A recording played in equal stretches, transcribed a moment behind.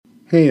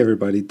Hey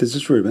everybody, this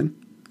is Ruben,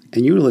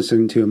 and you're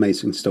listening to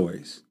Amazing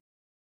Stories.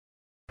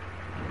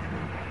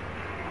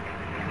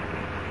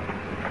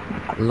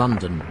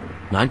 London,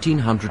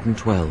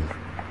 1912.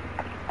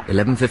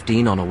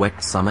 11:15 on a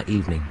wet summer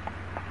evening.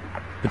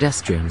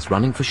 Pedestrians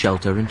running for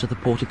shelter into the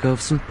portico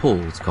of St.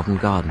 Paul's, Covent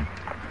Garden.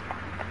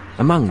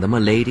 Among them a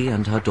lady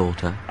and her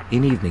daughter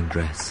in evening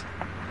dress.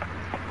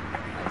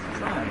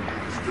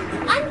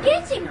 I'm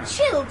getting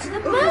chilled to the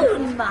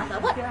bone, Mother.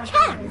 What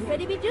can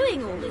Freddie be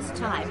doing all this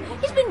time?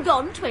 He's been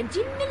gone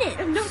 20 minutes.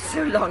 Not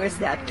so long as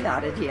that,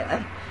 Clara,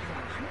 dear.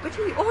 But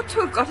he ought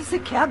to have got us a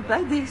cab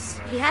by this.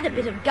 If he had a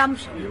bit of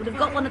gumption, he would have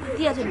got one at the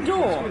theatre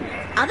door.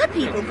 Other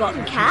people got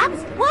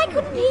cabs. Why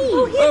couldn't he?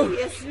 Oh,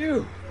 yes.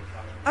 You!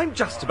 I'm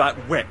just about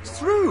wet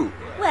through.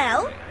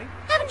 Well,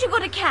 haven't you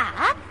got a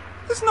cab?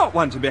 There's not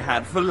one to be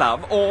had for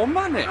love or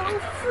money. Oh,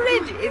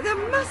 Freddie, there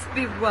must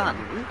be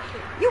one.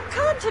 You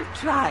can't have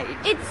tried.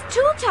 It's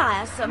too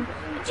tiresome.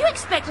 Do you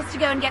expect us to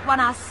go and get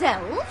one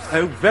ourselves?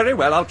 Oh, very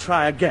well, I'll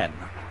try again.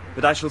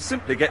 But I shall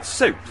simply get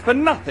soaked for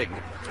nothing.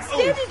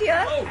 Steady,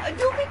 dear.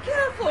 Do be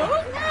careful.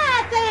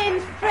 Ah,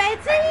 then,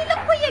 Freddie.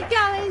 Look where you're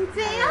going,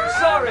 dear.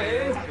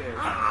 Sorry.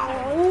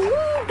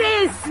 Oh,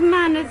 there's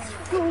manners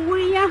for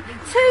you.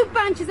 2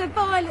 bunches of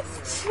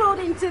violets trod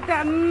into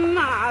the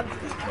mud.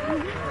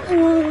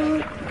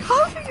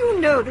 How do you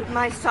know that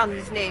my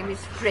son's name is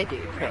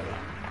Freddie, pray?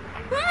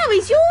 Oh,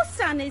 he's your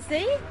son, is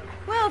he?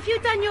 Well, if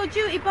you'd done your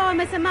duty by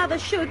him as a mother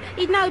should,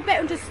 he'd know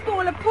better than to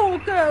spoil a poor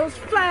girl's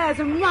flowers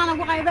and run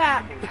away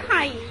without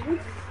paying.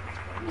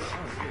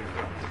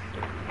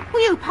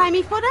 Will you pay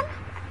me for them?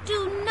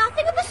 Do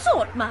nothing of the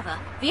sort, Mother.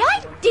 The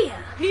idea.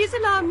 Please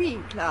allow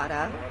me,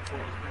 Clara.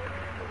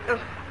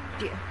 Oh,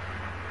 dear.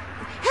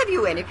 Have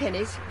you any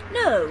pennies?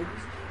 No.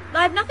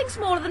 I've nothing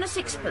smaller than a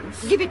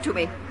 6pence. Give it to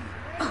me.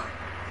 Oh.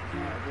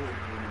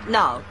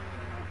 Now,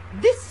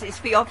 this is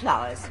for your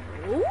flowers.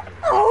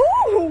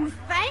 Oh,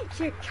 thank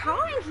you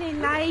kindly,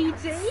 lady.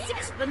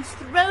 6pence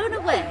thrown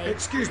away.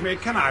 Excuse me,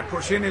 can I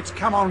push in? It's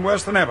come on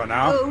worse than ever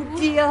now. Oh,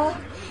 dear.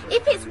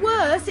 If it's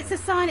worse, it's a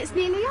sign it's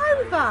nearly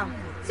over.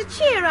 So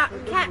cheer up,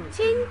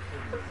 Captain,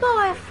 and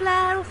buy a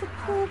flower off a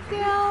poor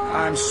girl.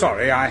 I'm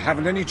sorry, I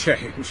haven't any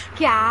change.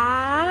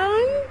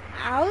 Gone.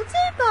 I'll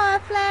do buy a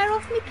flower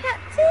off me,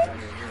 Captain.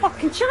 I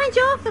can change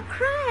half a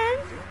crown.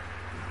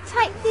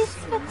 Take this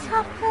for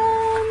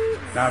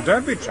 2pence. Now,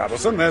 don't be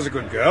troublesome, there's a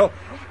good girl.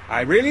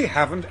 I really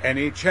haven't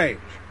any change.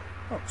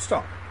 Oh,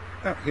 stop.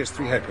 Oh, here's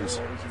 3 halfpence.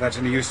 If that's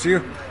any use to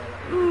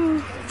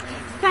you?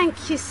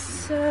 Thank you,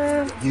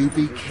 sir. You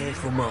be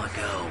careful, my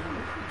girl.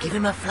 Give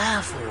him a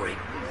flower for him.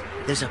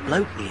 There's a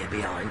bloke here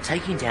behind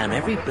taking down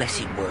every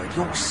blessed word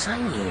you're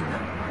saying.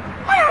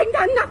 I ain't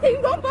done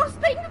nothing wrong by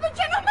speaking to the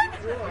gentleman.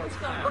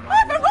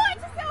 I've a right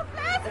to sell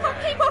flowers if I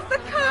keep off the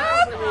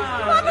curb.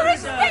 I'm a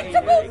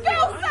respectable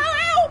girl, so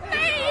help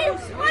me.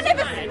 I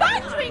never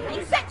spoke to him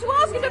except to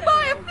ask him to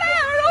buy a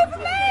flower off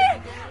me.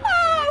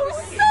 Oh,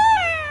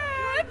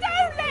 sir,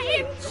 don't let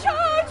him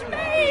charge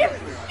me.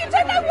 You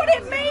don't know what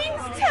it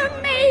means to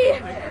me.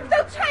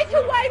 They'll take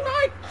away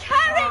my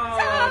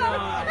character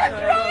and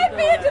drive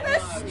me into the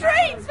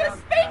streets for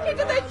speaking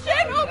to the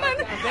gentleman.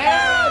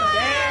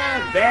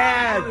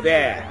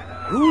 There.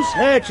 Who's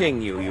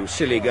hurting you, you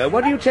silly girl?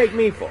 What do you take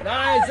me for?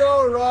 No, it's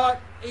all right.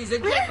 He's a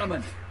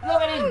gentleman.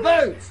 Look at his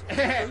boots.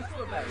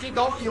 She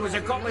thought you was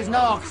a copper's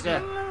narc, sir.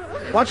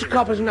 What's a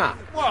copper's nut?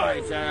 Well,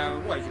 it's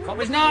a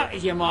copper's narc,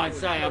 as you might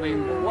say. I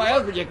mean, what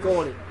else would you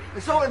call it?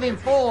 A sort of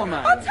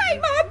informer. I'll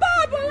take my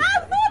Bible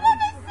oath. I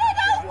never said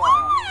a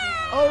word.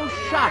 Oh,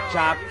 shut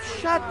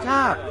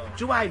up.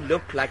 Do I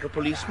look like a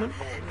policeman?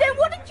 Then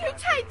what did you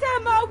take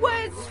down my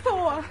words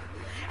for?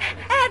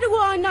 How do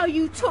I know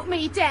you took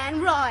me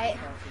down right?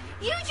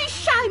 You just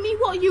show me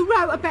what you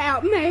wrote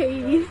about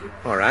me.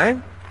 All right.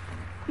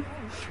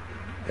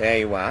 There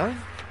you are.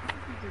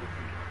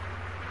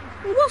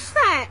 What's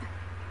that?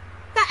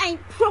 That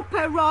ain't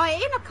proper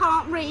writing. I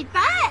can't read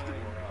that.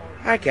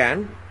 I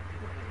can.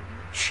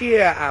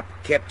 Cheer up,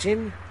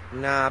 Captain.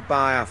 Now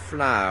buy a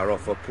flower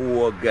off a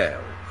poor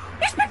girl.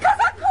 It's because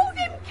I called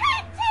him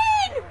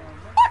Captain.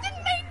 I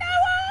didn't mean no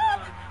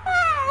harm.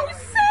 Oh,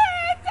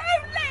 sir,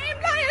 don't let him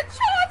lay a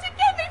charge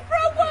against me for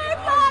a word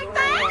like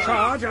that.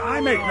 Charge?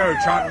 I make no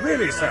charge.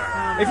 Really, sir.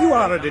 If you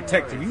are a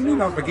detective, you need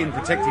not begin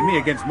protecting me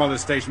against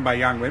molestation by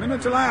young women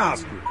until I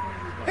ask you.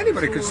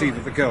 Anybody could see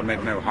that the girl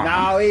meant no harm.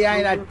 No, he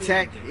ain't a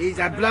tech. He's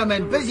a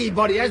bloomin'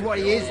 busybody, that's what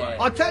he is.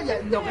 I tell you,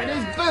 look at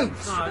his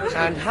boots.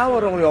 And how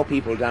are all your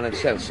people done at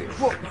Chelsea?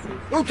 What?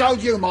 Who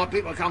told you my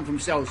people come from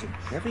Chelsea?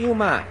 Never you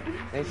mind.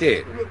 They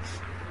did.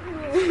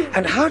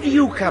 And how do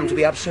you come to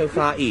be up so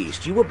far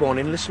east? You were born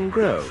in Lisson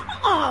Grove.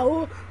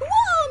 Oh, what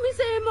harm is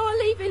there in my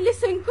leaving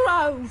Lisson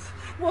Grove?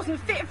 Wasn't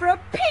fit for a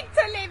pig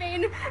to live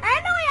in, and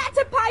I had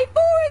to pay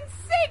 4 and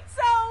 6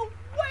 a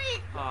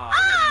week.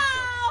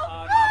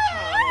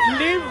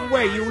 Live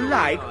where you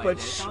like, but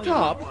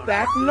stop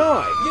that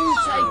noise. You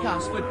take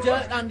us for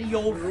dirt under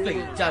your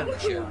feet,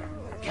 don't you?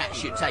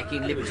 Catch you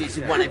taking liberties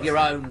with one of your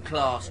own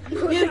class.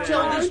 You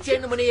tell this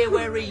gentleman here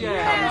where he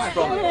comes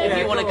from if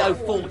you want to go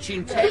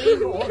fortune telling.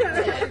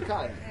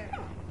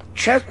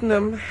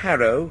 Cheltenham,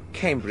 Harrow,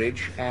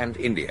 Cambridge, and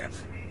India.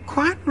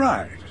 Quite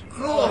right.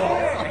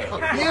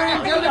 You're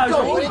in good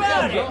company.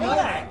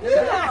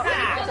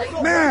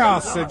 May I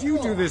ask, sir, do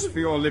you do this for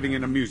your living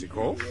in a music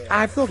hall?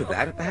 I've thought of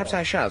that. Perhaps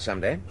I shall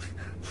someday.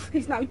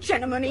 There's no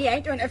gentleman he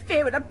ain't to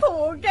interfere with a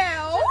poor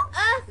girl. What on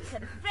earth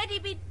can Freddie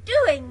be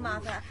doing,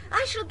 Mother?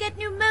 I shall get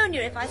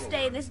pneumonia if I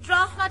stay in this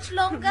draught much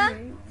longer.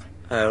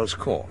 Earl's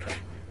Court.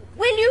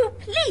 Will you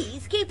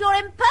please keep your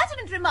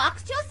impertinent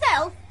remarks to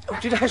yourself? Oh,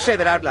 did I say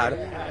that out loud?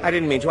 I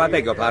didn't mean to. I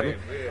beg your pardon.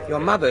 Your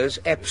mother's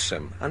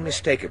Epsom,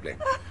 unmistakably.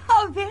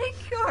 Oh, very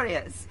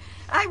curious.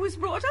 I was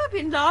brought up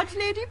in Large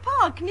Lady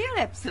Park near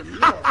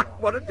Epsom.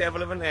 What a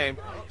devil of a name.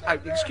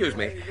 Excuse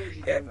me.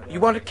 You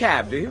want a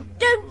cab, do you?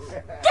 Don't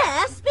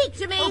dare speak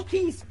to me. Oh,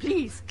 please,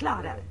 please,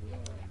 Clara.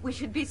 We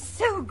should be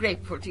so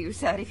grateful to you,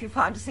 sir, if you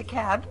found us a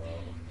cab.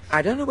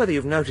 I don't know whether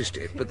you've noticed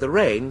it, but the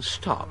rain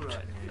stopped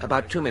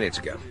about 2 minutes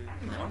ago.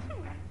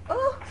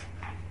 Oh,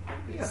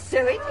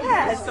 so it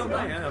has.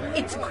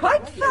 It's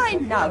quite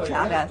fine now,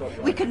 Clara.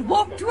 We can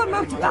walk to a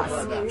motor bus.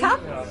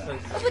 Come.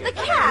 With the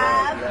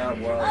cab?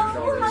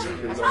 Oh,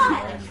 I'm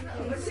tired.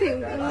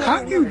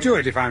 How do you do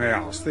it, if I may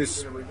ask,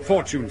 this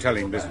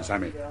fortune-telling business, I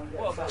mean?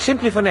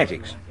 Simply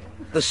phonetics.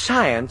 The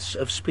science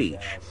of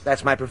speech.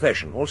 That's my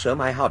profession, also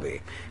my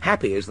hobby.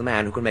 Happy is the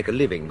man who can make a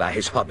living by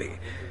his hobby.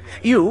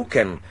 You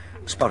can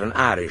spot an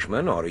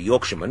Irishman or a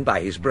Yorkshireman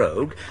by his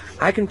brogue.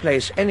 I can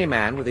place any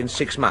man within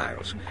 6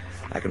 miles.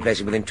 I can place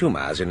him within 2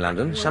 miles in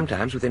London,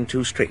 sometimes within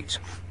 2 streets.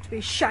 To be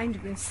ashamed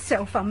of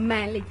himself, a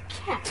manly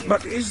cat.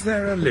 But is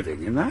there a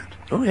living in that?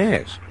 Oh,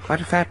 yes,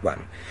 quite a fat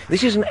one.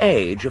 This is an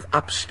age of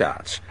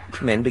upstarts.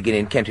 Men begin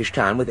in Kentish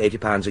Town with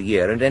 £80 a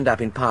year and end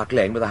up in Park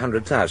Lane with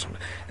 100,000.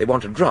 They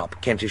want to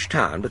drop Kentish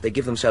Town, but they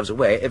give themselves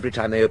away every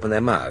time they open their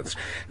mouths.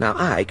 Now,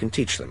 I can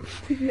teach them.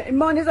 Let him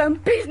mind his own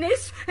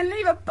business and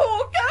leave a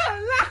poor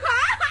girl.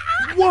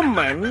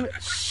 Woman,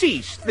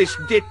 cease this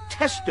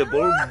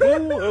detestable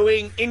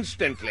boo-hooing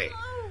instantly,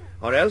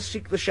 or else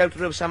seek the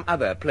shelter of some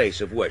other place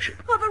of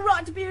worship. I've a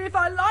right to be here if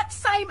I like,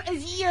 same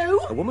as you.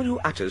 A woman who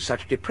utters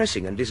such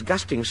depressing and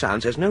disgusting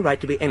sounds has no right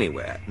to be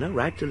anywhere, no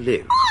right to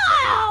live.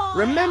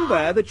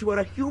 Remember that you are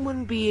a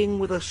human being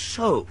with a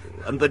soul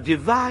and the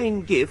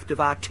divine gift of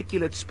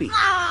articulate speech.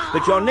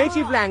 That your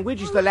native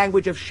language is the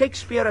language of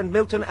Shakespeare and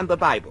Milton and the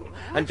Bible.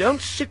 And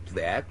don't sit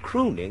there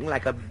crooning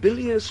like a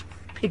bilious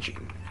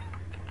pigeon.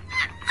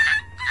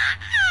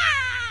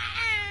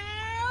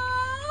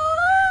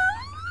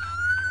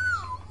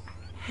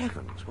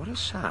 Heavens, what a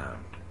sound.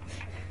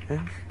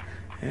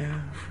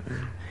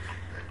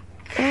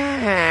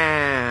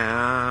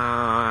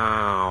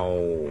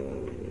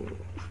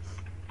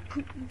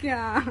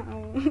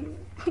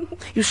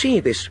 You see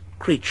this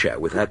creature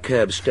with her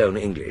curbstone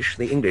English,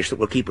 the English that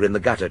will keep her in the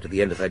gutter to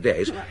the end of her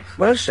days.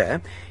 Well, sir,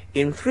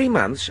 in 3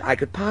 months I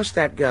could pass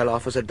that girl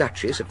off as a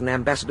duchess at an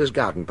ambassador's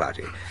garden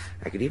party.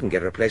 I could even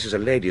get her a place as a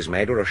lady's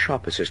maid or a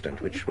shop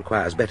assistant, which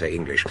requires better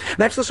English.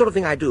 That's the sort of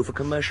thing I do for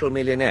commercial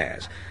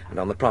millionaires. And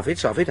on the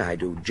profits of it, I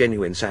do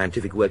genuine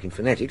scientific work in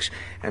phonetics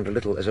and a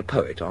little as a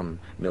poet on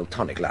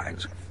Miltonic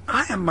lines.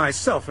 I am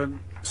myself a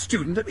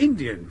student of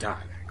Indian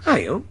dialects. Are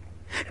you?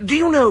 Do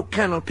you know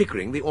Colonel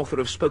Pickering, the author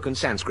of Spoken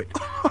Sanskrit?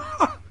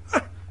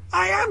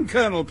 I am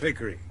Colonel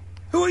Pickering.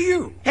 Who are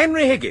you?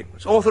 Henry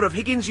Higgins, author of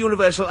Higgins'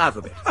 Universal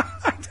Alphabet.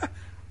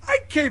 I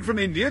came from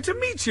India to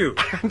meet you.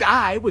 And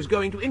I was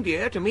going to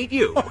India to meet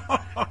you.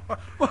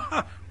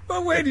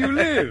 Well, where do you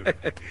live?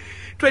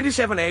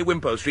 27A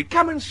Wimpole Street.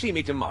 Come and see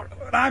me tomorrow.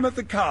 I'm at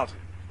the Carlton.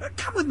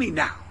 Come with me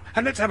now,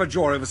 and let's have a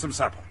jaw over some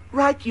supper.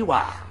 Right you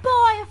are.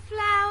 Buy a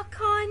flower,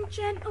 kind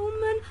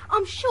gentleman.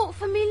 I'm short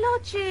for me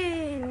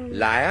lodging.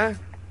 Liar.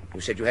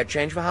 You said you had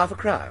change for half a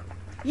crown.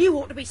 You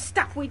ought to be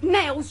stuffed with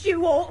nails,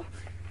 you ought.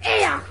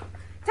 Here,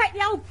 take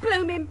the old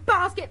blooming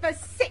basket for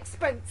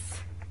 6p.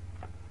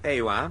 There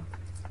you are.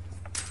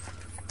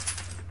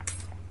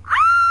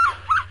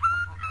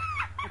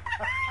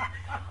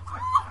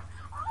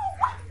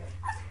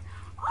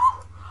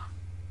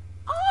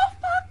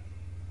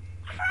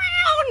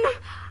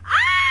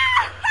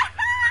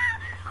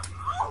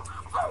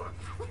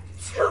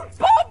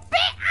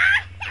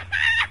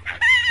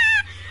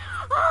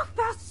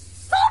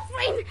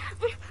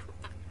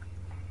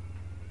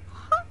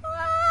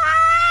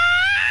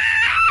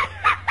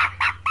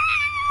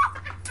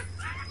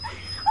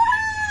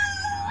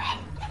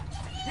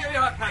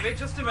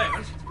 Just a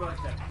moment. Right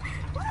there.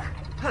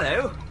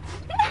 Hello.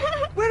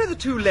 Where are the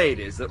 2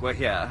 ladies that were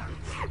here?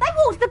 They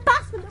walked the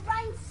bus when the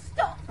rain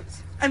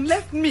stopped. And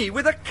left me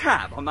with a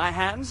cab on my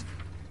hands?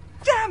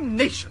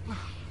 Damnation!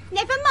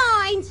 Never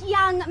mind,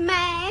 young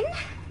man.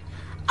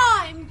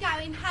 I'm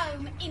going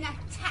home in a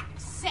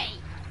taxi.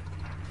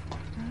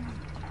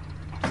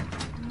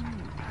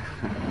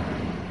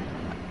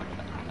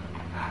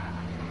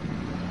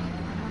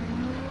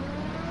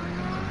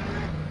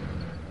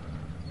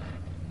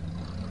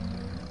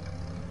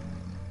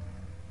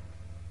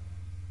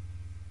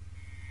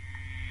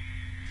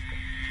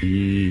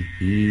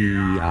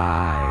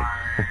 E-I.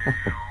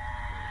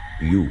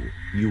 You.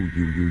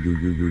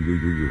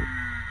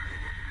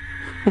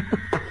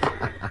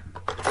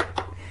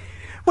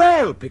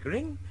 Well,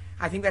 Pickering,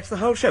 I think that's the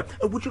whole show.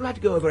 Would you like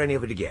to go over any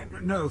of it again?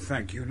 No,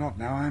 thank you, not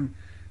now. I'm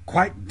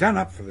quite done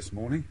up for this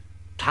morning.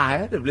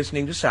 Tired of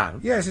listening to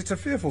sound? Yes, it's a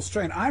fearful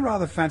strain. I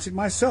rather fancied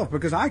myself,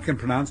 because I can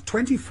pronounce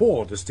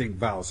 24 distinct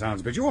vowel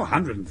sounds, but your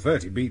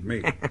 130 beat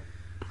me.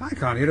 I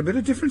can't hear a bit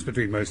of difference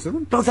between most of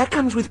them. Well, that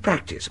comes with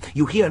practice.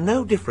 You hear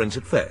no difference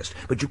at first,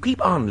 but you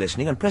keep on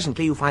listening, and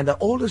presently you find they're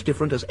all as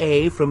different as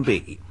A from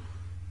B.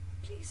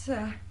 Please,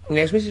 sir.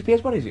 Yes, Mrs.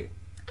 Pierce, what is it?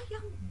 A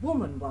young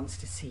woman wants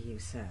to see you,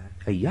 sir.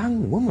 A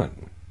young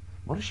woman?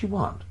 What does she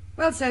want?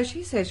 Well, so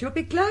she says you'll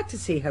be glad to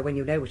see her when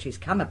you know what she's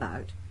come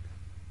about.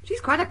 She's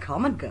quite a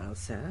common girl,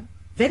 sir.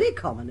 Very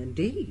common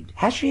indeed.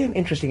 Has she an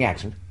interesting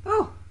accent?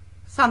 Oh,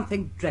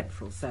 something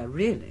dreadful, sir,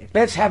 really.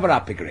 Let's have her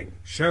up, Pickering.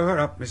 Show her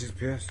up, Mrs.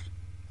 Pierce.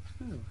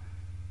 Oh.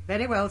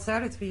 Very well,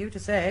 sir, it's for you to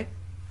say.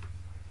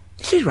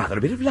 This is rather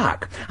a bit of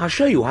luck. I'll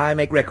show you how I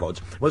make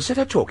records. We'll set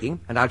her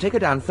talking, and I'll take her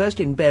down first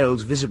in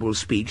Bell's visible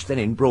speech, then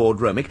in broad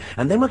Romic,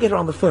 and then we'll get her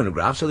on the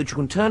phonograph so that you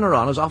can turn her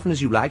on as often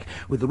as you like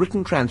with the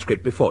written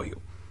transcript before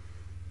you.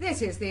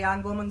 This is the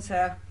young woman,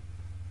 sir.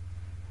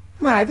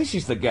 Why, this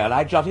is the girl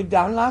I jotted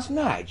down last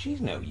night.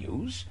 She's no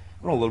use.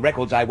 All the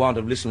records I want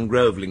of Listen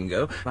Grove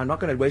lingo. I'm not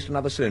going to waste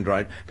another cylinder on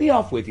it. Be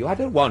off with you. I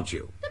don't want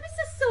you. But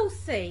Mr.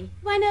 Saucy,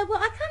 do I know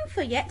what I come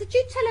for yet? Did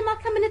you tell him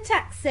I come in a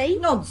taxi?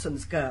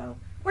 Nonsense, girl.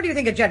 What do you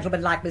think a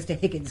gentleman like Mr.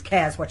 Higgins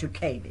cares what you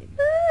came in?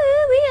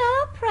 Ooh, we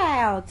are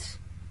proud.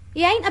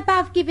 He ain't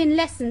above giving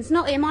lessons,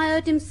 not him. I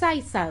heard him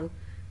say so.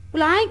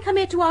 Well, I ain't come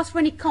here to ask for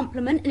any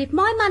compliment, and if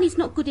my money's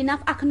not good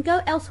enough, I can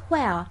go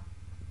elsewhere.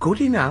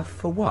 Good enough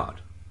for what?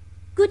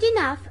 Good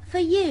enough for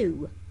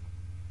you.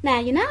 Now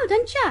you know,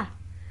 don't you?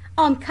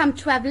 I'm come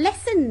to have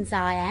lessons,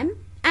 I am.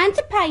 And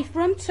to pay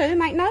for 'em too,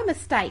 make no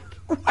mistake.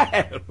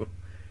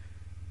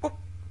 Well,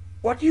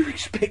 what do you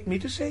expect me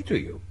to say to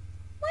you?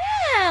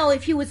 Well,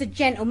 if you was a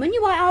gentleman,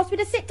 you might ask me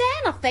to sit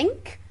down, I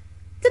think.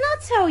 Didn't I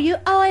tell you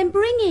I'm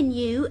bringing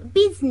you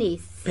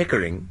business?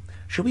 Pickering,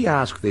 shall we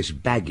ask this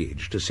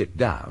baggage to sit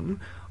down,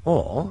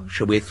 or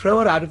shall we throw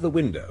her out of the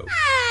window?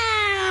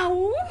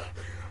 Ow!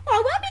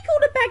 I won't be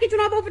called a baggage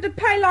when I've offered to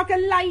pay like a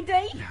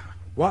lady.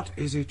 What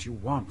is it you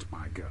want,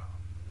 my girl?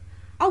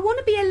 I want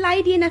to be a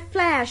lady in a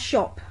flower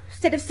shop,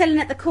 instead of selling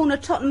at the corner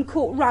of Tottenham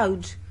Court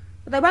Road.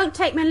 But they won't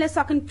take me unless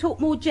I can talk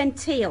more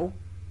genteel.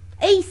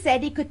 He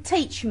said he could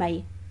teach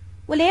me.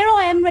 Well, here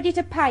I am ready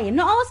to pay him,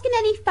 not asking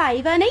any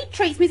favour, and he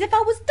treats me as if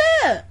I was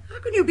dirt. How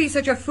can you be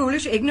such a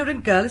foolish,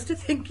 ignorant girl as to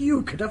think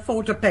you could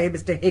afford to pay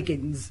Mr.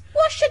 Higgins?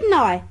 Why shouldn't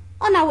I?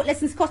 I know what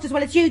lessons cost as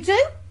well as you do,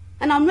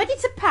 and I'm ready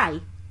to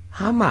pay.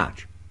 How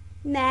much?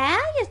 Now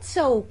you're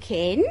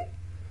talking.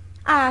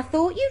 I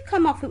thought you'd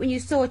come off it when you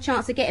saw a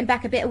chance of getting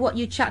back a bit of what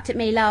you chucked at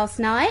me last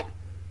night.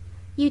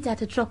 You'd had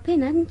to drop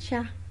in, hadn't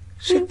you?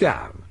 Sit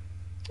down.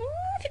 Oh,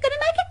 if you're going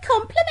to make a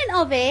compliment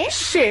of it.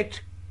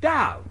 Sit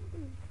down.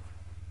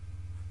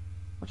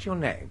 What's your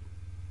name?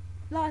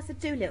 Liza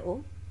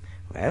Doolittle.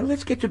 Well,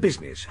 let's get to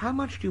business. How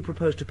much do you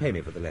propose to pay me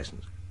for the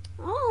lessons?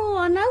 Oh,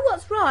 I know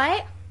what's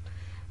right.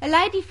 A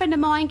lady friend of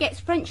mine gets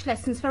French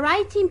lessons for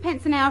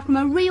 18p an hour from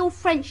a real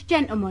French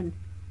gentleman.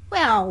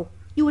 Well,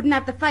 you wouldn't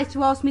have the face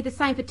to ask me the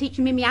same for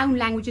teaching me my own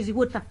language as you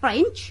would for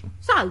French.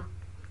 So,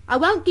 I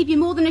won't give you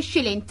more than a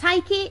shilling.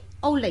 Take it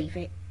or leave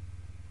it.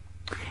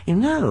 You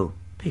know,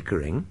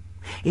 Pickering,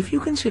 if you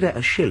consider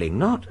a shilling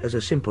not as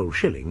a simple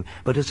shilling,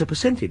 but as a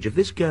percentage of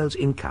this girl's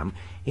income,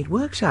 it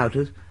works out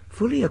as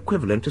fully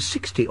equivalent to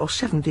 60 or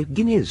 70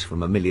 guineas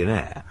from a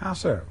millionaire. How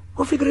so?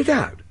 Well, figure it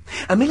out.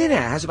 A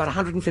millionaire has about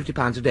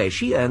 £150 a day.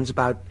 She earns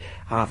about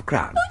half a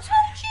crown. Who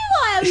told you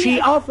I owe She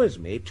you? offers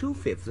me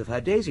 2/5 of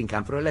her day's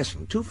income for a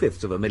lesson.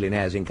 2/5 of a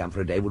millionaire's income for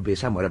a day would be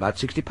somewhere about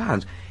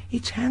 £60.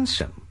 It's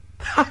handsome.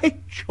 By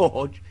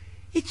George,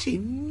 it's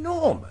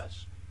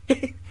enormous.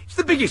 It's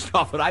the biggest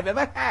offer I've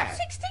ever had.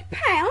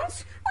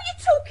 £60? What are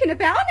you talking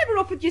about? I never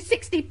offered you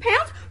 £60.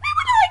 Where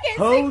would I get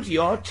Hold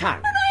your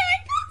tongue. But I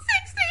ain't got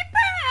 £60.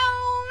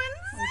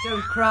 Oh,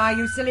 don't cry,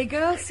 you silly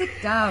girl. Sit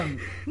down.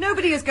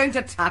 Nobody is going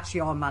to touch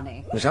your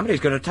money. Well, somebody's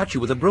going to touch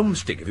you with a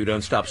broomstick if you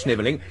don't stop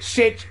snivelling.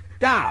 Sit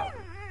down.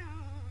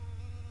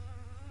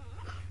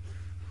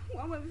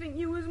 I won't think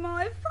you was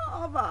my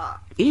father.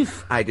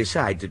 If I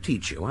decide to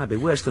teach you, I'll be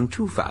worse than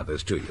two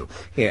fathers to you.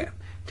 Here,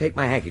 take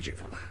my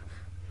handkerchief.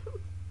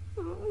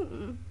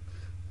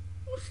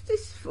 What's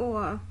this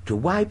for? To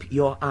wipe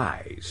your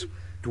eyes.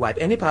 To wipe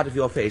any part of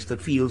your face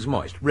that feels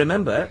moist.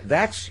 Remember,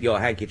 that's your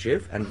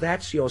handkerchief and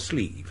that's your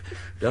sleeve.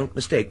 Don't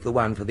mistake the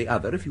one for the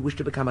other if you wish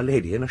to become a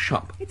lady in a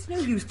shop. It's no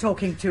use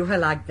talking to her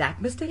like that,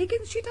 Mr.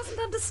 Higgins. She doesn't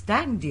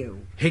understand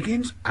you.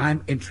 Higgins,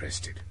 I'm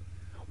interested.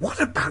 What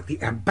about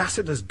the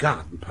ambassador's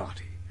garden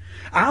party?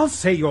 I'll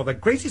say you're the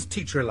greatest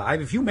teacher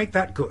alive if you make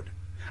that good.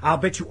 I'll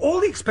bet you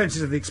all the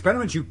expenses of the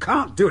experiment you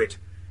can't do it,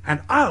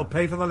 and I'll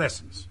pay for the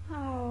lessons.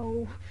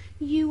 Oh,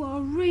 you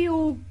are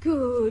real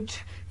good.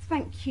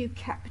 Thank you,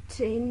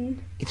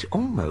 Captain. It's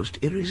almost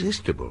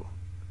irresistible.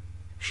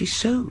 She's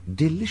so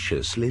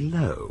deliciously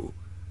low,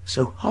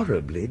 so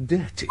horribly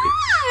dirty.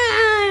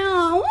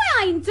 Oh,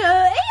 I ain't dirty.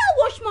 I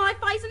wash my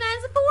face and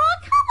hands before I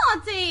come I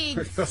did.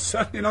 You're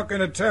certainly not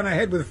going to turn her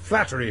head with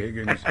flattery,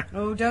 Higgins.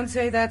 Oh, don't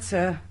say that,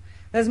 sir.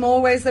 There's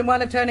more ways than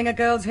one of turning a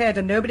girl's head,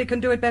 and nobody can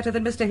do it better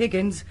than Mr.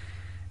 Higgins,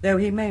 though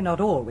he may not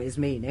always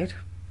mean it.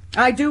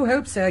 I do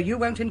hope, sir, you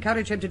won't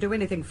encourage him to do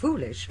anything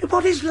foolish.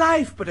 What is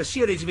life but a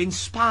series of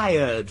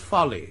inspired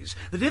follies?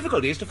 The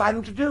difficulty is to find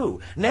them to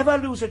do. Never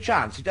lose a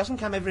chance. It doesn't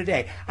come every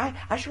day.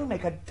 I shall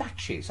make a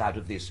duchess out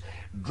of this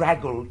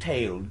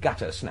draggle-tailed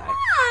gutter snipe.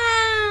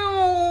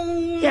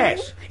 Ow.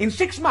 Yes, in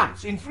 6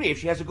 months, in 3 if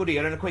she has a good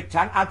ear and a quick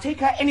tongue, I'll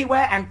take her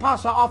anywhere and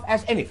pass her off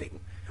as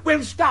anything.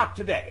 We'll start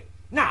today.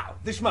 Now,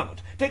 this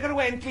moment. Take her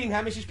away and clean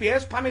her, Mrs.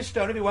 Pierce. Pumice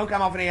stone if it won't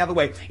come off any other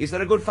way. Is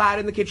there a good fire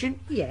in the kitchen?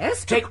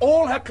 Yes. Take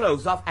all her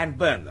clothes off and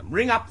burn them.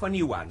 Ring up for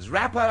new ones.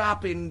 Wrap her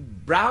up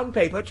in brown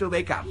paper till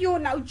they come. You're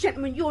no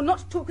gentleman. You're not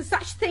to talk of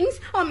such things.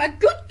 I'm a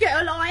good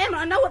girl, I am, and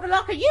I know what the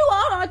like of you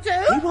are, I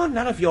do. We want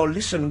none of your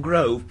Listen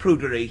Grove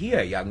prudery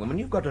here, young woman.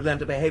 You've got to learn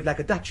to behave like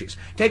a duchess.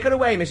 Take her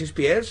away, Mrs.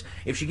 Pierce.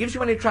 If she gives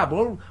you any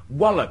trouble,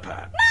 wallop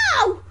her.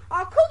 No!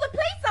 I'll call the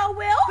police, I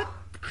will.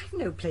 But I've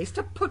no place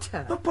to put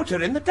her. Well, put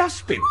her in the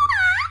dustbin.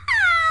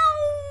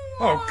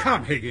 Oh,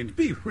 come, Higgins,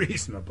 be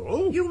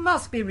reasonable. You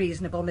must be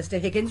reasonable,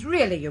 Mr. Higgins.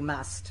 Really, you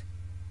must.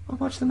 Well,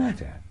 what's the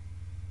matter?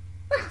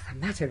 Well, the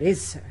matter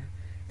is, sir,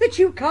 that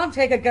you can't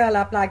take a girl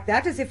up like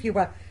that as if you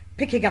were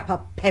picking up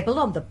a pebble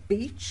on the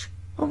beach.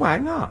 Well, why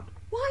not?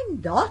 Why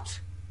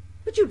not?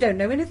 But you don't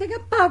know anything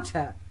about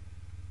her.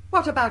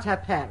 What about her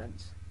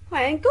parents?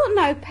 I ain't got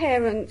no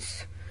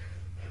parents.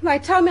 They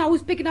told me I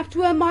was big enough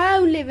to earn my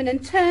own living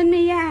and turn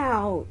me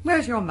out.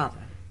 Where's your mother?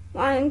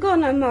 I ain't got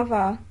no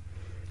mother.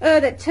 Her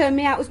that turned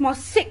me out was my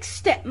 6th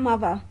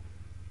stepmother.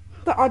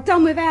 But I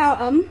done without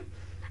 'em.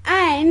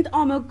 And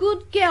I'm a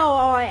good girl,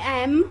 I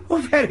am. Well,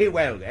 very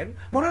well, then.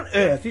 What on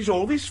earth is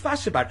all this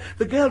fuss about?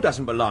 The girl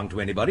doesn't belong to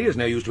anybody, is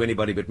no use to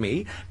anybody but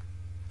me.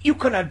 You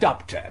can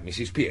adopt her,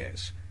 Mrs.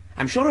 Pierce.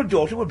 I'm sure a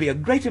daughter will be a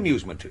great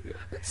amusement to you.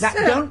 Now,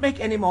 Sir. don't make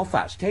any more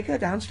fuss. Take her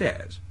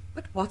downstairs.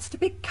 But what's to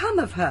become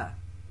of her?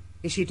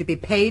 Is she to be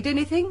paid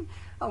anything?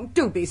 Oh,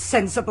 do be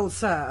sensible,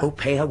 sir. Oh,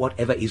 pay her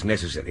whatever is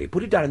necessary.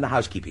 Put it down in the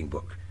housekeeping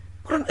book.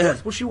 What on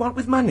earth will she want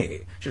with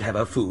money? She'll have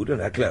her food and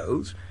her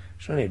clothes.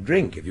 She'll only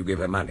drink if you give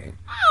her money.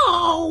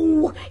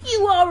 Oh,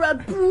 you are a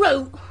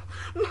brute.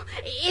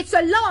 It's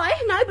a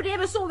lie. Nobody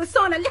ever saw the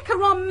sign of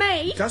liquor on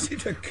me. Does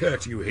it occur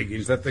to you,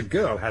 Higgins, that the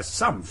girl has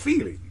some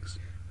feelings?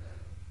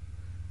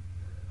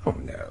 Oh,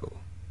 no.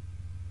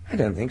 I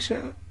don't think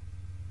so.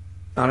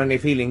 Not any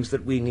feelings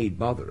that we need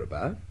bother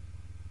about.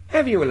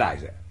 Have you,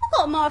 Eliza? I've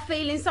got my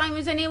feelings same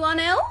as anyone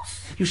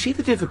else. You see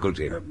the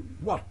difficulty?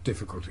 What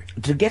difficulty?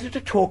 To get her to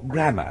talk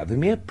grammar, the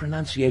mere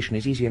pronunciation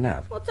is easy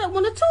enough. I don't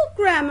want to talk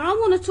grammar. I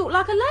want to talk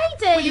like a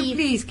lady. Will you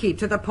please keep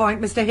to the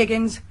point, Mr.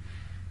 Higgins?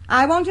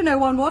 I want to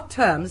know on what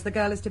terms the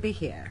girl is to be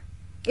here.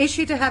 Is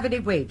she to have any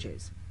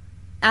wages?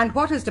 And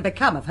what is to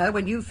become of her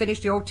when you've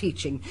finished your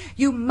teaching?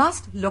 You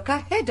must look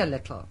ahead a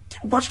little.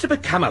 What's to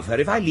become of her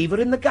if I leave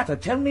her in the gutter?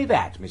 Tell me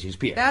that, Mrs.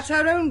 Pierce. That's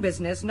her own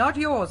business, not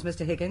yours,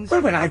 Mr. Higgins.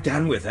 Well, when I've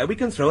done with her, we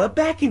can throw her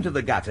back into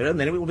the gutter, and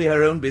then it will be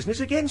her own business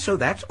again, so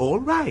that's all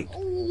right.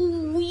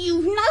 Oh,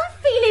 you've no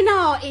feeling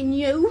heart in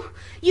you.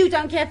 You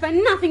don't care for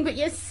nothing but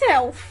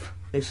yourself.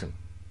 Listen,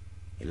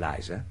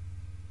 Eliza,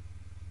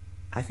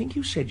 I think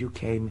you said you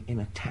came in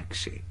a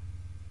taxi.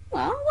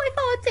 Well, what if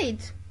I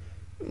did?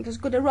 I've as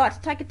good a right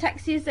to take a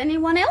taxi as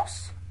anyone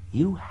else.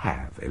 You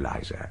have,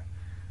 Eliza.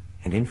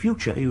 And in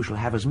future you shall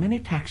have as many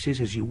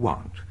taxis as you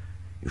want.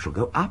 You shall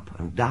go up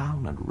and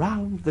down and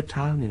round the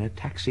town in a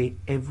taxi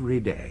every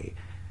day.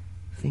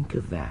 Think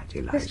of that,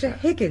 Eliza. Mr.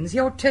 Higgins,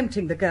 you're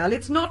tempting the girl.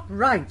 It's not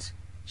right.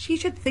 She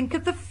should think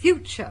of the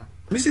future.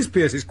 Mrs.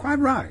 Pierce is quite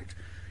right.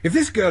 If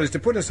this girl is to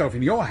put herself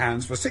in your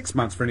hands for 6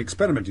 months for an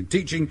experiment in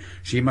teaching,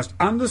 she must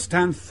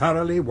understand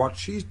thoroughly what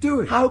she's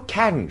doing. How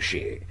can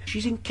she?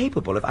 She's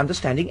incapable of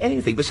understanding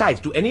anything. Besides,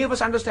 do any of us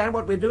understand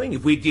what we're doing?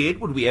 If we did,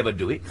 would we ever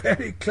do it?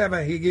 Very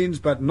clever, Higgins,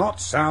 but not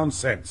sound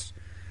sense.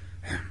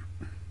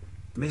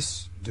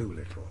 Miss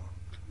Doolittle.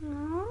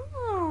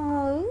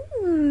 Oh.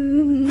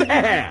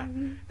 There!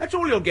 That's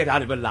all you'll get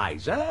out of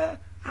Eliza.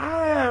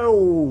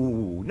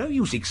 Oh, no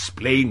use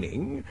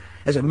explaining.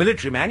 As a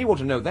military man, you ought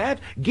to know that.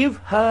 Give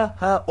her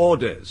her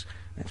orders.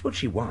 That's what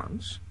she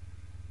wants.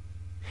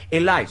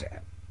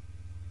 Eliza,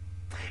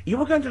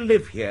 you are going to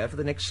live here for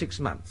the next 6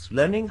 months,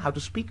 learning how to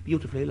speak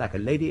beautifully like a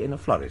lady in a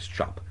florist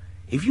shop.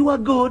 If you are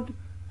good,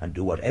 and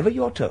do whatever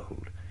you're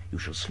told, you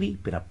shall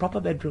sleep in a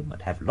proper bedroom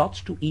and have lots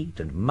to eat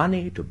and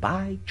money to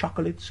buy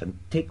chocolates and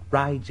take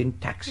rides in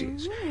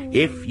taxis.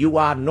 If you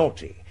are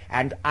naughty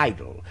and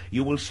idle,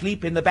 you will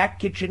sleep in the back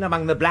kitchen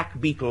among the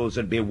black beetles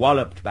and be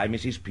walloped by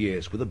Mrs.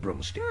 Pierce with a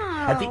broomstick.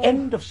 At the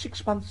end of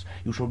 6 months,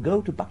 you shall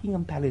go to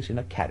Buckingham Palace in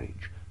a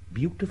carriage,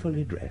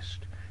 beautifully dressed.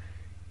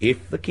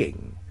 If the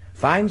king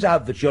finds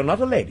out that you're not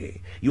a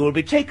lady, you will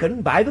be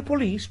taken by the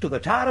police to the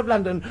Tower of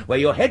London, where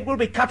your head will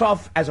be cut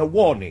off as a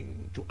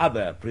warning to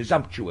other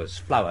presumptuous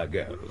flower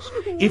girls.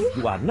 If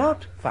you are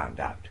not found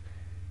out,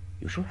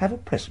 you shall have a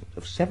present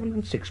of 7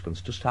 and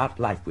 6pence to start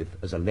life with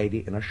as a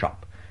lady in a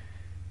shop.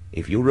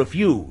 If you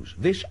refuse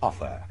this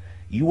offer,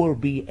 You will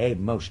be a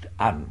most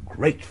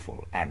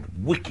ungrateful and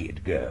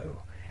wicked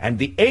girl, and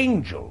the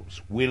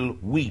angels will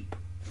weep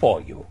for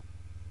you.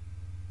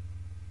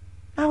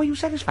 Now, are you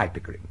satisfied,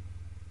 Pickering?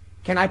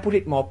 Can I put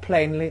it more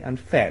plainly and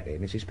fairly,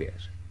 Mrs.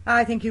 Pierce?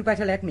 I think you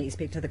better let me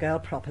speak to the girl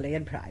properly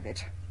in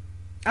private.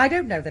 I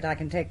don't know that I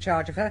can take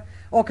charge of her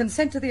or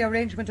consent to the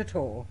arrangement at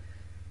all.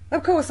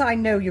 Of course, I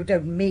know you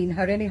don't mean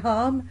her any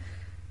harm,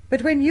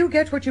 but when you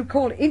get what you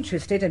call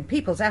interested in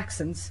people's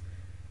accents,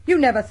 you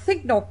never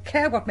think nor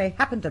care what may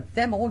happen to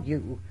them or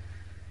you.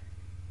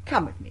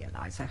 Come with me,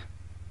 Eliza.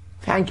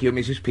 Thank you,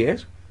 Mrs.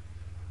 Pierce.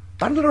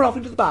 Bundle her off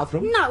into the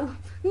bathroom. No,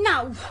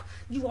 no.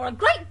 You are a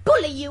great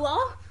bully, you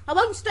are. I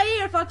won't stay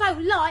here if I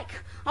don't like.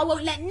 I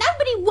won't let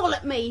nobody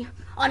wallop me.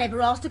 I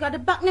never asked to go to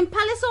Buckingham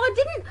Palace, I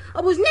didn't.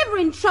 I was never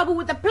in trouble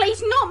with the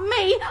police, not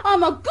me.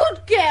 I'm a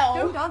good girl.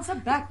 Don't answer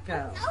back,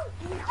 girl.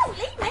 No,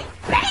 leave me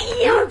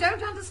be. You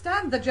don't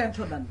understand the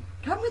gentleman.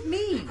 Come with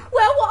me.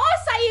 Well, what I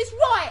say is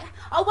right.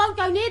 I won't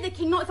go near the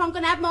king, not if I'm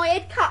going to have my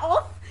head cut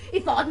off.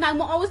 If I'd known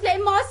what I was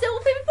letting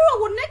myself in for, I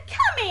wouldn't have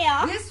come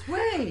here. This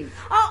way.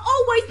 I've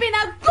always been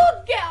a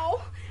good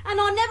girl, and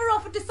I never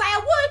offered to say a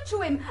word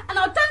to him, and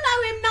I don't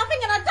owe him nothing,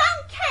 and I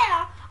don't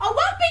care. I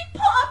won't be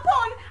put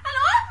upon, and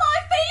I have my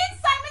feelings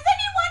same as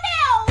anyone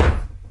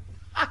else.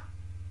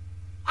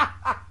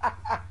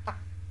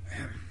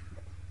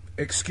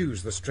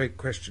 Excuse the straight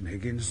question,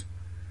 Higgins.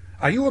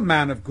 Are you a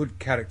man of good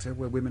character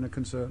where women are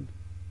concerned?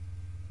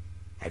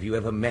 Have you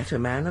ever met a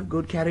man of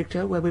good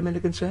character where women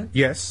are concerned?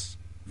 Yes,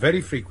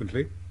 very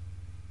frequently.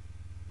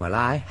 Well,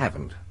 I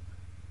haven't.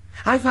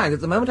 I find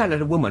that the moment I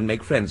let a woman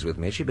make friends with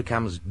me, she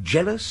becomes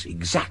jealous,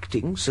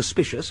 exacting,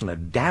 suspicious, and a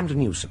damned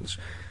nuisance.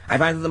 I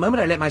find that the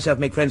moment I let myself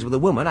make friends with a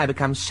woman, I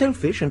become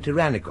selfish and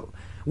tyrannical.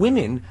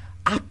 Women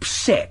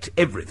upset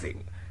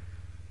everything.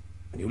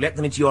 When you let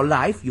them into your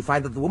life, you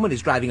find that the woman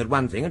is driving at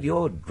one thing and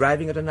you're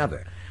driving at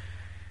another.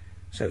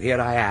 So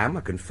here I am,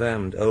 a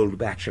confirmed old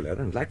bachelor,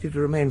 and likely to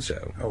remain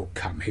so. Oh,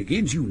 come,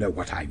 Higgins, you know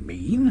what I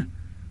mean.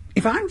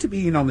 If I'm to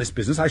be in on this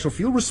business, I shall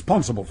feel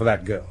responsible for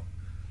that girl.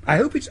 I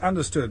hope it's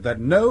understood that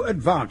no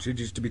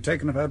advantage is to be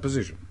taken of her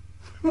position.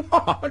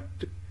 What?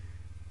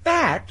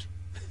 That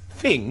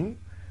thing?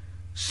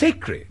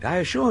 Sacred, I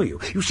assure you.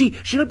 You see,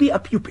 she'll be a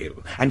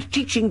pupil, and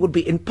teaching would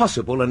be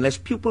impossible unless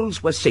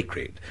pupils were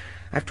sacred.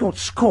 I've taught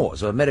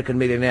scores of American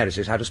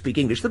millionairesses how to speak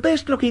English, the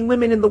best-looking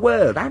women in the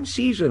world. I'm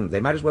seasoned. They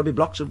might as well be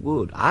blocks of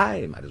wood.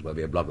 I might as well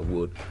be a block of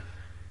wood.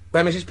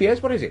 Well, Mrs.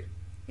 Pierce, what is it?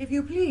 If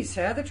you please,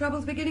 sir, the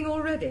trouble's beginning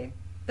already.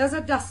 There's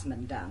a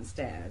dustman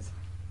downstairs.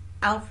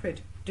 Alfred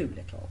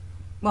Doolittle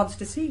wants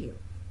to see you.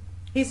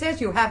 He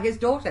says you have his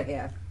daughter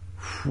here.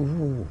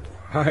 Ooh,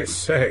 I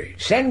say.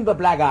 Send the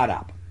blackguard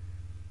up.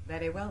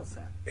 Very well,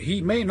 sir.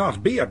 He may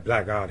not be a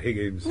blackguard,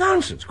 Higgins.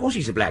 Nonsense. Of course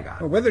he's a blackguard.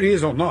 Well, whether he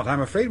is or not,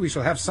 I'm afraid we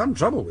shall have some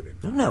trouble with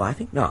him. No, I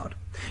think not.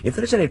 If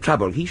there is any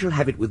trouble, he shall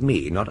have it with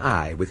me, not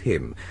I with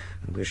him.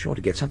 And we're sure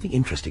to get something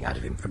interesting out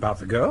of him. About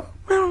the girl?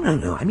 Well,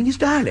 no. I mean his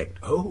dialect.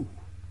 Oh.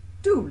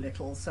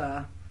 Doolittle,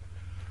 sir.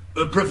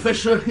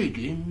 Professor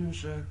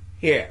Higgins.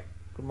 Here.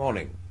 Good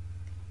morning.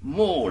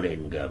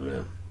 Morning,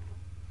 Governor.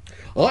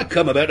 I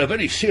come about a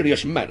very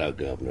serious matter,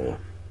 Governor.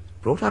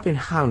 Brought up in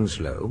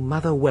Hounslow,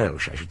 Mother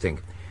Welsh, I should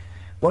think.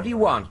 What do you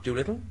want,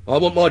 Doolittle? I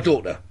want my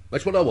daughter.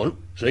 That's what I want,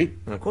 see?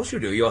 Well, of course you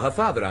do. You're her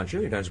father, aren't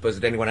you? You don't suppose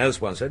that anyone else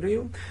wants her, do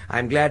you?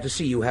 I'm glad to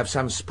see you have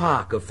some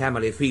spark of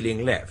family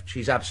feeling left.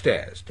 She's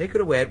upstairs. Take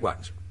her away at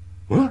once.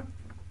 What?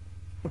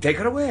 Well, take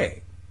her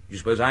away. You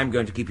suppose I'm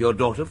going to keep your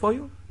daughter for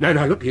you? No,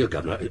 look here,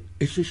 Governor.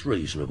 Is this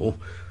reasonable?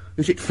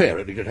 Is it fair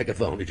of you to take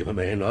advantage of a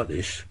man like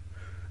this?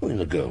 I mean,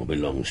 the girl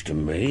belongs to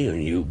me,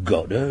 and you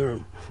got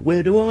her.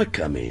 Where do I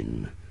come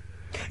in?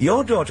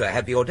 Your daughter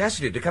had the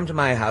audacity to come to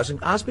my house and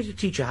ask me to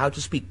teach her how to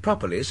speak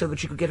properly so that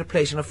she could get a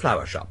place in a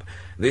flower shop.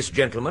 This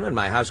gentleman and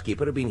my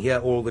housekeeper have been here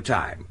all the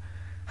time.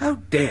 How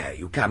dare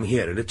you come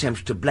here and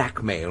attempt to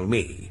blackmail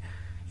me?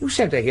 You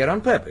sent her here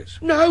on purpose.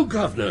 No,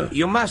 Governor.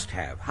 You must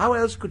have. How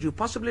else could you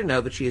possibly know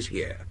that she is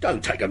here?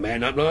 Don't take a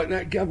man up like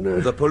that,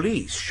 Governor. The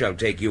police shall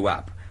take you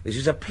up. This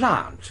is a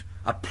plant.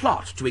 A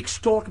plot to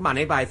extort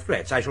money by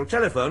threats. I shall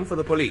telephone for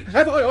the police.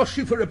 Have I asked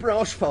you for a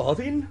brass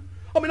farthing?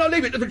 I mean, I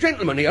leave it to the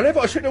gentleman here. Have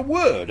I said a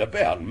word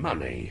about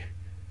money?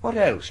 What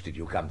else did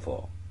you come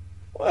for?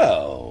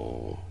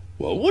 Well,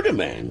 what would a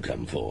man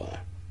come for?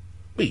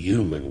 Be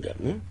human,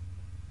 Governor.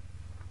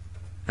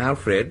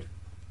 Alfred,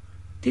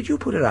 did you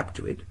put her up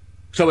to it?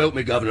 So help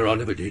me, Governor, I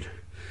never did.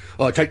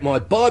 I take my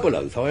Bible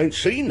oath I ain't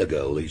seen the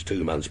girl these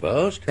 2 months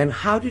past. Then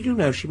how did you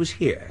know she was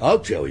here? I'll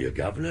tell you,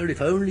 Governor,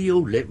 if only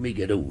you'll let me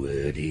get a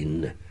word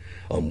in.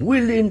 I'm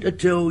willing to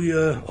tell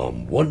you,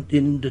 I'm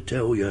wanting to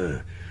tell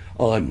you,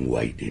 I'm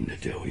waiting to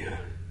tell you.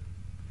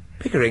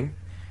 Pickering,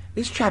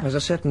 this chap has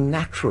a certain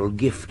natural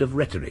gift of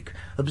rhetoric.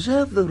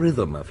 Observe the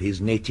rhythm of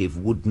his native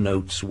wood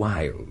notes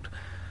wild.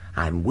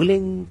 I'm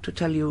willing to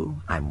tell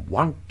you, I'm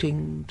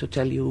wanting to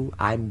tell you,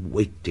 I'm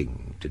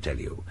waiting to tell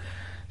you.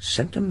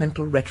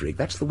 Sentimental rhetoric,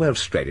 that's the Welsh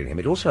strain in him.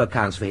 It also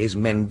accounts for his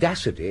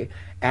mendacity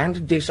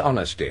and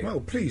dishonesty. Well,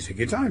 please,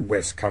 Higgins, I'm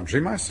West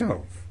Country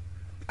myself.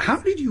 How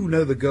did you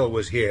know the girl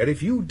was here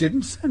if you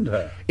didn't send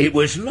her? It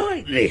was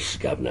like this,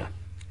 Governor.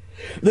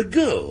 The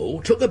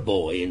girl took a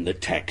boy in the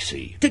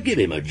taxi to give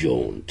him a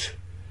jaunt.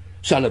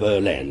 Son of her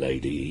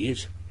landlady, he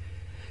is.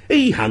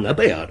 He hung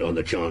about on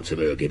the chance of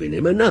her giving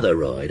him another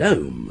ride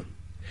home.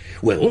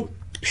 Well,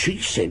 she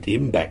sent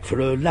him back for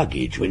her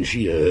luggage when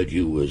she heard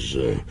you was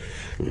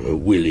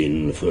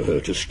willing for her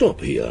to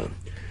stop here.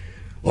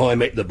 I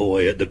met the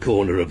boy at the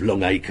corner of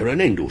Longacre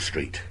and Endell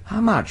Street.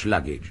 How much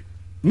luggage?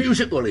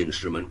 Musical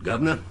instrument,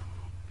 Governor.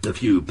 A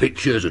few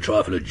pictures, a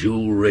trifle of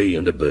jewellery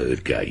and a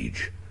bird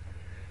cage.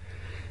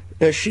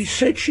 She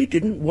said she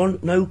didn't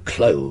want no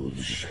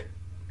clothes.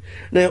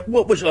 Now,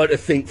 what was I to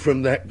think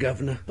from that,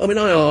 Governor? I mean,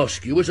 I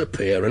ask you as a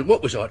parent,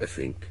 what was I to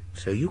think?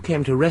 So you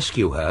came to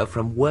rescue her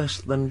from worse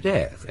than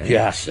death, eh?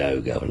 Just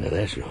so, Governor,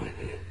 that's right.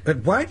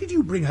 But why did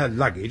you bring her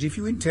luggage if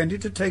you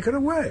intended to take her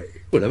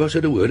away? Well, have I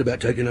said a word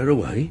about taking her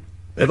away?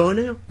 Have I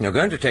now? You're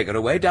going to take her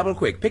away double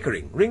quick.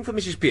 Pickering, ring for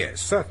Mrs.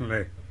 Pierce.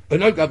 Certainly.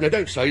 No, Governor,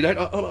 don't say that.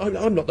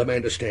 I'm not the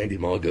man to stand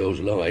in my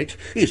girl's light.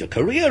 Here's a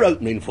career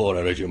opening for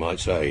her, as you might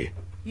say.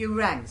 You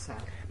rang, sir.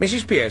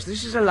 Mrs. Pierce,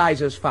 this is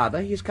Eliza's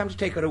father. He has come to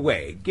take her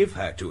away. Give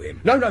her to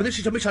him. No, this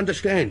is a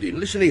misunderstanding.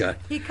 Listen here.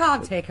 He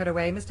can't take her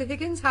away, Mr.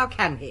 Higgins. How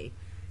can he?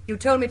 You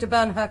told me to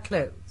burn her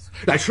clothes.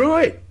 That's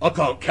right. I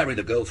can't carry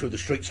the girl through the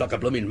streets like a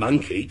blooming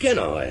monkey, can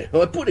I?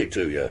 I put it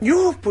to you.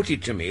 You've put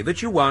it to me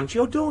that you want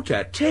your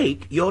daughter.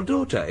 Take your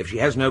daughter. If she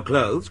has no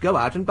clothes, go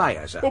out and buy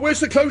her some. Well, where's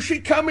the clothes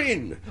she come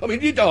in? I mean,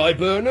 did I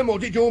burn them or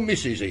did your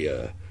missus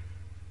here?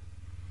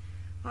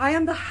 I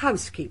am the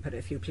housekeeper,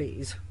 if you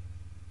please.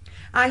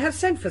 I have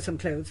sent for some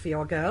clothes for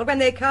your girl. When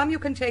they come, you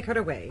can take her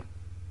away.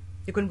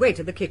 You can wait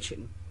in the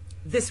kitchen.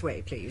 This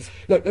way, please.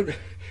 No.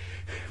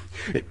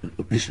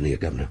 Listen here,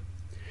 Governor.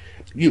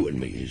 You and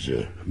me is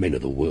men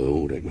of the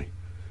world, ain't we?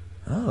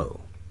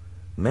 Oh,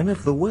 men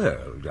of the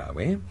world, are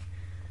we?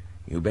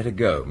 You better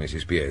go,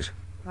 Mrs. Pierce.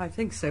 I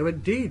think so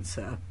indeed,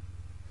 sir.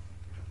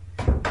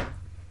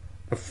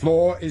 The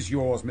floor is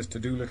yours, Mr.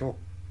 Doolittle.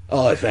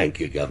 I thank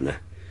you, Governor.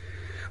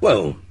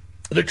 Well,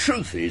 the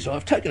truth is,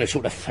 I've taken a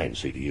sort of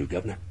fancy to you,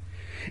 Governor.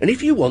 And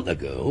if you want the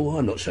girl,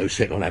 I'm not so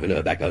set on having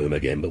her back home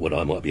again, but what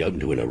I might be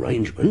open to an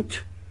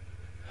arrangement.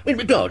 I mean,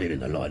 regarded in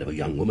the light of a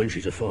young woman,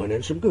 she's a fine,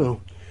 handsome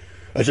girl.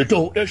 As a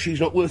daughter, she's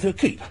not worth her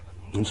keep.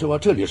 And so I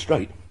tell you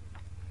straight.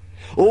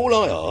 All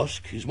I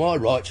ask is my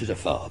rights as a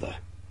father.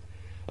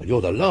 And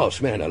you're the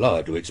last man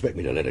alive to expect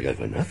me to let her go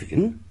for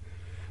nothing.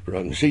 For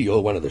I can see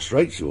you're one of the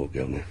straight sort,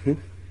 Governor.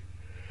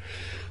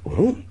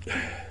 Well,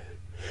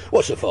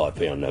 what's a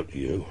 £5 note to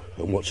you,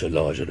 and what's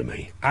Eliza to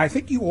me? I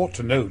think you ought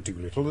to know,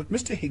 Doolittle, that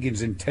Mr.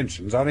 Higgins'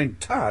 intentions are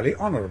entirely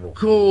honourable. Of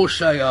course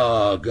they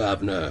are,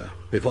 Governor.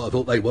 If I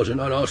thought they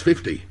wasn't, I'd ask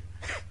 50.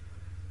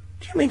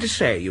 Do you mean to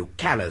say, you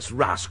callous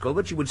rascal,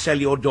 that you would sell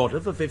your daughter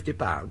for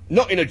 £50?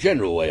 Not in a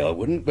general way, I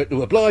wouldn't, but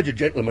to oblige a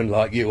gentleman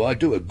like you, I'd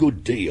do a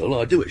good deal.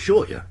 I'd do it,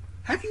 sure you.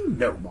 Have you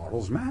no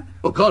morals, man?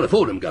 Well, can't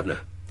afford them,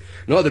 Governor.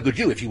 Neither could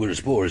you if you were as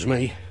poor as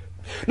me.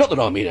 Not that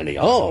I mean any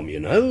harm,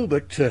 you know,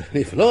 but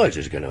if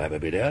Liza's going to have a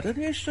bit out of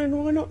this, then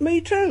why not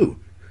me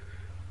too?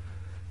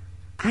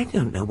 I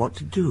don't know what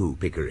to do,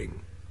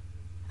 Pickering.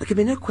 There can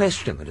be no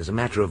question that as a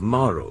matter of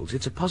morals,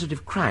 it's a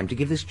positive crime to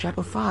give this chap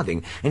a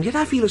farthing, and yet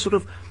I feel a sort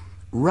of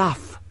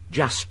rough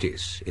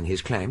justice in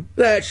his claim.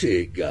 That's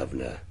it,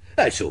 Governor.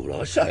 That's all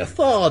I say. A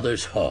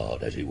father's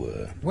heart, as it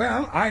were.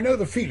 Well, I know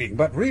the feeling,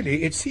 but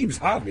really it seems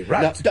hardly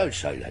right. Now, don't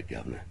say that,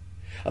 Governor.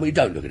 I mean,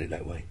 don't look at it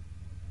that way.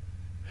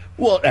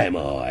 What am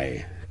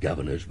I,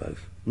 governors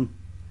both?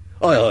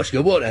 I ask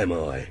you, what am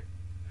I?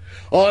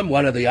 I'm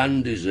one of the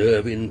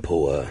undeserving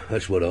poor.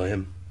 That's what I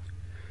am.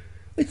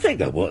 Think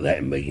of what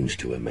that means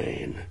to a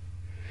man.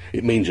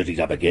 It means that he's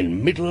up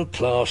against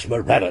middle-class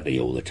morality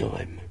all the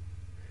time.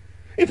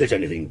 If there's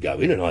anything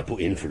going and I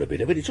put in for a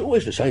bit of it, it's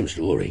always the same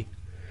story.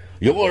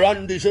 You're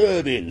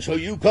undeserving, so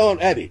you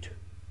can't have it.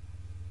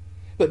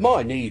 But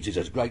my needs is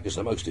as great as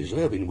the most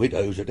deserving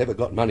widows that ever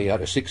got money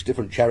out of 6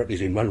 different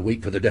charities in 1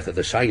 week for the death of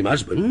the same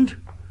husband.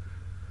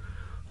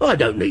 I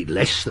don't need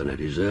less than a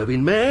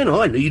deserving man,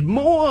 I need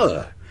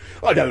more.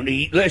 I don't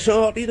eat less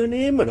hearty than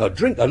him, and I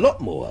drink a lot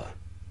more.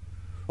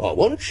 I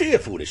want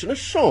cheerfulness and a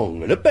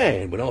song and a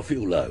band when I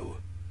feel low.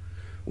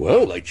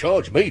 Well, they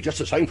charge me just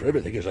the same for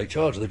everything as they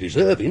charge the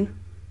deserving.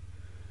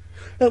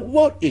 Now,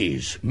 what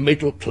is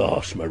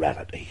middle-class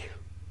morality?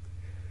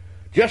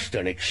 Just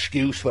an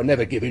excuse for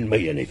never giving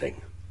me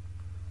anything.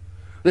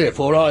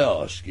 Therefore, I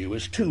ask you,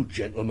 as 2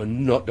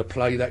 gentlemen, not to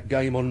play that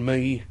game on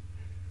me.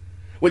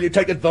 Will you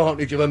take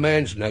advantage of a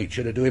man's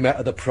nature to do him out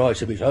of the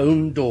price of his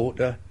own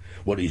daughter,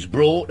 what he's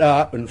brought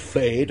up and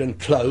fed and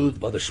clothed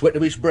by the sweat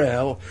of his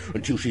brow,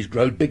 until she's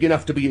grown big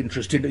enough to be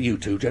interesting to you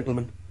 2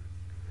 gentlemen?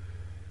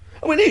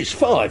 I mean, is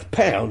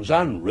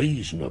 £5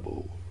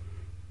 unreasonable?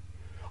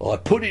 I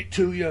put it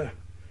to you,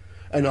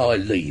 and I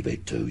leave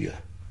it to you.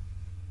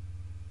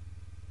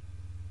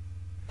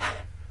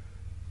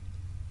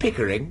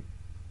 Pickering,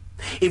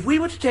 if we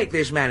were to take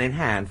this man in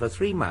hand for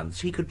 3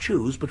 months, he could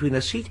choose between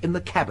a seat in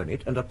the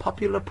cabinet and a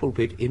popular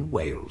pulpit in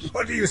Wales.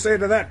 What do you say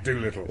to that,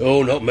 Doolittle?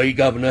 Oh, not me,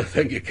 Governor,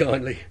 thank you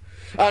kindly.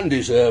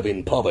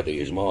 Undeserving poverty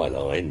is my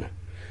line.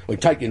 We're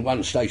taking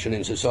one station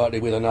in society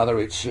with another.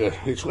 It's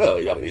well,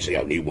 I mean, it's the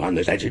only one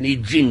that has any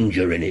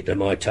ginger in it to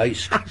my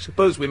taste. I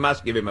suppose we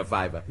must give him a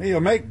fiver. He'll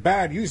make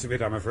bad use of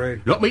it, I'm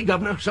afraid. Not me,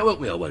 Governor. So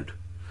help me, I won't.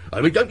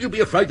 I mean, don't you be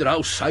afraid that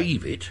I'll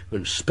save it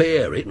and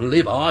spare it and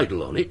live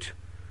idle on it.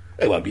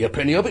 There won't be a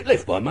penny of it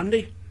left by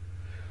Monday.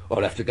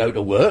 I'll have to go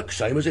to work,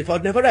 same as if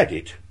I'd never had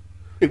it.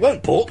 It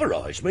won't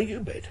pauperise me,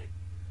 you bet.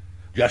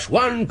 Just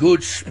one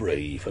good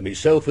spree for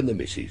myself and the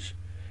missus,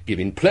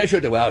 giving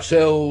pleasure to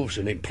ourselves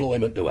and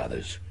employment to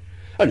others,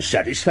 and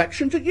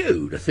satisfaction to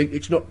you to think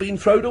it's not been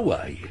thrown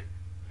away.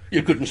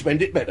 You couldn't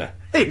spend it better.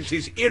 This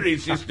is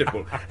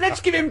irresistible.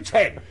 Let's give him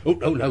 10. Oh,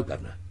 no,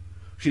 Governor.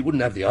 She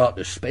wouldn't have the heart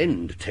to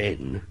spend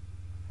 10.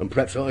 And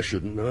perhaps I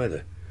shouldn't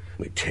either.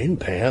 I mean,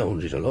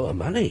 £10 is a lot of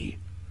money.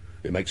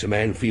 It makes a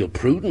man feel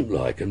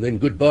prudent-like, and then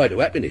goodbye to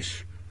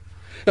happiness.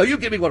 Now, you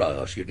give me what I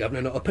ask you,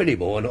 Governor, not a penny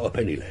more, not a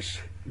penny less.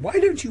 Why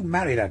don't you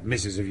marry that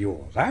missus of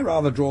yours? I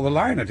rather draw the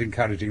line at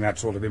encouraging that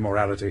sort of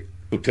immorality.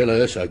 Well, tell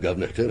her so,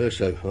 Governor, tell her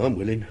so. I'm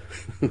willing.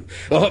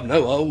 I've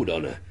no hold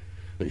on her,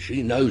 and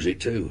she knows it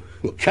too.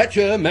 Well, catch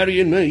her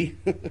marrying me.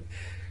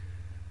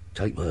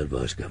 Take my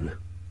advice, Governor.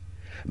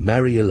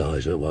 Marry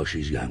Eliza while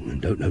she's young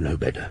and don't know no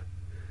better.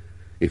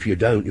 If you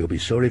don't, you'll be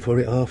sorry for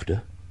it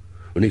after.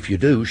 And if you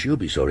do, she'll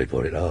be sorry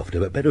for it after,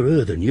 but better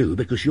her than you,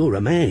 because you're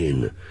a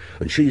man,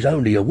 and she's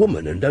only a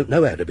woman and don't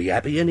know how to be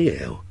happy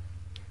anyhow.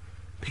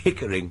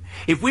 Pickering,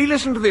 if we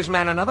listen to this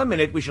man another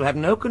minute, we shall have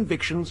no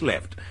convictions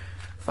left.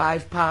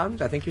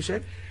 £5, I think you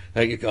said?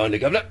 Thank you kindly,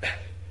 Governor.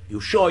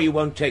 You sure you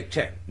won't take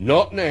 10?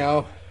 Not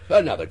now.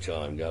 Another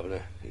time,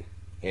 Governor.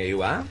 Here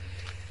you are.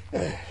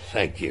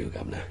 Thank you,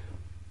 Governor.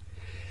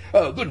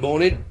 Oh, good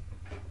morning.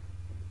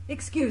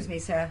 Excuse me,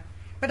 sir,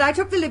 but I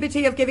took the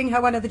liberty of giving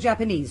her one of the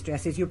Japanese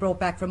dresses you brought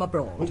back from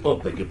abroad. Oh,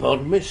 beg your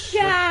pardon, miss.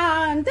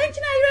 John, don't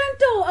you know your own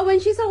daughter when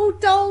she's all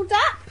dolled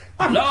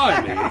up?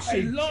 Blimey, it's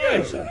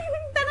Eliza.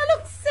 Don't I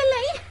look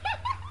silly?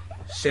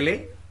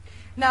 Silly?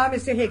 Now,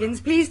 Mr.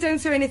 Higgins, please don't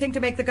say anything to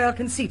make the girl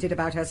conceited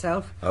about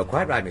herself. Oh,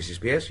 quite right,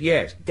 Mrs. Pierce.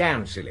 Yes,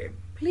 damn silly.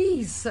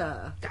 Please,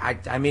 sir.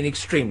 I mean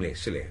extremely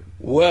silly.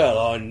 Well,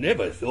 I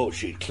never thought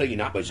she'd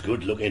clean up as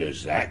good-looking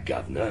as that,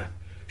 Governor.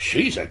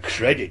 She's a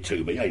credit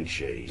to me, ain't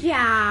she?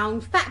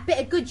 John, fat bit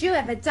of good you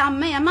ever done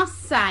me, I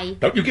must say.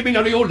 Don't you give me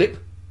none of your lip.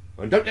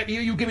 And don't let me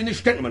hear you giving this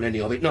gentleman any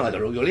of it,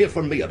 neither, or you'll hear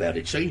from me about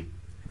it, see?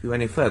 Have you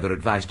any further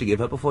advice to give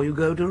her before you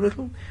go,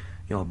 Doolittle?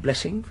 Your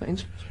blessing, for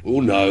instance?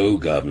 Oh, no,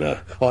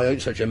 Governor. I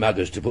ain't such a mug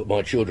as to put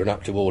my children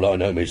up to all I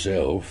know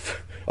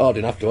myself. Hard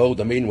enough to hold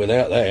them in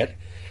without that.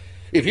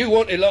 If you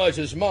want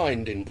Eliza's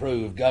mind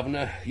improved,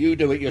 Governor, you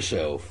do it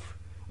yourself.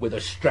 With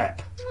a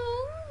strap.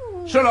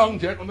 Oh. So long,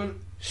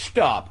 gentlemen.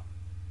 Stop.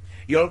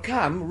 You'll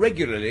come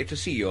regularly to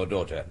see your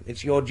daughter.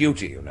 It's your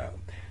duty, you know.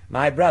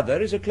 My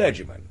brother is a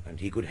clergyman, and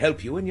he could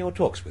help you in your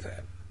talks with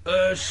her.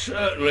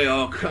 Certainly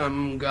I'll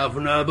come,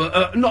 Governor,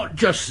 but not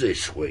just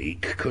this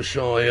week, because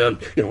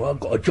I've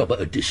got a job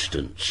at a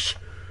distance.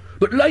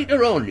 But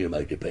later on you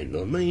may depend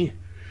on me.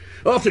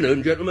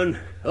 Afternoon, gentlemen.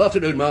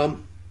 Afternoon,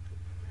 Ma'am.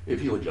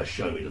 If you would just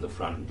show me to the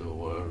front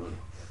door.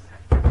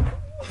 Don't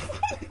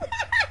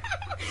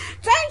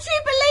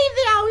you believe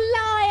the old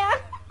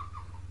liar?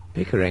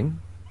 Pickering,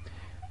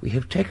 we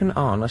have taken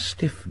on a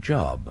stiff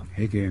job.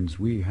 Higgins,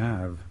 we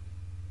have.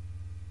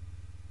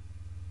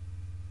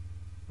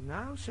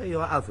 Now say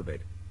your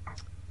alphabet.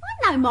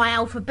 I know my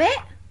alphabet.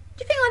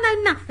 Do you think I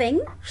know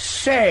nothing?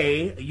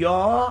 Say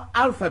your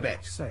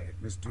alphabet. Say it,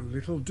 Miss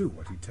Doolittle. Do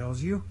what he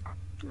tells you.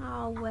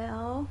 Oh,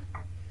 well,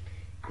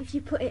 if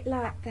you put it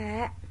like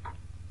that.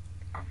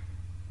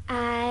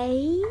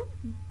 A,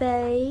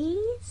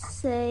 B,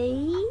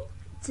 C,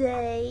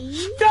 D...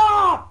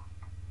 Stop!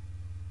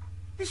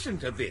 Listen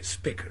to this,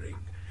 Pickering.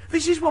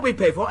 This is what we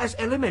pay for as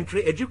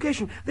elementary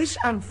education. This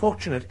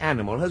unfortunate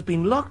animal has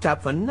been locked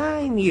up for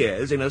 9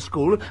 years in a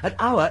school at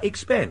our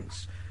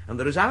expense. And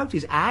the result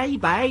is A,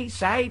 B,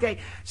 C, D.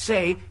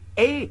 Say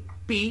A,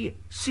 B,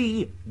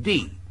 C,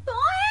 D. But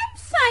I am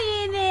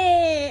saying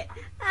it.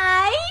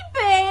 A,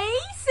 B,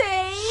 C,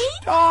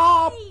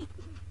 Stop! D.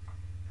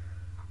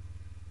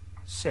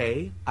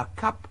 Say a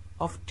cup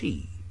of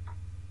tea.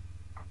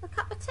 A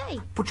cup of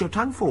tea? Put your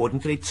tongue forward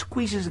until it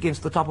squeezes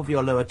against the top of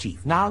your lower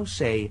teeth. Now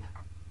say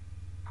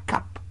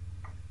cup.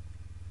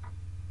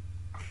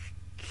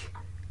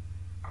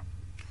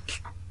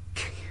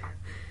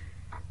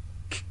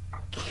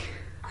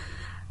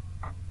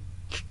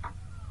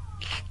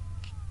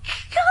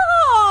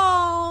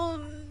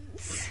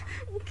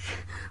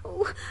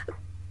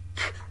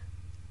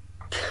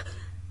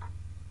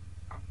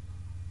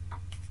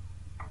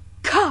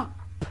 Cup.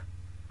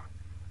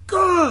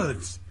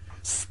 Good!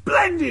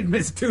 Splendid,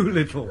 Miss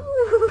Doolittle.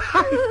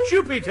 By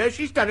Jupiter,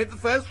 she's done it the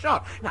first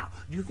shot. Now,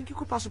 do you think you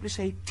could possibly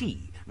say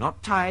tea?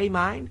 Not tie,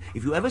 mind.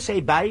 If you ever say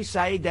by,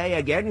 say, day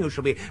again, you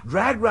shall be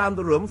dragged round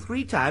the room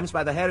 3 times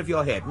by the hair of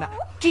your head. Now,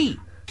 tea,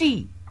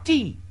 tea,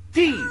 tea,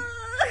 tea.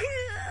 I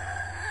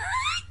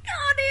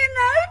can't hear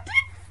no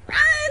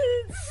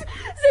difference.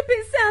 Zip,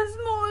 it sounds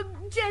more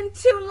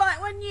gentle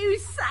like when you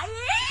say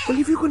it. Well,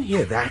 if you can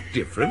hear that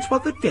difference,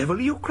 what the devil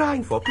are you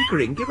crying for?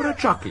 Pickering, give her a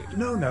chocolate.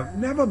 No,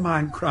 never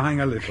mind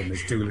crying a little,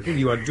 Miss Doolittle.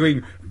 You are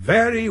doing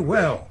very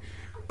well.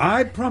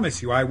 I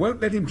promise you I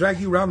won't let him drag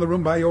you round the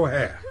room by your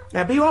hair.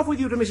 Now, be off with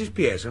you to Mrs.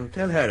 Pearson.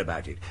 Tell her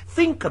about it.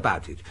 Think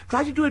about it.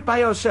 Try to do it by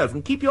yourself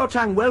and keep your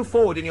tongue well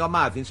forward in your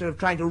mouth instead of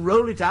trying to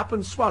roll it up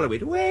and swallow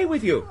it. Away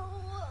with you.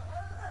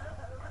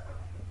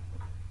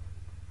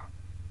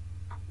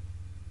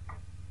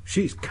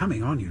 She's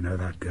coming on, you know,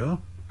 that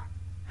girl.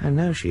 I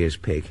know she is,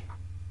 Pig.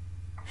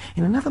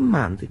 In another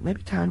month, it may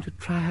be time to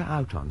try her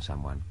out on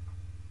someone.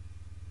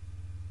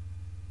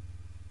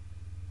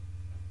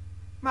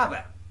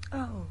 Mother.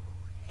 Oh,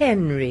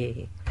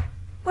 Henry.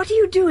 What are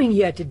you doing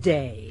here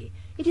today?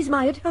 It is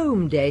my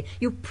at-home day.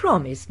 You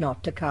promised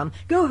not to come.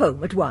 Go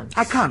home at once.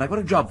 I can't. I've got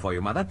a job for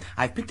you, Mother.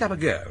 I've picked up a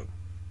girl.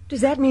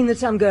 Does that mean that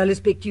some girl has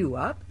picked you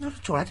up? Not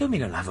at all. I don't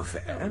mean a love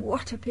affair. Oh,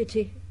 what a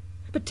pity.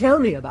 But tell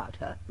me about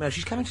her. No,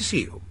 she's coming to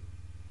see you.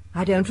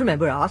 I don't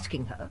remember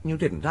asking her. You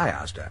didn't. I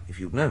asked her. If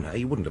you'd known her,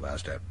 you wouldn't have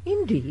asked her.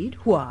 Indeed.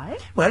 Why?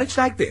 Well, it's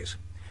like this.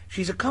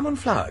 She's a common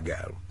flower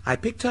girl. I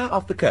picked her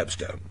off the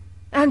curbstone.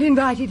 And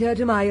invited her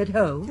to my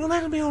at-home? Well,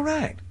 that'll be all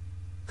right.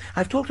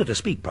 I've taught her to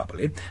speak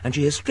properly, and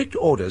she has strict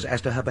orders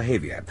as to her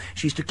behaviour.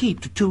 She's to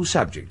keep to two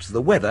subjects,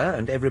 the weather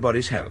and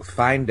everybody's health.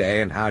 Fine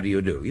day and how do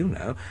you do, you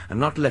know, and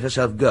not to let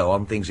herself go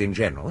on things in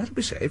general. That'll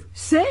be safe.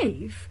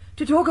 Safe?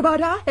 To talk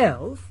about our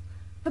health?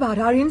 About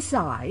our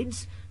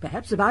insides?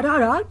 Perhaps about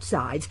our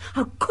outsides?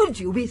 How could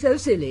you be so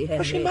silly, Henry?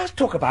 Well, she must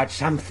talk about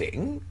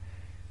something.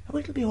 Oh,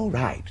 it'll be all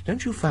right.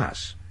 Don't you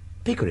fuss.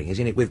 Pickering is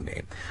in it with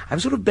me.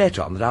 I've sort of bet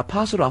on that I'll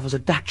pass her off as a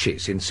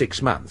duchess in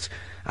 6 months.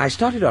 I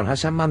started on her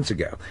some months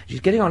ago. She's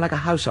getting on like a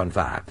house on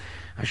fire.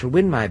 I shall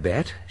win my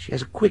bet. She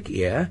has a quick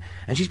ear,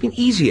 and she's been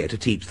easier to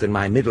teach than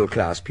my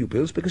middle-class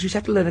pupils because she's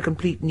had to learn a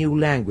complete new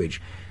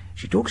language.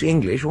 She talks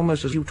English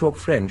almost as you talk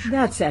French.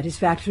 That's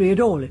satisfactory at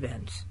all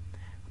events.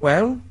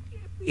 Well,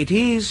 it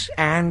is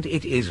and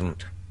it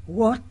isn't.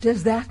 What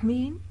does that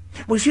mean?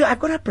 Well, see, I've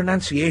got her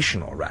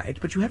pronunciation all right,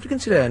 but you have to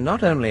consider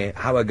not only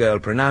how a girl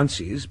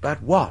pronounces,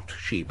 but what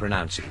she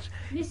pronounces.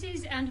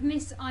 Mrs. and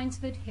Miss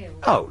Eynsford Hill.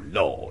 Oh,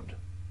 Lord.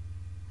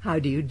 How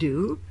do you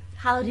do?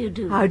 How do you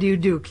do? How do you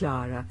do,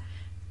 Clara?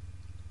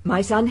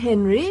 My son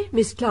Henry,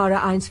 Miss Clara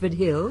Eynsford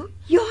Hill.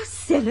 Your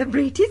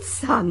celebrated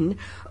son.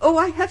 Oh,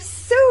 I have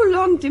so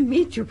longed to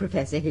meet you,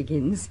 Professor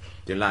Higgins.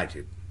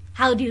 Delighted.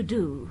 How do you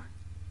do?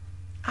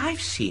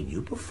 I've seen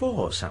you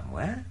before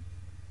somewhere.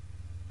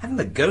 Haven't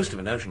the ghost of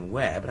a notion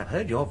where, but I've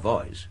heard your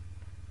voice.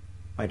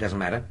 Well, it doesn't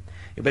matter.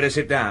 You better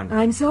sit down.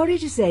 I'm sorry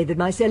to say that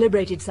my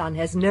celebrated son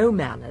has no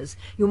manners.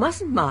 You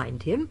mustn't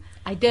mind him.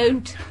 I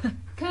don't.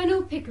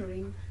 Colonel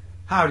Pickering.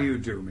 How do you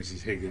do,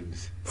 Mrs.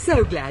 Higgins?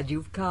 So glad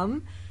you've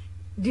come.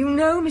 Do you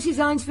know Mrs.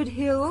 Eynsford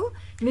Hill?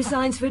 Miss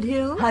Eynsford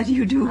Hill? How do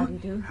you do? How do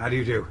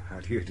you do?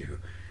 How do you do?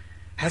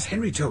 Has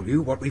Henry told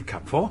you what we've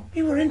come for?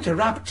 You were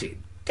interrupted.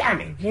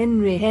 Damn it.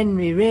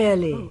 Henry,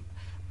 really. Oh.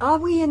 Are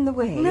we in the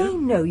way?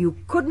 No, you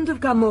couldn't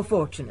have come more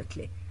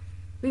fortunately.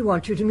 We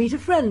want you to meet a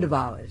friend of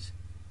ours.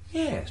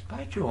 Yes,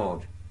 by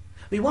George.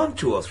 We want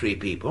 2 or 3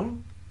 people.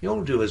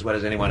 You'll do as well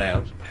as anyone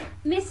else.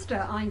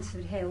 Mr.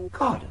 Eynsford Hill.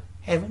 God,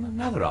 heaven,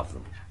 another of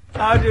them.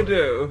 How do you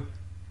do?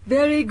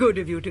 Very good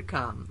of you to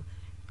come.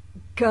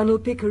 Colonel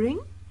Pickering?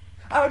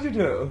 How do you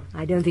do?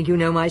 I don't think you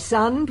know my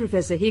son,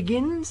 Professor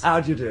Higgins. How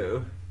do you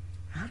do?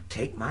 I'll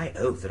take my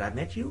oath that I've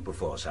met you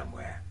before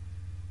somewhere.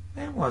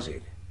 Where was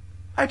it?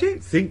 I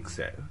don't think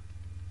so.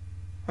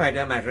 Well, it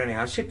don't matter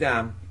anyhow. Sit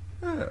down.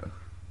 Oh.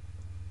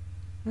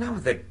 Now,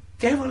 what the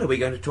devil are we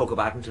going to talk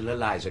about until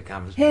Eliza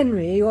comes?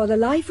 Henry, you're the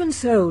life and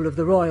soul of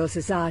the Royal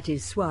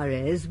Society's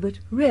soirees, but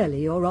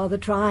really you're rather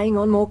trying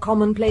on more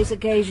commonplace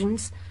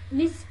occasions.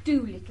 Miss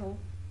Doolittle.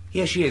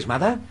 Here she is,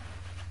 Mother.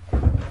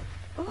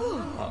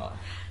 Oh.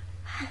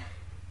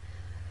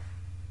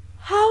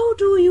 How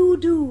do you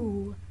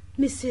do,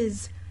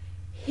 Mrs.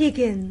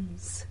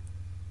 Higgins?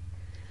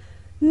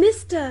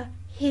 Mr.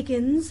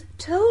 Higgins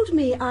told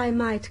me I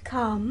might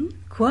come.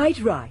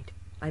 Quite right.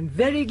 I'm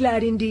very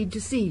glad indeed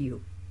to see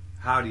you.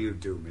 How do you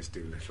do, Miss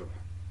Doolittle?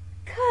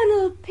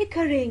 Colonel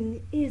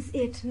Pickering, is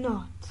it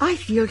not? I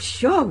feel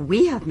sure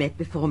we have met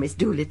before, Miss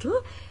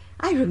Doolittle.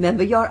 I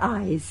remember your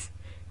eyes.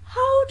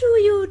 How do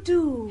you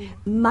do?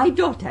 My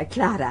daughter,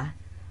 Clara.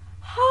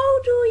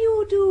 How do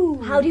you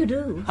do? How do you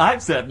do?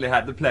 I've certainly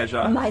had the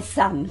pleasure. My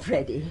son,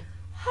 Freddie.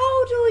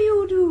 How do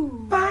you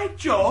do? By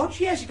George,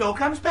 yes, it all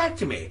comes back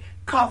to me.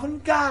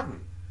 Covent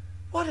Garden.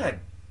 What a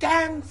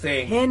damn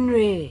thing.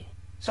 Henry.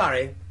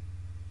 Sorry.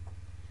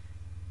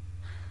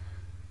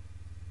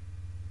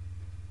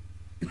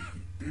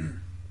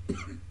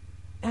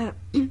 Will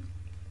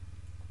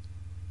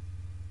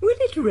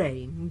it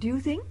rain, do you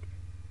think?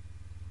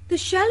 The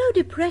shallow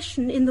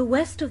depression in the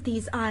west of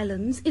these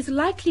islands is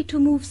likely to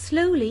move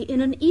slowly in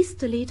an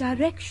easterly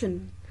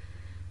direction.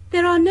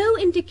 There are no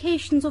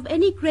indications of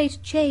any great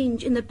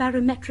change in the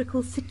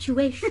barometrical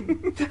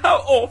situation. How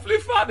awfully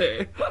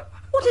funny.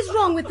 What is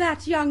wrong with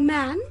that, young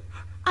man?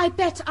 I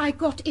bet I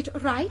got it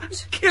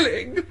right.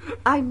 Killing?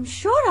 I'm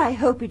sure I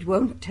hope it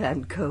won't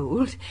turn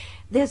cold.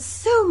 There's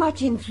so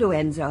much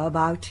influenza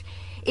about.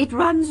 It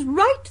runs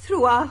right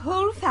through our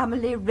whole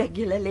family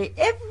regularly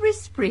every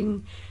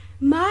spring.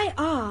 My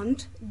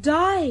aunt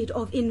died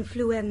of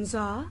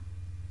influenza,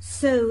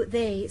 so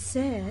they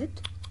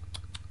said.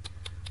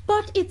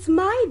 But it's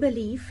my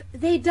belief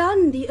they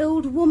done the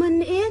old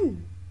woman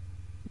in.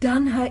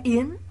 Done her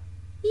in?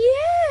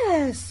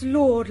 Yes,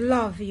 Lord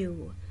love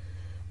you.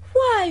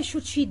 Why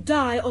should she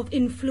die of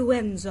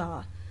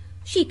influenza?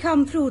 She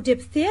come through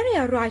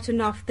diphtheria right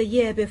enough the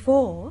year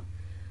before.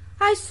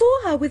 I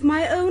saw her with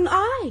my own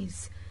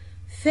eyes.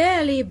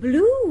 Fairly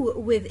blue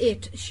with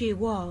it she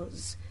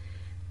was.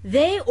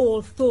 They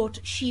all thought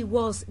she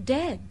was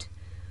dead.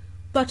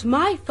 But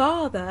my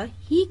father,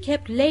 he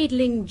kept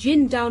ladling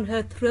gin down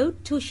her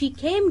throat till she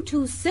came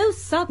to so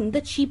sudden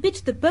that she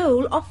bit the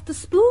bowl off the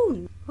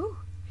spoon. Oh,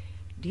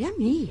 dear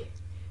me.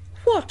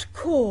 What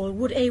call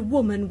would a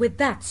woman with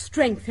that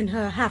strength in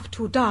her have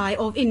to die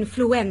of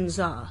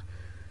influenza?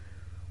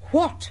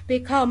 What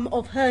become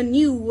of her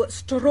new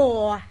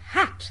straw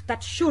hat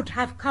that should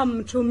have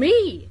come to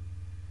me?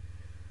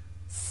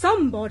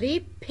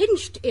 Somebody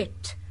pinched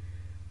it,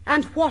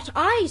 and what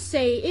I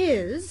say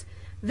is,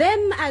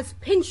 them as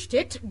pinched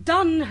it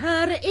done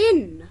her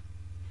in.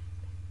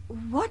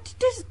 What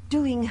does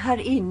doing her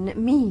in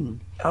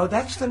mean? Oh,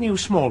 that's the new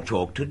small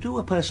talk. To do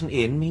a person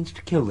in means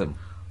to kill them.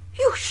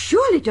 You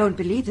surely don't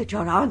believe that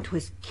your aunt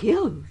was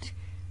killed?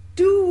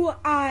 Do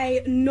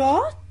I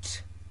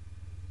not?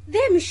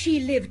 Them she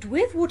lived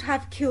with would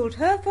have killed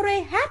her for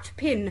a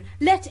hat-pin,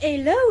 let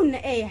alone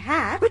a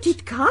hat. But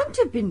it can't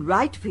have been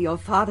right for your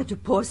father to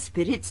pour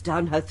spirits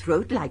down her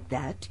throat like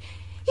that.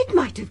 It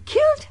might have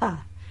killed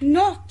her.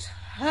 Not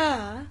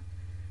her.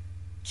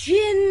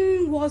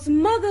 Gin was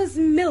mother's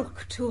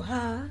milk to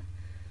her.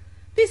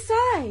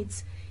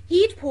 Besides,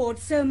 he'd poured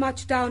so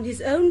much down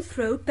his own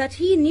throat that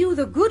he knew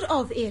the good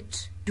of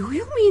it. Do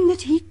you mean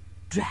that he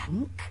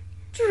drank?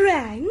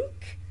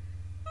 Drank?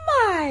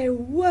 My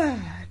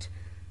word!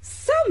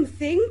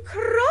 Something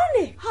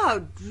chronic. How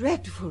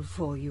dreadful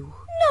for you.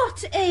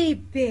 Not a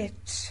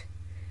bit.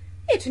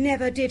 It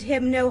never did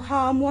him no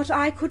harm what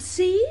I could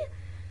see.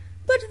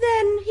 But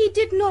then he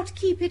did not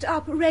keep it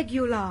up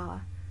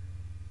regular.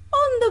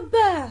 On the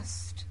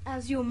burst,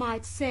 as you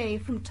might say,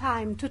 from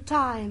time to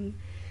time,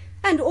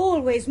 and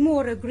always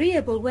more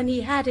agreeable when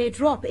he had a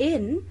drop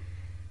in.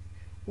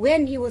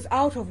 When he was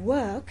out of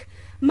work,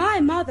 my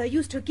mother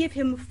used to give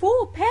him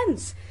 4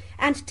 pence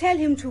and tell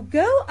him to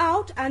go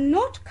out and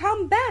not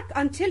come back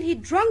until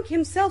he'd drunk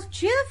himself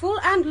cheerful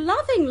and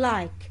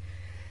loving-like.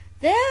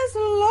 There's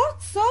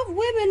lots of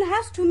women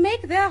has to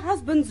make their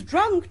husbands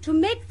drunk to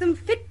make them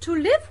fit to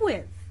live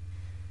with.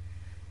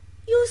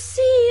 You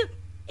see,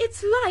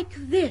 it's like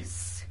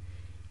this.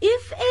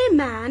 If a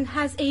man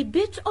has a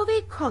bit of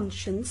a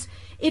conscience,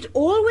 it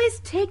always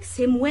takes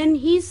him when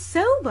he's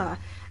sober,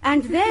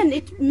 and then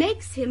it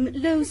makes him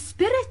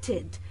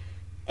low-spirited.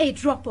 A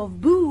drop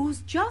of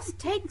booze just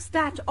takes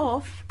that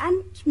off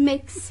and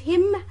makes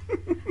him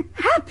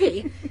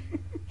happy.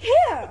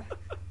 Here,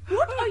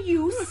 what are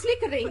you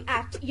snickering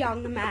at,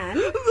 young man?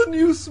 The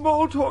new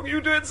small talk. You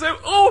do it so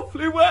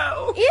awfully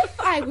well. If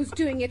I was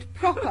doing it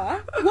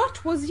proper,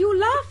 what was you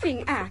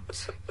laughing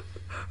at?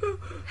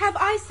 Have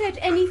I said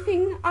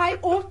anything I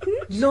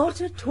oughtn't?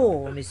 Not at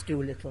all, Miss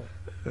Doolittle.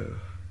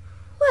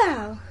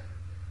 Well,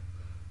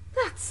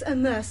 that's a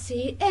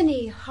mercy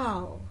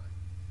anyhow.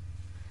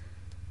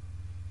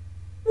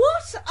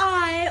 What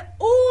I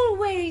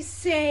always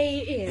say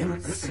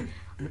is...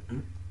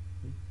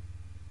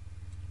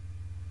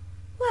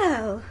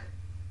 Well,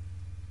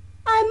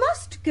 I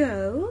must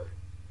go.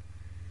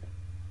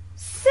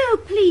 So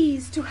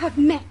pleased to have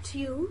met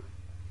you.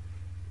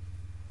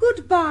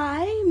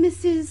 Goodbye,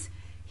 Mrs.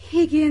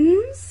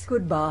 Higgins.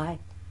 Goodbye.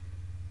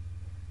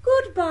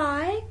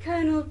 Goodbye,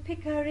 Colonel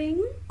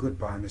Pickering.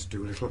 Goodbye, Miss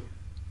Doolittle.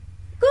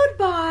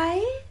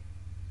 Goodbye,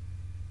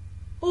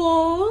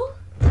 all.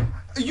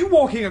 Are you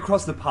walking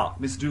across the park,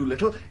 Miss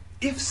Doolittle?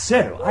 If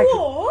so, I could...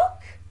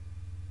 Walk?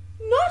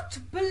 Not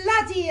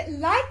bloody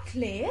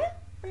likely.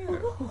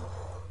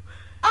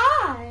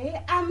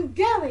 I am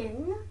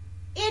going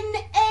in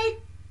a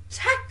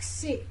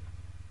taxi.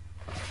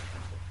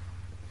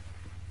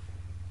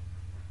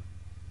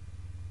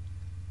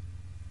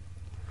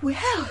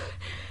 Well,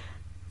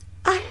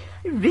 I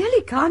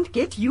really can't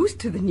get used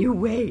to the new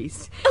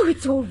ways. Oh,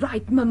 it's all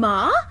right,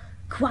 Mamma.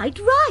 Quite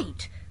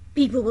right.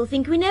 People will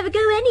think we never go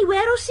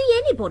anywhere or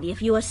see anybody if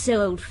you are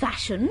so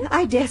old-fashioned.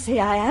 I dare say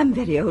I am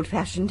very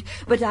old-fashioned,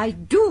 but I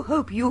do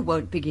hope you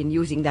won't begin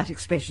using that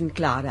expression,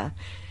 Clara.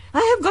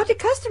 I have got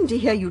accustomed to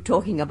hear you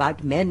talking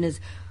about men as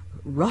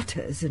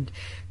rotters and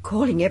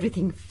calling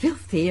everything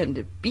filthy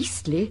and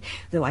beastly,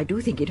 though I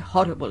do think it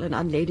horrible and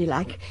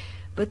unladylike.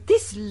 But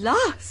this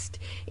last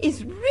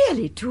is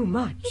really too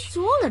much. It's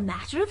all a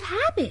matter of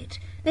habit.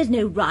 There's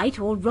no right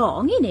or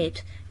wrong in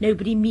it.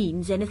 Nobody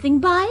means anything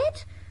by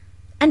it.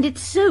 And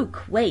it's so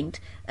quaint,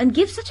 and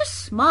gives such a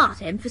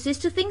smart emphasis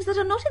to things that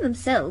are not in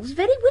themselves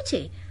very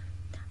witty.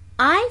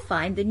 I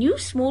find the new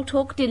small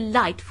talk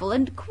delightful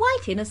and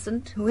quite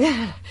innocent.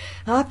 Well,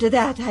 after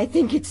that, I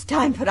think it's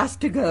time for us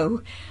to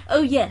go.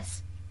 Oh,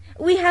 yes.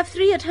 We have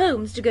 3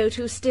 at-homes to go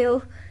to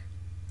still.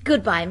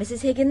 Goodbye,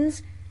 Mrs.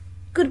 Higgins.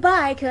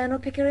 Goodbye, Colonel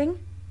Pickering.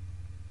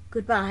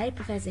 Goodbye,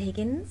 Professor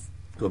Higgins.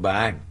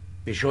 Goodbye.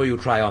 Be sure you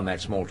try on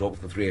that small talk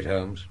for 3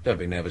 at-homes. Don't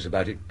be nervous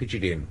about it. Pitch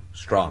it in.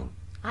 Strong.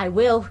 I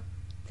will.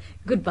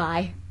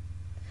 Goodbye.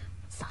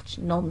 Such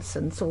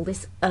nonsense, all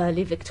this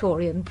early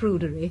Victorian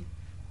prudery.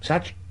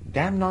 Such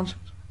damn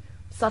nonsense.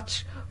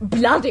 Such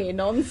bloody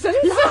nonsense.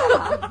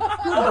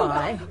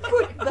 Goodbye.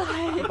 Goodbye.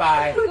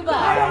 Goodbye.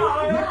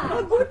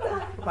 Goodbye.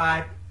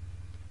 Goodbye.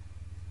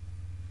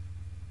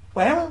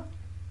 Well,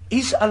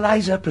 is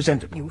Eliza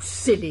presentable? You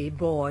silly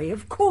boy.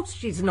 Of course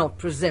she's not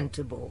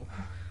presentable.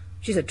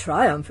 She's a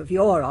triumph of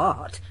your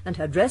art and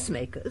her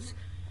dressmakers.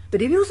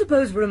 But if you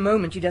suppose for a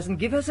moment she doesn't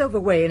give herself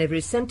away in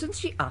every sentence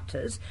she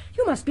utters,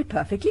 you must be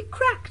perfectly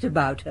cracked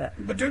about her.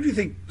 But don't you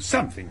think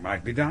something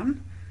might be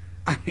done?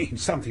 I mean,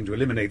 something to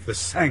eliminate the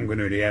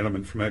sanguinary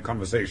element from her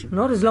conversation.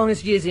 Not as long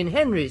as she is in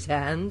Henry's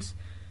hands.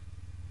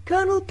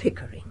 Colonel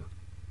Pickering,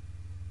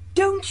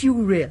 don't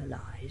you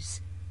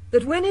realize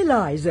that when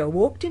Eliza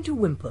walked into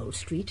Wimpole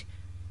Street,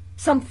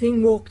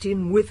 something walked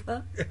in with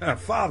her? Her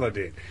father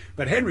did,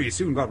 but Henry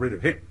soon got rid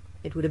of him.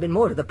 It would have been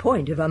more to the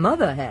point if her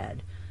mother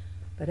had.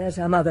 But as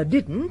her mother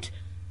didn't,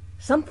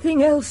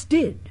 something else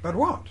did. But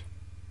what?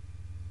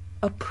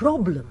 A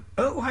problem.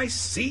 Oh, I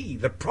see.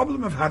 The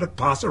problem of how to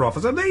pass her off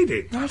as a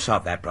lady. I'll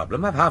solve that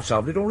problem. I've half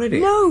solved it already.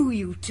 No,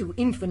 you two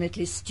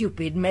infinitely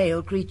stupid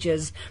male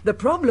creatures. The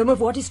problem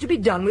of what is to be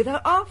done with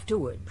her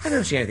afterwards. I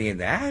don't see anything in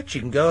that. She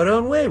can go her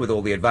own way with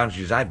all the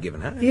advantages I've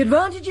given her. The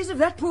advantages of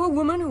that poor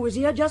woman who was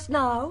here just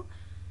now?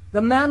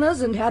 The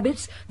manners and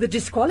habits that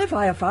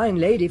disqualify a fine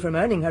lady from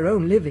earning her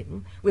own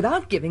living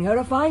without giving her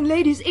a fine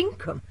lady's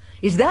income.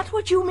 Is that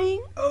what you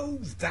mean? Oh,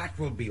 that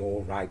will be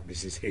all right,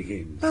 Mrs.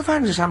 Higgins. I'll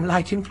find her some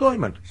light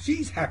employment.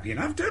 She's happy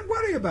enough. Don't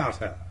worry about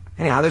her.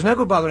 Anyhow, there's no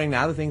good bothering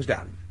now. The thing's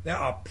done. There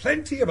are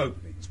plenty of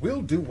openings.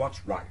 We'll do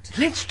what's right.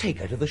 Let's take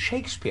her to the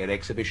Shakespeare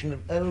exhibition at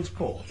Earl's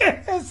Court.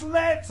 Yes,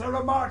 let's. Her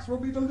remarks will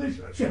be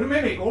delicious. She'll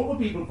mimic all the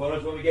people for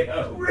us when we get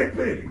home.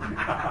 Ripping.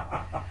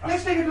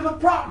 Let's take her to the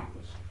proms.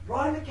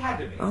 Royal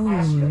Academy. Oh,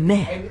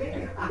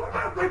 men.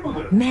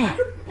 Men.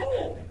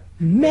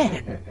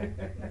 Men.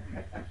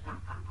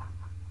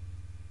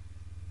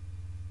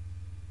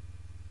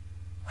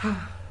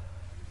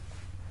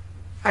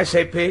 I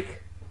say, Pig,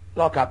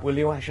 lock up, will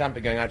you? I shan't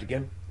be going out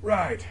again.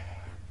 Right.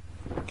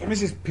 Can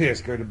Mrs.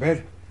 Pierce go to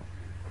bed?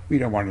 We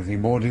don't want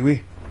anything more, do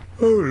we?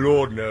 Oh,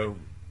 Lord, no.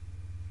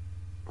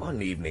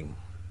 One evening.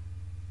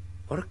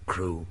 What a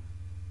crew.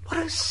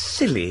 What a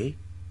silly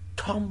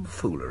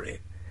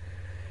tomfoolery.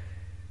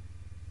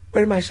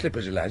 Where are my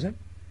slippers, Eliza?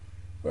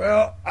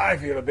 Well, I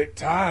feel a bit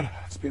tired.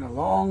 It's been a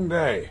long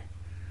day.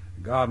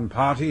 A garden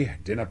party,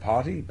 dinner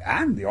party,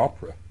 and the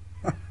opera.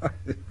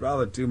 It's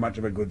rather too much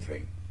of a good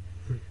thing.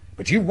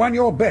 But you've won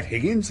your bet,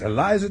 Higgins.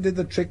 Eliza did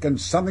the trick and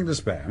something to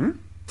spare, hmm?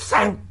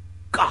 Thank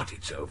God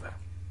it's over.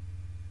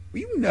 Were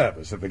you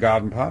nervous at the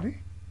garden party?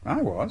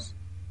 I was.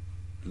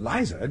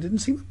 Eliza didn't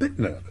seem a bit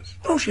nervous.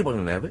 Oh, she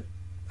wasn't nervous.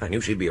 I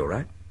knew she'd be all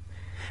right.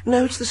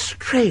 No, it's the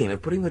strain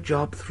of putting the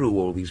job through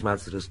all these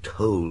months that has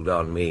told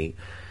on me.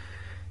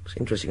 It was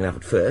interesting enough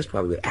at first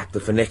while we were at the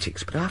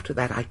phonetics, but after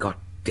that I got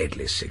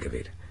deadly sick of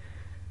it.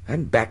 If I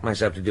hadn't backed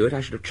myself to do it,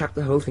 I should have chucked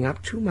the whole thing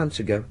up 2 months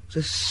ago. It's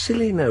a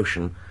silly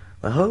notion.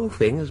 The whole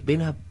thing has been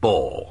a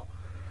bore.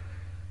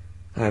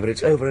 However,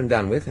 it's over and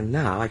done with, and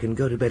now I can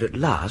go to bed at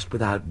last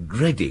without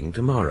dreading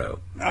tomorrow.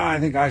 I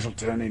think I shall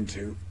turn in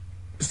too.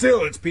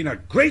 Still, it's been a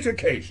great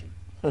occasion.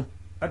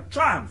 A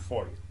triumph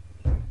for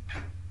you.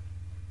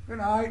 Good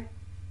night.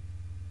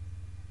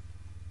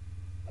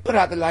 Put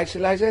out the lights,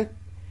 Eliza.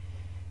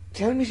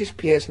 Tell Mrs.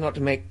 Pierce not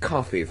to make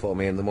coffee for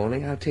me in the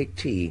morning. I'll take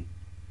tea.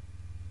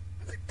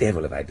 What the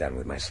devil have I done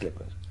with my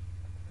slippers?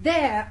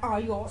 There are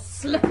your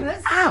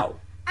slippers. Ow!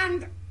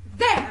 And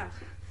there.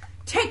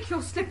 Take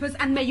your slippers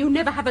and may you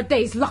never have a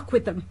day's luck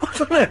with them.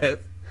 What on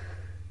earth?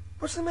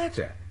 What's the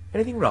matter?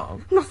 Anything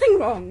wrong? Nothing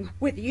wrong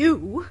with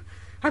you.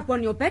 I've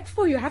won your bet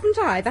for you, haven't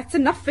I? That's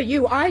enough for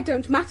you. I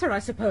don't matter, I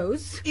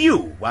suppose.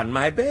 You won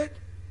my bet?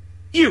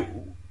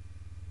 You?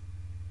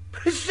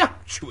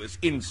 Presumptuous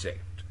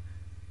insect.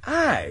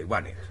 I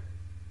won it.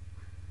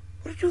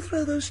 What did you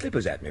throw those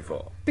slippers at me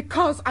for?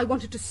 Because I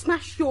wanted to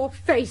smash your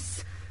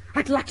face.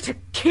 I'd like to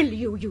kill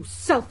you, you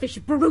selfish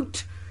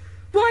brute.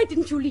 Why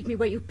didn't you leave me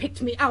where you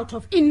picked me out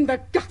of, in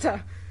the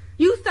gutter?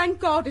 You thank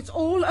God it's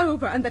all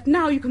over and that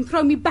now you can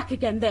throw me back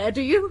again there,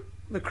 do you?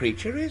 The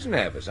creature is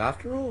nervous,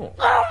 after all.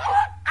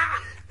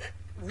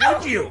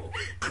 Would you?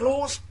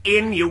 Claws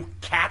in, you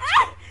cat!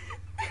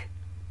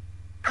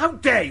 How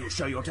dare you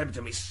show your temper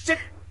to me? Sit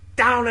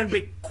down and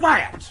be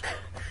quiet!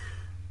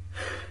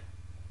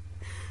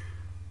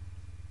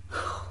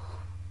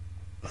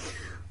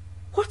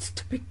 What's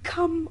to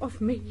become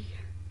of me?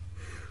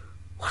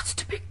 What's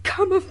to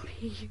become of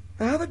me?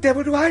 How the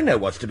devil do I know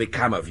what's to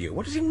become of you?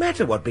 What does it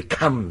matter what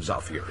becomes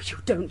of you? You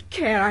don't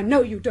care. I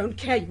know you don't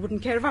care. You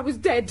wouldn't care if I was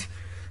dead.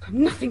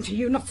 I'm nothing to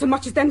you, not so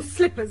much as them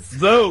slippers.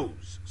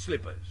 Those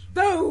slippers.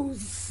 Those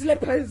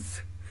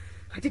slippers.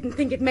 I didn't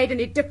think it made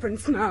any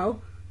difference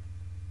now.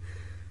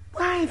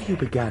 Why have you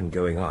begun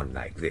going on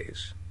like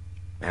this?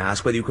 May I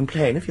ask whether you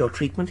complain of your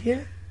treatment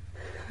here?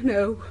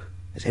 No.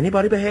 Has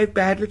anybody behaved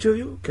badly to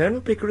you?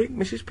 Colonel Pickering,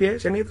 Mrs.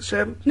 Pierce, any of the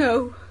servants?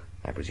 No.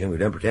 I presume you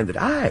don't pretend that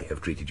I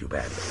have treated you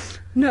badly.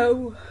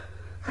 No.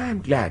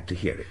 I'm glad to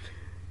hear it.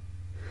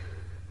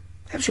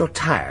 Perhaps you're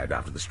tired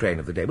after the strain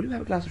of the day. Will you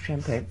have a glass of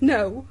champagne?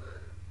 No.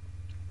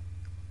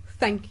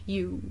 Thank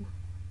you.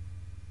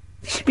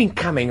 This has been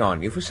coming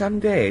on you for some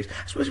days.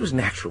 I suppose it was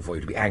natural for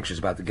you to be anxious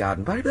about the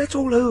garden party, but that's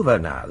all over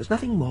now. There's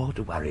nothing more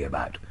to worry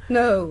about.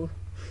 No.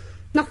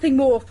 Nothing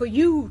more for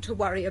you to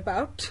worry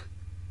about.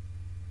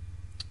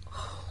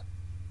 Oh,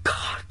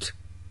 God.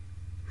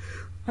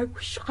 I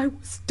wish I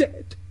was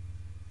dead.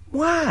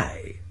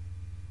 Why?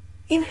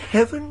 In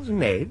heaven's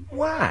name,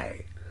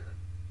 why?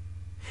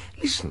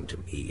 Listen to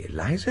me,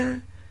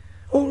 Eliza.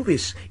 All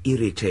this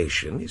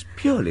irritation is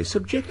purely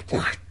subjective.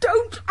 I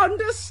don't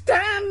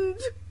understand.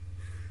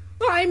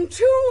 I'm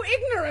too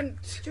ignorant.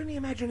 It's only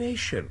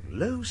imagination,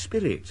 low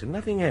spirits, and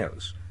nothing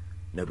else.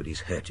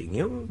 Nobody's hurting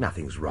you,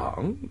 nothing's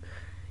wrong.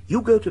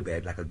 You go to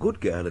bed like a good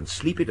girl and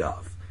sleep it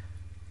off.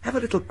 Have a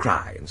little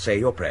cry and say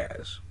your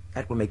prayers.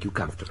 That will make you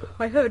comfortable.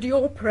 I heard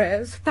your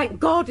prayers. Thank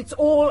God it's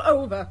all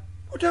over.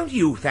 Oh, don't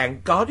you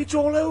thank God it's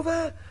all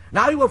over?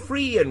 Now you are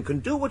free and can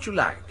do what you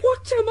like.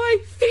 What am I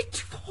fit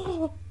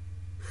for?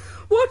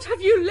 What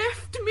have you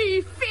left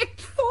me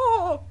fit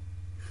for?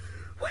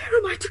 Where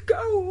am I to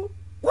go?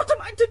 What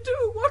am I to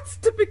do? What's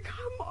to become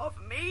of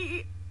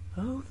me?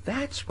 Oh,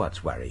 that's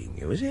what's worrying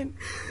you, is it?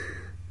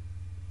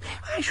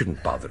 I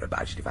shouldn't bother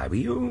about it if I were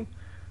you.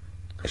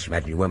 I should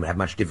imagine you won't have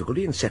much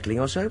difficulty in settling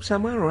yourself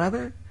somewhere or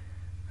other.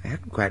 I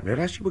hadn't quite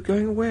realized you were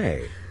going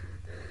away.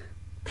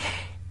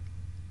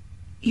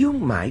 You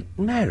might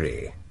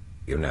marry,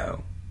 you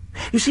know.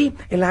 You see,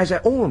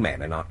 Eliza, all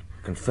men are not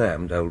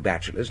confirmed old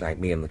bachelors like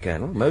me and the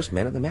Colonel. Most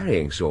men are the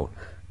marrying sort.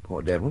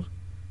 Poor devils.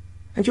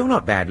 And you're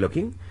not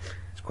bad-looking.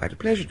 It's quite a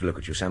pleasure to look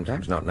at you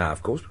sometimes. Not now,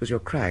 of course, because you're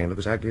crying and look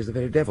as ugly as the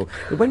very devil.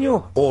 But when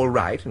you're all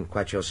right and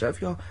quite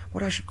yourself, you're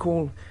what I should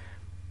call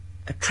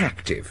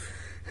attractive.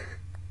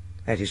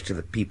 That is to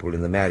the people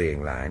in the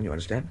marrying line, you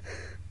understand?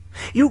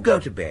 You go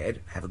to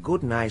bed, have a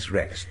good, nice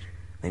rest,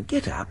 then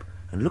get up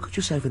and look at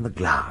yourself in the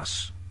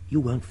glass. You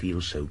won't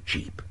feel so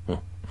cheap.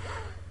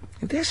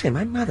 I dare say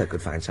my mother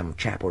could find some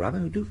chap or other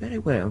who'd do very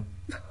well.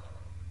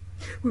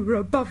 We were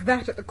above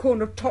that at the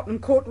corner of Tottenham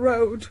Court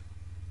Road.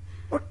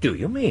 What do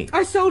you mean?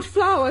 I sold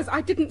flowers.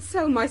 I didn't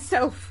sell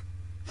myself.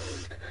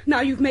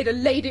 Now you've made a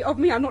lady of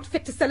me, I'm not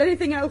fit to sell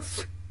anything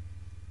else.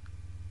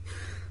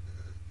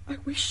 I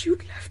wish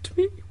you'd left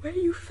me where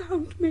you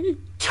found me.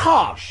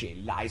 Tosh,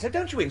 Eliza,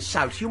 don't you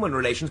insult human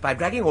relations by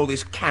dragging all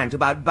this cant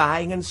about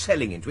buying and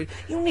selling into it.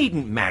 You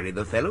needn't marry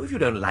the fellow if you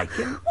don't like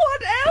him.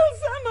 What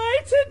else am I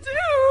to do?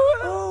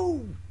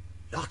 Oh,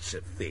 lots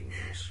of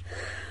things.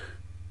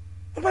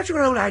 What about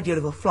your old idea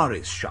of a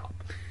florist shop?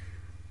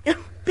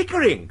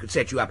 Pickering could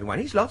set you up in one.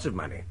 He's lots of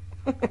money.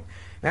 You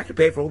have to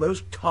pay for all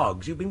those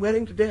togs you've been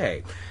wearing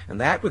today. And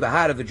that, with the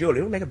hire of the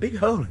jewellery, will make a big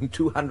hole in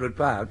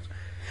 £200.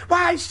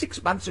 Why,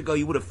 6 months ago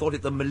you would have thought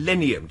it the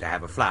millennium to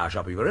have a flower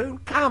shop of your own.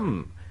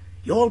 Come,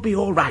 you'll be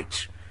all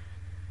right.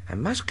 I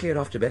must clear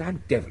off to bed.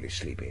 I'm devilish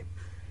sleepy.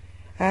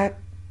 By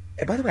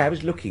the way, I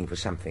was looking for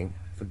something.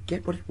 I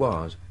forget what it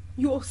was.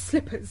 Your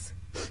slippers.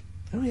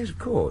 Oh, yes, of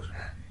course.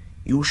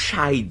 You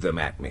shied them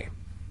at me.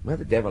 Where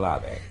the devil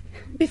are they?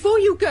 Before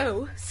you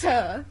go,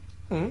 sir.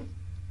 Do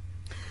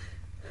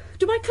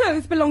my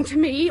clothes belong to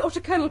me or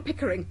to Colonel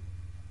Pickering?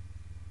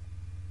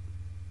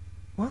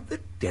 What the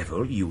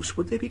devil use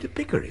would they be to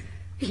Pickering?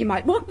 He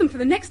might want them for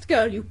the next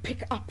girl you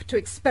pick up to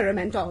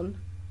experiment on.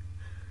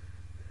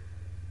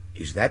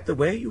 Is that the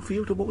way you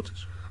feel towards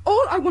us?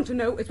 All I want to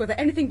know is whether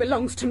anything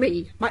belongs to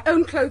me. My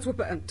own clothes were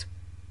burnt.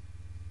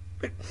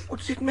 But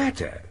what does it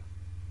matter?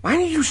 Why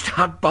don't you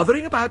start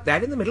bothering about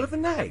that in the middle of the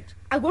night?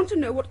 I want to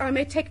know what I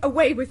may take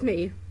away with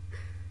me.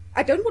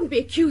 I don't want to be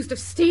accused of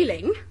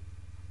stealing.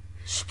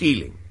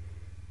 Stealing?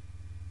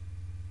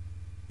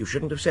 You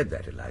shouldn't have said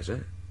that,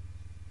 Eliza.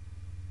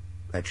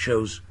 That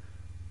shows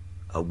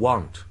a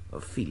want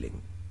of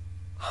feeling.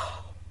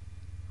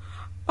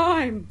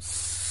 I'm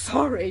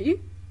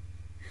sorry.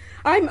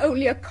 I'm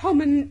only a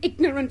common,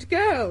 ignorant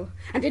girl,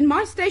 and in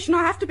my station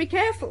I have to be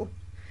careful.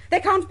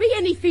 There can't be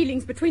any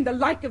feelings between the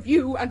like of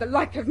you and the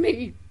like of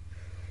me.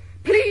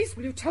 Please,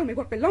 will you tell me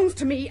what belongs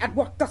to me and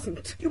what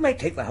doesn't? You may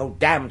take the whole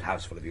damned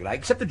houseful if you like,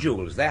 except the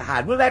jewels. They're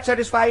hard. Will that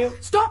satisfy you?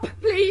 Stop,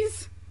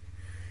 please.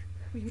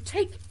 Will you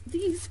take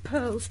these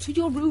pearls to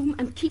your room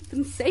and keep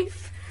them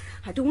safe?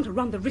 I don't want to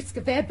run the risk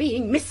of their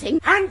being missing.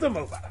 Hand them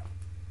over.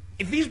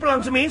 If these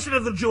belong to me instead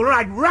of the jeweller,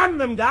 I'd run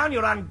them down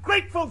your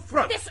ungrateful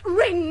throat. This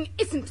ring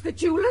isn't the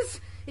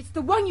jeweller's. It's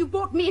the one you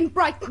bought me in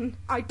Brighton.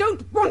 I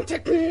don't want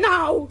it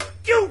now.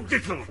 You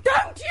little...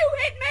 Don't you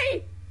hit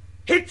me!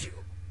 Hit you?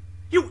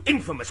 You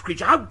infamous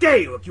creature, how dare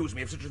you accuse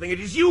me of such a thing? It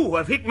is you who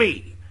have hit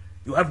me.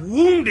 You have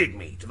wounded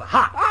me to the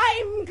heart.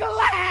 I'm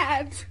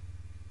glad.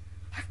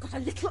 I've got a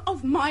little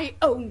of my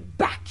own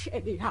back,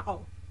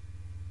 anyhow.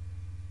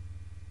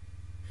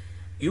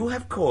 You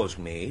have caused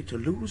me to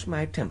lose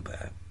my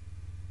temper,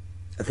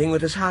 a thing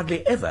that has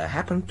hardly ever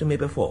happened to me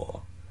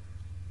before.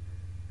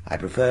 I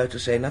prefer to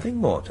say nothing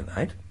more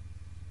tonight.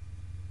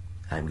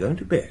 I'm going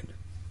to bed.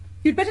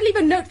 You'd better leave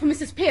a note for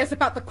Mrs. Pierce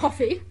about the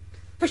coffee,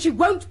 for she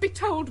won't be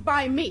told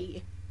by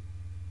me.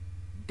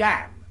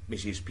 Damn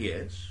Mrs.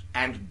 Pierce,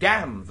 and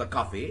damn the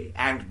coffee,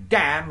 and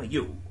damn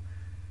you,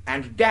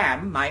 and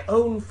damn my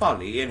own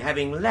folly in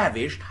having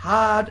lavished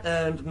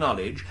hard-earned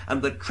knowledge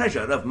and the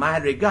treasure of my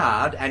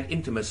regard and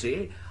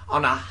intimacy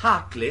on a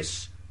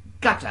heartless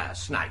gutter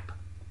snipe.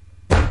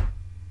 Mr.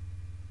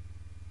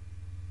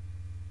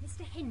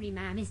 Henry,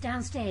 ma'am, is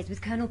downstairs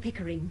with Colonel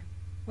Pickering.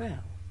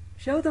 Well,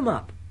 show them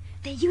up.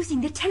 They're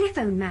using the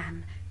telephone,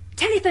 ma'am.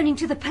 Telephoning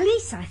to the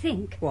police, I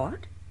think.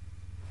 What?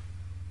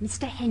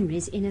 Mr.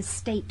 Henry's in a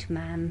state,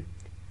 ma'am.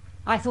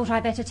 I thought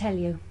I'd better tell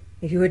you.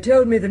 If you had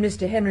told me that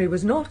Mr. Henry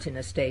was not in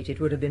a state, it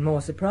would have been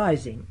more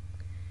surprising.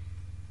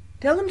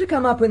 Tell them to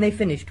come up when they've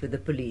finished with the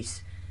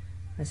police.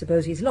 I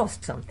suppose he's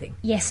lost something.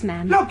 Yes,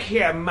 ma'am. Look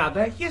here,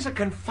 Mother, here's a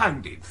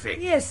confounded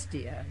thing. Yes,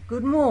 dear.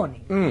 Good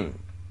morning.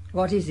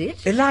 What is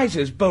it?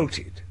 Eliza's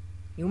bolted.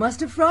 You must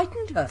have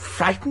frightened her.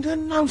 Frightened her?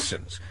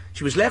 Nonsense.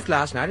 She was left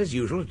last night, as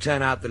usual, to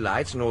turn out the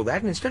lights and all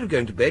that, and instead of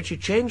going to bed, she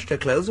changed her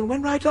clothes and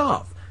went right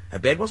off. Her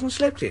bed wasn't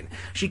slept in.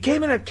 She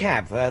came in a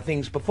cab for her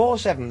things before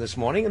 7 this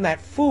morning, and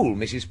that fool,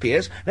 Mrs.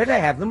 Pierce, let her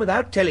have them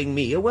without telling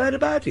me a word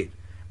about it.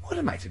 What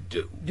am I to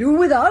do? Do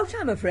without,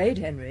 I'm afraid,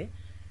 Henry.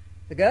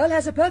 The girl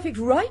has a perfect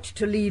right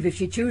to leave if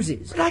she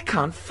chooses. But I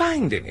can't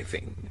find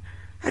anything.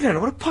 I don't know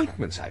what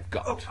appointments I've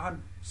got. Oh,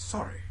 I'm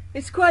sorry.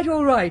 It's quite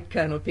all right,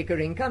 Colonel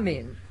Pickering. Come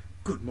in.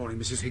 Good morning,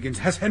 Mrs. Higgins.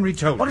 Has Henry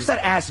told What you? does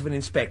that ass of an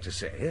inspector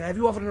say? Have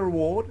you offered a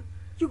reward?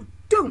 You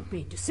don't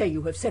mean to say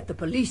you have set the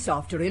police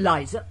after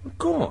Eliza? Of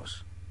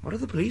course. What are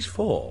the police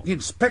for? The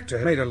inspector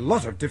made a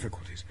lot of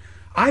difficulties.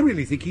 I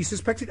really think he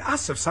suspected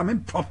us of some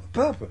improper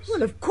purpose.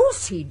 Well, of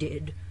course he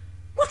did.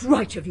 What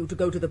right have you to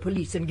go to the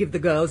police and give the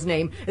girl's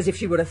name as if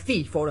she were a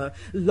thief or a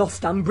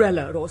lost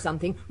umbrella or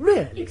something?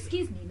 Really?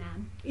 Excuse me,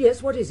 ma'am.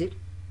 Yes, what is it?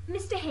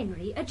 Mr.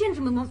 Henry, a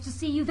gentleman wants to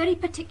see you very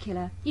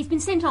particular. He's been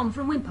sent on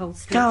from Wimpole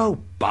Street.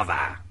 Oh,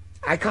 bother.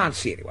 I can't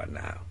see anyone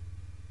now.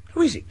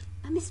 Who is it?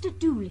 Mr.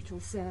 Doolittle,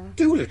 sir.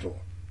 Doolittle?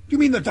 You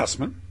mean the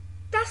dustman?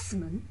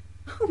 Dustman?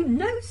 Oh,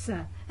 no,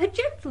 sir. A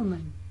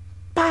gentleman.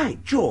 By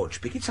George,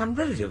 Pick, it's some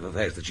relative of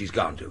hers that she's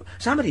gone to.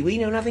 Somebody we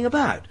know nothing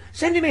about.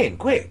 Send him in,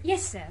 quick.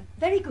 Yes, sir.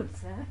 Very good,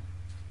 sir.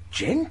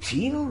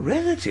 Genteel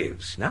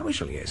relatives. Now we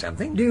shall hear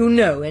something. Do you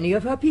know any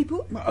of her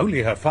people? Well,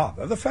 only her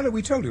father, the fellow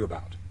we told you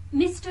about.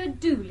 Mr.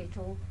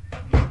 Doolittle.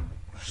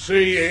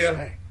 See here.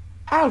 Hey,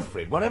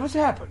 Alfred, whatever's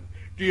happened?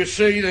 Do you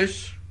see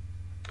this?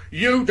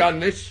 You done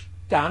this?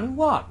 Done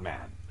what,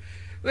 man?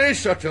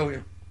 This, I tell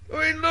you.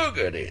 I mean, look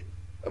at it.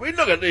 I mean,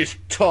 look at this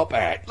top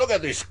hat. Look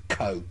at this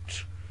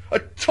coat. A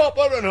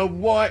topper and a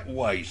white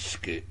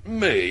waistcoat.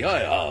 Me,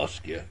 I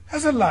ask you.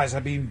 Has Eliza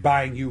been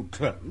buying you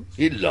clothes?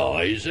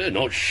 Eliza,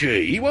 not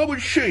she. Why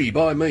would she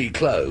buy me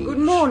clothes? Good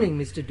morning,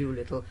 Mr.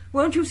 Doolittle.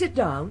 Won't you sit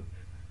down?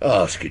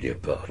 Asking your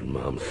pardon,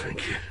 Mum,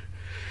 thank you.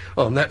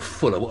 I'm that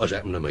full of what has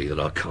happened to me that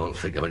I can't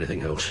think of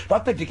anything else.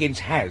 What the dickens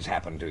has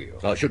happened to you?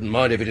 I shouldn't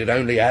mind if it had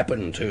only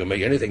happened to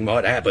me. Anything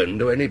might happen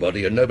to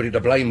anybody, and nobody to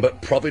blame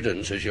but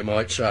Providence, as you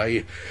might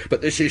say.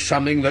 But this is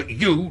something that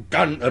you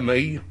done to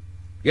me.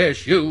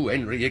 Yes, you,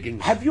 Henry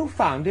Higgins. Have you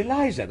found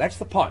Eliza? That's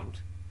the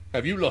point.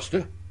 Have you lost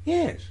her?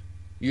 Yes.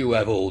 You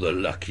have all the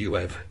luck you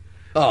have.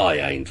 I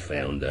ain't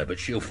found her, but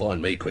she'll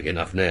find me quick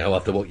enough now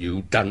after what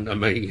you done to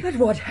me. But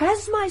what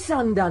has my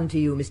son done to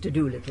you, Mr.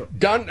 Doolittle?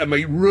 Done to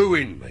me,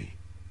 ruined me.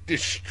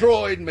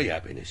 Destroyed me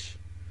happiness.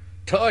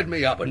 Tied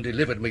me up and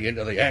delivered me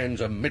into the hands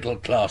of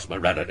middle-class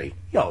morality.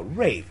 You're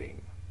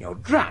raving. You're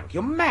drunk.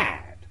 You're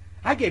mad.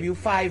 I gave you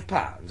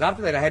 £5.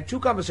 After that I had 2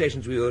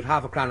 conversations with you at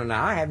 £0.50 an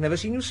hour. I have never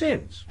seen you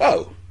since.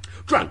 Oh,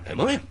 drunk,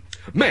 am I?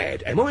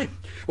 Mad, am I?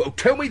 Well,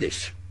 tell me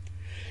this.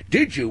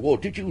 Did you or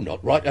did you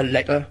not write a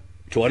letter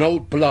to an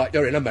old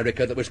blighter in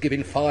America that was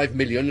giving $5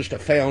 million to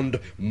found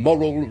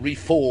moral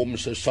reform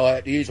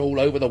societies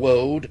all over the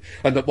world,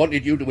 and that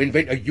wanted you to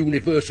invent a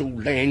universal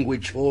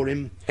language for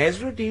him?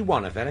 Ezra D.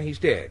 Wonifer, he's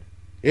dead.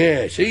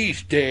 Yes,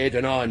 he's dead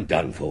and I'm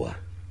done for.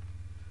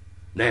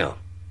 Now,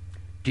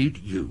 did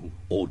you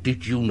or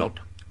did you not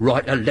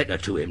write a letter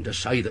to him to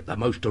say that the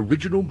most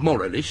original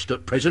moralist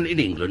at present in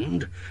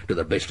England, to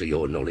the best of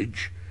your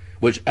knowledge,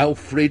 was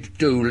Alfred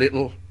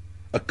Doolittle,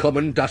 a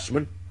common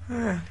dustman?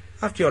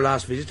 After your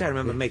last visit, I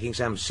remember making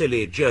some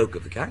silly joke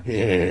of the kind.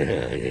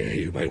 Yeah,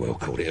 you may well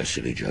call it a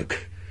silly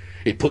joke.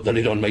 It put the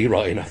lid on me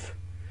right enough.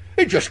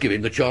 It just gave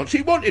him the chance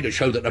he wanted to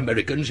show that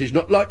Americans is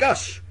not like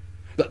us,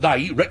 that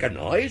they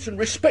recognise and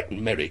respect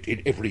merit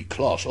in every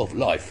class of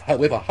life,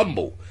 however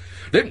humble.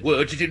 Them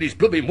words is in his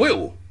blooming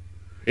will,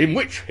 in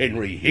which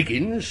Henry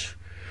Higgins,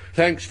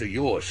 thanks to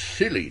your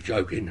silly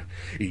joking,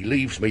 he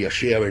leaves me a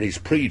share in his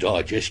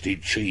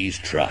pre-digested cheese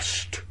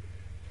trust,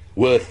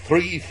 worth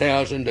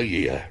 $3,000 a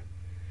year,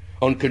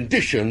 on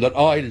condition that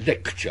I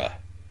lecture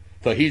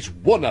for his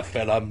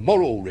Wannafeller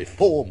Moral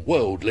Reform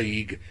World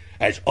League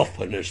as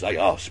often as they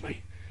ask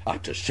me,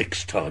 up to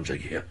 6 times a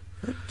year.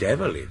 The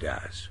devil he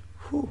does.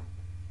 Whew.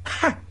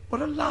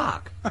 What a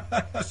lark.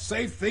 A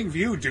safe thing for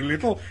you,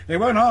 Doolittle. They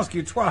won't ask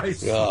you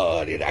twice.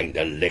 God, it ain't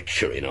the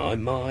lecturing I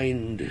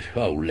mind.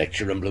 I'll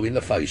lecture 'em blue in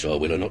the face, I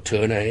will, and not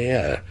turn a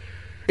hair.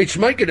 It's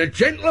making a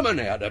gentleman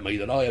out of me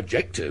that I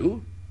object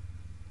to.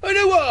 And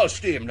who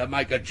asked him to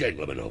make a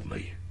gentleman of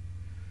me?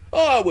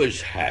 I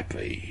was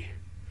happy.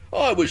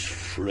 I was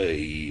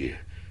free.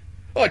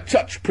 I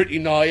touched pretty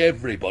nigh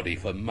everybody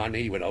for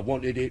money when I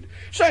wanted it,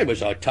 same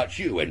as I touch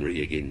you, Henry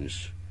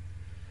Higgins.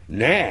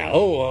 Now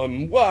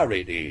I'm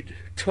worried,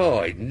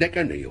 tied neck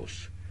and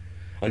heels,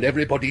 and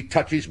everybody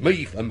touches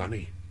me for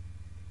money.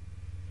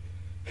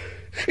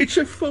 It's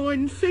a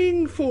fine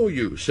thing for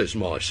you, says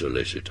my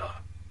solicitor.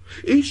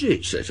 Is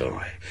it, says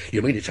I.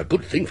 You mean it's a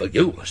good thing for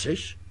you, I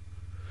says.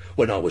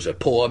 When I was a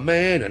poor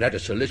man and had a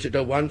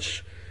solicitor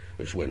once,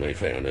 that's when they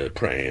found a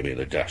pram in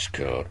a dust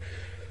cart,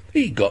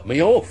 he got me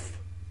off,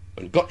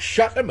 and got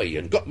shut of me,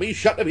 and got me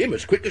shut of him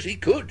as quick as he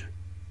could.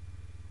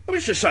 I mean,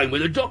 it's the same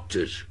with the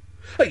doctors.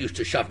 They used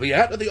to shove me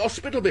out of the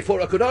hospital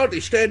before I could hardly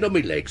stand on my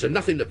legs and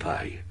nothing to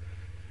pay.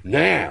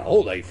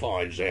 Now they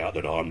finds out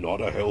that I'm not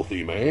a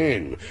healthy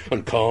man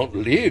and can't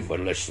live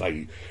unless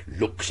they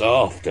looks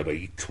after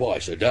me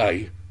twice a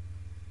day.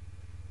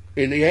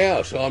 In the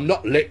house I'm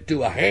not let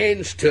do a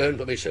hand's turn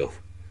for myself.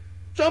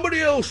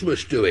 Somebody else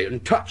must do it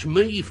and touch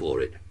me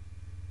for it.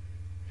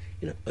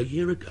 You know, a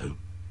year ago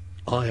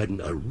I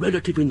hadn't a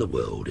relative in the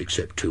world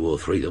except 2 or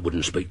 3 that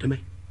wouldn't speak to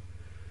me.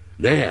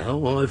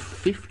 Now I've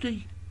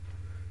 50.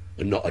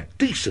 And not a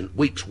decent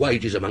week's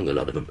wages among the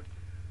lot of them.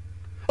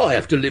 I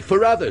have to live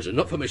for others and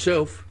not for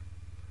myself.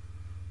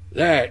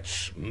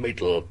 That's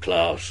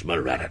middle-class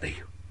morality.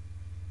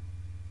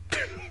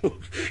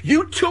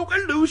 You talk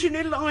of losing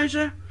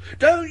Eliza?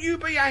 Don't you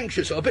be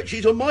anxious. I bet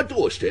she's on my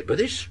doorstep for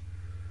this.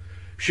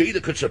 She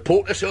that could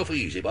support herself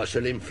easy by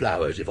selling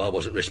flowers if I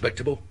wasn't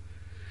respectable.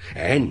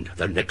 And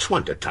the next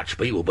one to touch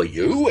me will be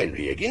you,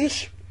 Henry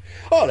Higgins.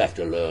 I'll have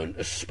to learn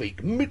to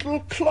speak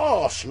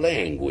middle-class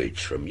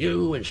language from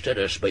you instead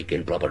of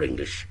speaking proper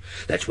English.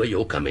 That's where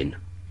you'll come in.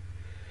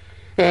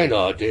 And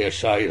I dare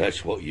say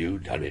that's what you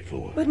done it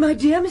for. But, my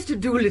dear Mr.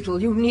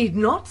 Doolittle, you need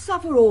not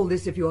suffer all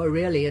this if you are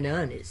really in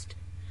earnest.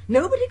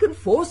 Nobody can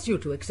force you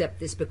to accept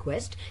this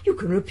bequest. You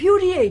can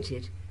repudiate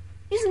it.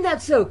 Isn't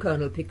that so,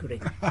 Colonel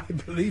Pickering? I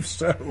believe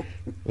so.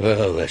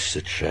 Well, that's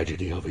the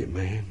tragedy of it,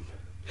 ma'am.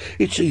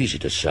 It's easy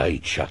to say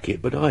chuck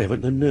it, but I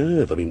haven't the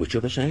nerve. I mean, which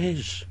of us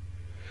has?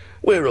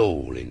 We're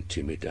all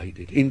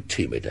intimidated,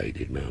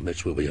 ma'am,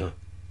 that's where we are.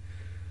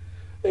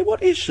 Hey,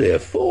 what is there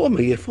for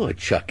me if I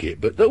chuck it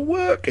but the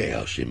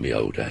workhouse in me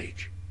old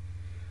age?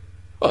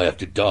 I have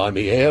to dye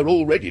me hair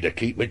already to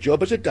keep my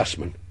job as a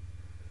dustman.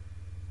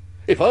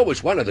 If I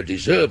was one of the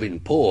deserving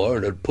poor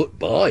and had put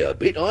by a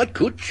bit, I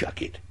could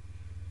chuck it.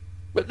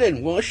 But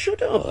then why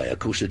should I? Of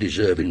course the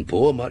deserving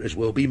poor might as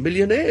well be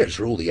millionaires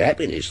for all the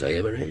happiness they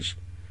ever has.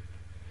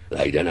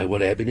 They don't know what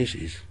happiness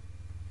is.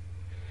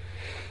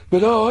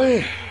 But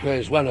I,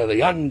 as one of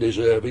the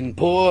undeserving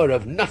poor,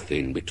 have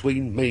nothing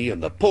between me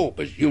and the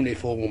pauper's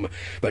uniform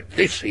but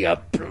this here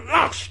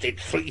blasted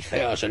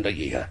 3,000 a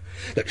year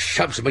that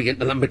shoves me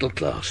into the middle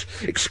class.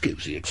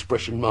 Excuse the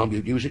expression, ma'am,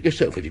 you'd use it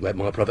yourself if you had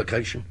my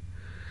provocation.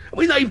 I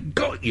mean, they've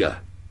got you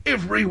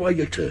every way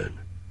you turn.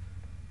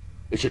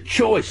 It's a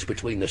choice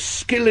between the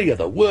skilly of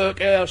the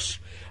workhouse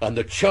and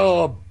the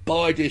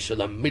char-bidis of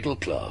the middle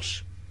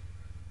class.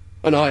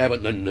 And I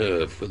haven't the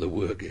nerve for the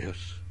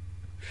workhouse.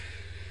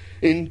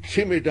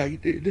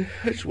 Intimidated,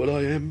 that's what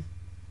I am.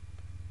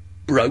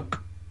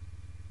 Broke.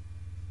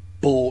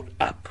 Bought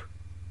up.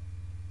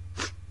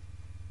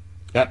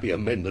 Happier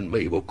men than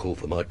me will call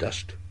for my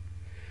dust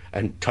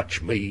and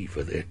touch me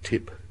for their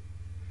tip.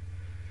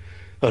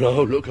 And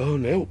I'll look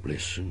on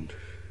helpless and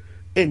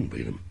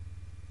envy them.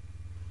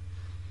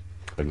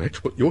 And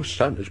that's what your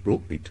son has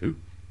brought me to.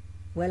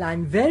 Well,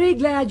 I'm very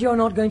glad you're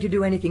not going to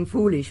do anything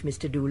foolish,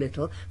 Mr.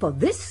 Doolittle, for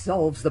this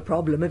solves the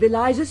problem of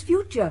Eliza's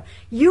future.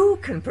 You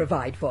can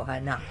provide for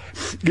her now.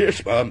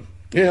 Yes, ma'am.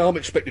 Yeah, I'm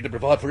expected to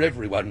provide for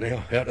everyone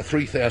now, out of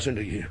 3,000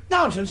 a year.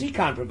 Nonsense, he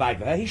can't provide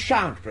for her. He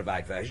shan't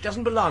provide for her. She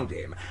doesn't belong to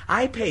him.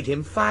 I paid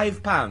him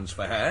 £5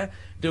 for her.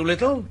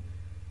 Doolittle,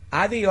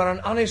 either you're an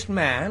honest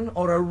man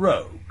or a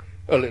rogue.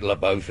 A little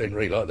of both,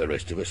 Henry, like the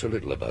rest of us, a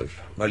little of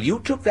both. Well, you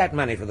took that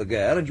money for the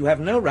girl, and you have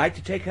no right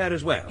to take her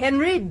as well.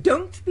 Henry,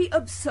 don't be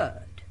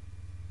absurd.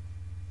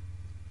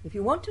 If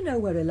you want to know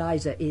where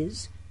Eliza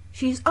is,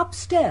 she's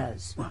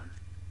upstairs. What?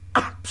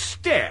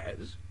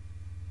 Upstairs?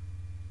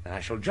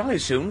 I shall jolly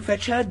soon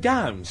fetch her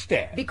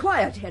downstairs. Be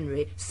quiet,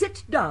 Henry.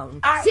 Sit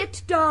down.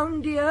 Sit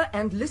down, dear,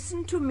 and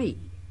listen to me.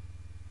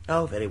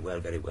 Oh, very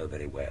well, very well,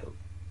 very well.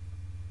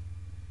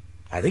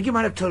 I think you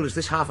might have told us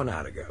this half an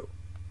hour ago.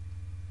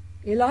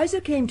 Eliza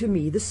came to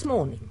me this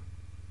morning.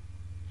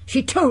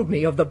 She told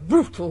me of the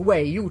brutal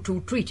way you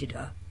two treated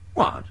her.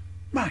 What?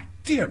 My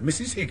dear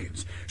Mrs.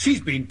 Higgins, she's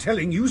been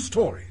telling you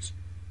stories.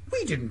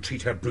 We didn't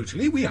treat her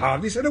brutally. We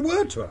hardly said a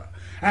word to her.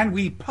 And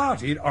we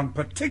parted on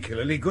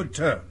particularly good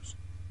terms.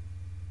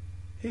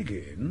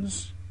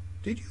 Higgins,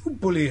 did you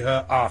bully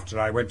her after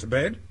I went to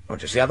bed? Or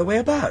just the other way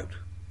about.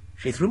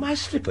 She threw my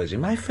slippers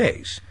in my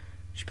face.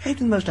 She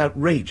behaved in the most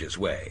outrageous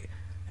way.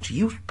 And she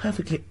used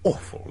perfectly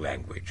awful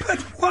language.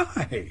 But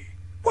why?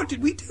 What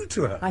did we do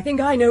to her? I think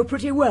I know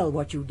pretty well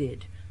what you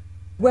did.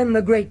 When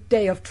the great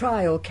day of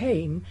trial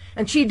came,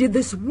 and she did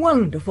this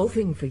wonderful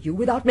thing for you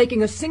without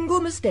making a single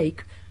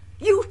mistake,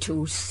 you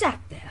two sat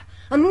there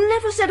and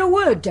never said a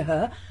word to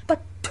her,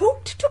 but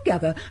talked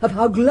together of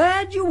how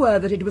glad you were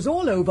that it was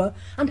all over,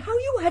 and how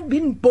you had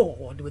been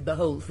bored with the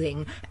whole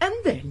thing, and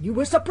then you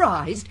were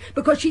surprised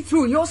because she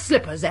threw your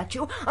slippers at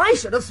you. I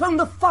should have thrown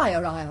the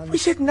fire irons. We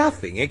said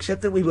nothing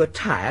except that we were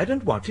tired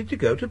and wanted to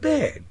go to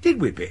bed,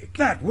 did we, Pig?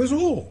 That was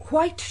all.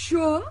 Quite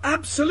sure?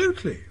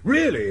 Absolutely.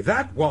 Really,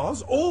 that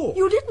was all.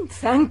 You didn't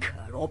thank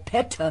her, or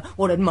pet her,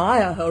 or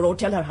admire her, or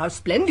tell her how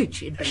splendid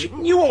she'd been. She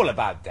knew all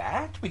about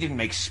that. We didn't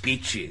make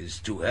speeches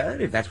to her,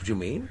 if that's what you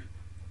mean.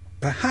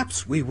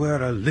 Perhaps we were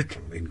a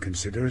little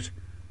inconsiderate.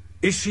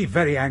 Is she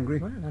very angry?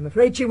 Well, I'm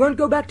afraid she won't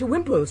go back to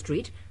Wimpole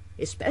Street,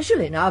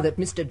 especially now that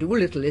Mr.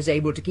 Doolittle is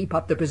able to keep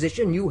up the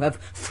position you have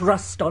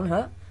thrust on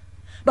her.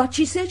 But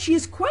she says she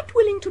is quite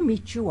willing to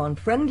meet you on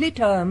friendly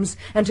terms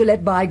and to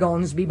let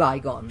bygones be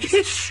bygones.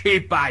 Is she,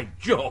 by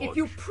George? If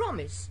you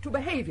promise to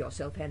behave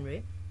yourself,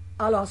 Henry,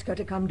 I'll ask her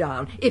to come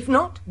down. If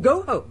not,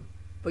 go home,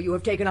 for you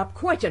have taken up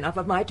quite enough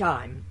of my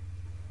time.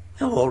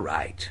 Oh, all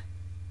right.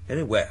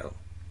 Very well.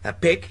 Now,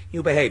 Pick,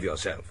 you behave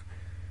yourself.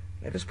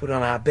 Let us put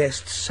on our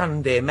best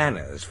Sunday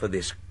manners for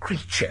this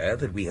creature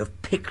that we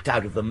have picked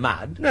out of the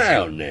mud.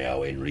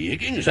 Now, Henry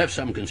Higgins, have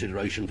some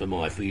consideration for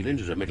my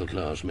feelings as a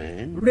middle-class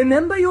man.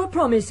 Remember your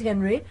promise,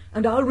 Henry,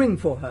 and I'll ring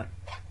for her.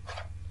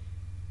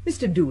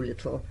 Mr.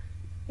 Doolittle,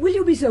 will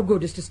you be so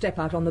good as to step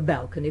out on the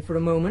balcony for a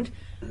moment?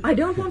 I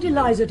don't want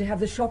Eliza to have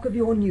the shock of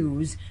your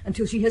news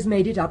until she has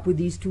made it up with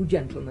these two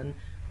gentlemen.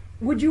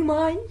 Would you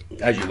mind?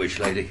 As you wish,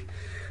 lady.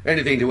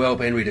 Anything to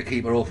help Henry to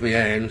keep her off me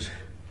hands.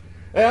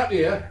 Out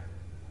here.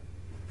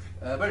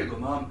 Very good,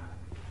 Mum.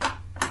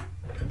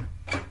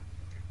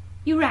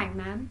 You rang,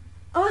 ma'am?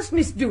 Ask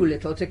Miss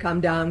Doolittle to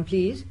come down,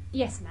 please.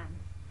 Yes, ma'am.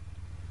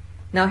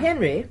 Now,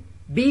 Henry,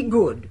 be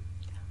good.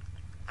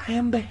 I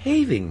am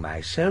behaving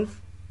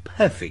myself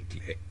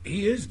perfectly.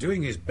 He is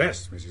doing his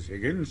best, Mrs.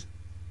 Higgins.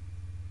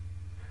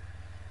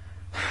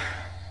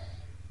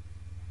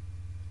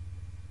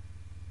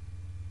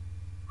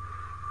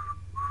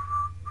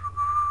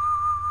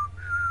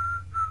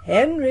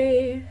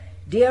 Henry,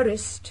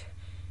 dearest,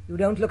 you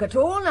don't look at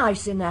all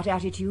nice in that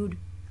attitude.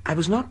 I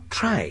was not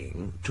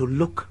trying to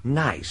look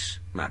nice,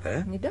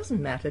 Mother. It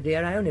doesn't matter,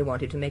 dear. I only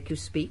wanted to make you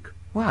speak.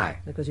 Why?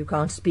 Because you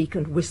can't speak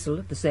and whistle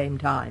at the same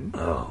time.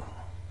 Oh.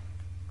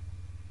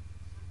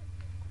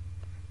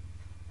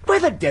 Where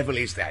the devil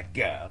is that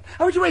girl?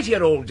 I was waiting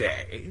here all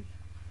day.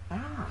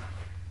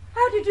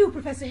 How do you do,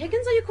 Professor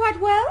Higgins? Are you quite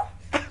well?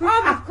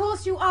 Of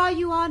course you are.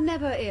 You are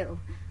never ill.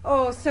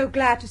 Oh, so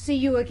glad to see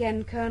you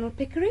again, Colonel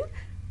Pickering.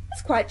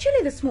 It's quite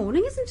chilly this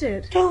morning, isn't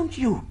it? Don't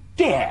you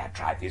dare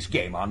try this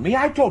game on me.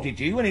 I taught it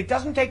to you, and it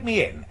doesn't take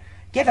me in.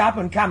 Get up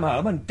and come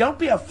home, and don't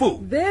be a fool.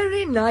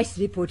 Very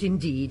nicely put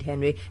indeed,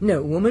 Henry.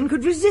 No woman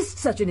could resist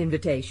such an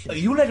invitation.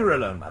 You let her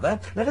alone, Mother.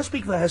 Let her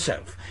speak for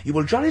herself. You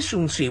will jolly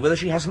soon see whether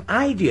she has an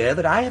idea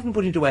that I haven't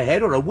put into her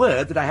head or a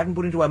word that I haven't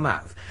put into her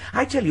mouth.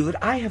 I tell you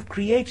that I have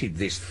created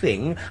this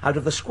thing out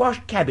of the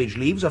squashed cabbage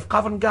leaves of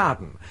Covent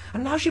Garden,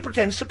 and now she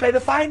pretends to play the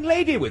fine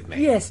lady with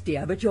me. Yes,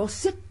 dear, but you'll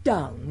sit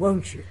down,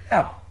 won't you?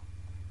 Oh.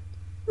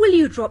 Will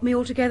you drop me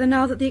altogether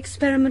now that the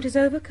experiment is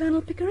over,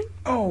 Colonel Pickering?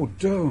 Oh,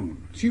 don't.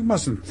 You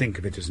mustn't think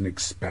of it as an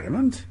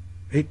experiment.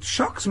 It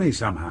shocks me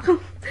somehow.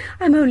 Oh,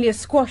 I'm only a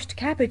squashed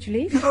cabbage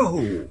leaf.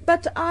 No.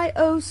 But I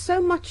owe so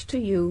much to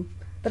you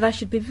that I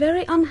should be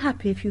very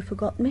unhappy if you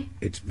forgot me.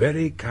 It's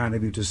very kind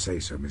of you to say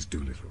so, Miss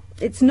Doolittle.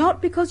 It's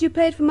not because you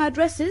paid for my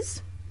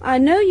dresses. I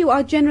know you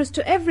are generous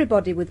to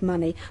everybody with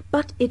money,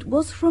 but it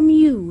was from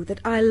you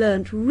that I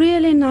learnt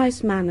really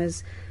nice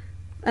manners.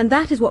 And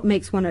that is what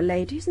makes one a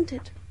lady, isn't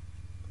it?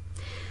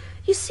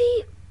 You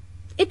see,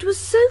 it was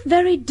so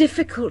very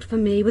difficult for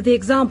me with the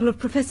example of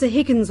Professor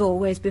Higgins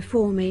always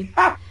before me.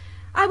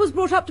 I was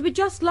brought up to be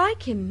just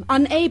like him,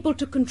 unable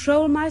to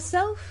control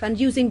myself and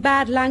using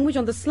bad language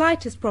on the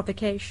slightest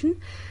provocation.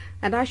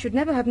 And I should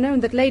never have known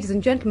that ladies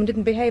and gentlemen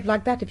didn't behave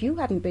like that if you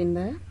hadn't been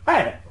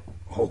there.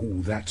 Oh,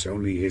 that's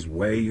only his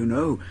way, you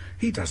know.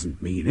 He doesn't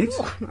mean it.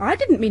 Oh, I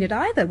didn't mean it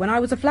either. When I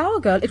was a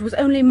flower girl, it was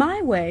only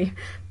my way.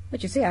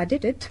 But you see, I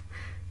did it.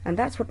 And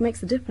that's what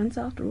makes the difference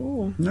after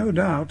all. No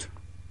doubt.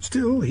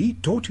 Still, he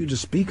taught you to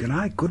speak, and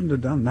I couldn't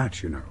have done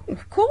that, you know.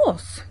 Of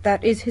course.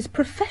 That is his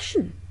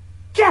profession.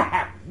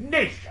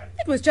 Damnation!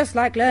 It was just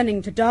like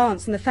learning to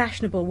dance in the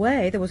fashionable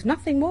way. There was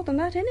nothing more than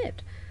that in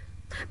it.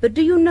 But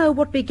do you know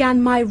what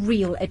began my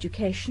real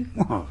education?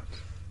 What?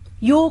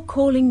 Your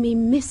calling me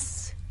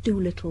Miss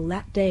Doolittle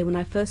that day when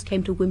I first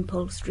came to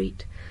Wimpole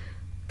Street.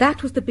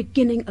 That was the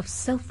beginning of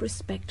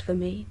self-respect for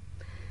me.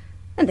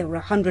 And there were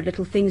 100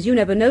 little things you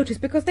never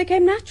noticed because they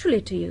came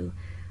naturally to you.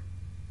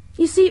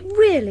 You see,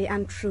 really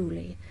and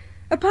truly,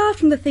 apart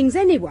from the things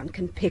anyone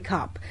can pick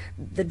up,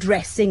 the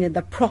dressing and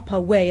the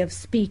proper way of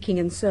speaking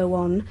and so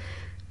on,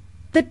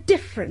 the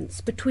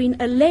difference between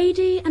a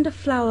lady and a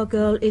flower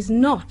girl is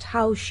not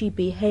how she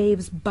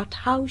behaves, but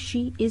how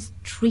she is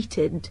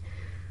treated.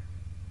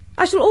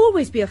 I shall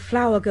always be a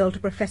flower girl to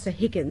Professor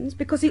Higgins,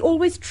 because he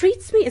always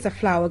treats me as a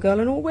flower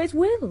girl and always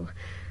will.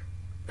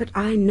 But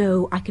I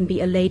know I can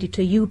be a lady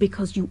to you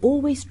because you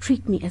always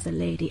treat me as a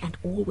lady and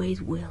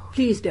always will.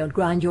 Please don't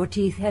grind your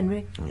teeth,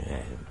 Henry.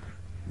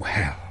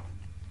 Well,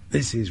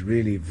 this is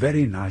really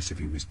very nice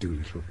of you, Miss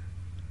Doolittle.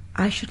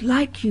 I should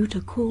like you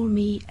to call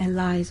me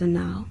Eliza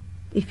now,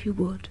 if you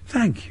would.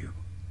 Thank you.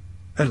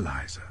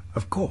 Eliza,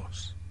 of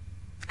course.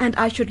 And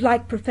I should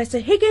like Professor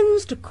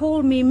Higgins to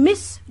call me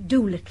Miss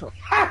Doolittle.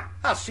 Ha!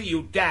 I'll see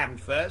you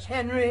damned first.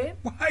 Henry?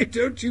 Why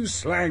don't you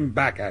slang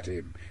back at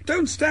him?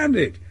 Don't stand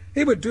it.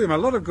 It would do him a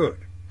lot of good.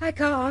 I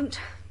can't.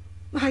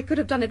 I could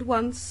have done it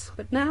once,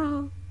 but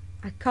now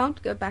I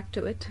can't go back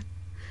to it.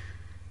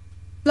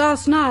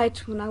 Last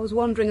night, when I was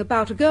wandering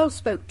about, a girl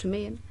spoke to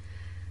me,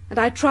 and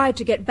I tried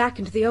to get back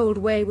into the old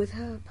way with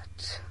her,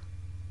 but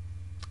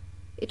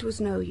it was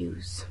no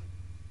use.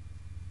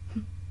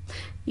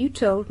 You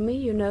told me,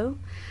 you know,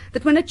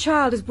 that when a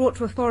child is brought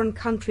to a foreign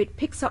country, it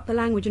picks up the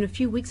language in a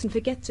few weeks and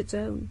forgets its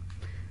own.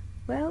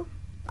 Well,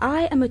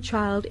 I am a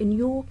child in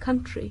your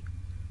country.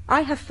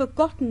 I have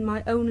forgotten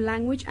my own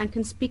language and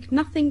can speak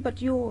nothing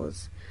but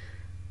yours.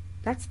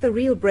 That's the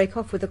real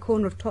break-off with the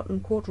corner of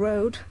Tottenham Court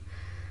Road.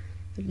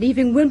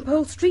 Leaving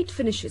Wimpole Street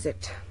finishes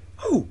it.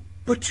 Oh,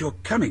 but you're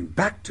coming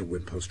back to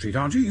Wimpole Street,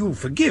 aren't you? You'll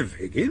forgive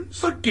Higgins.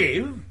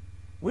 Forgive?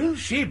 Will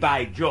she,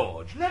 by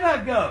George? Let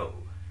her go.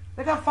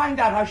 Let her find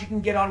out how she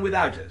can get on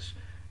without us.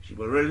 She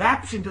will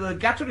relapse into the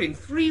gutter in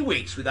 3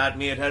 weeks without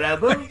me at her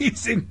elbow.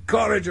 It's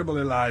incorrigible,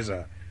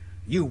 Eliza.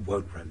 You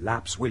won't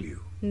relapse, will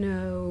you?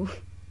 No,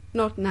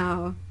 not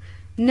now.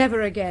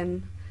 Never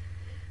again.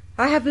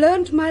 I have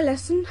learned my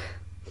lesson.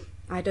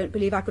 I don't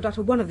believe I could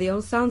utter one of the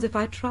old sounds if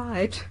I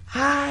tried.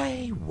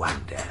 I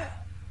wonder.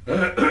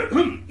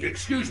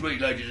 Excuse me,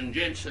 ladies and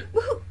gents.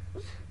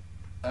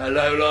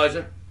 Hello,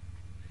 Liza.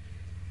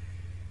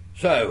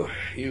 So,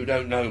 you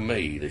don't know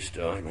me this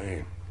time,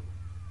 eh?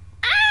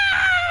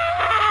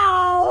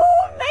 Ow!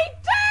 Me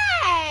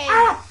day!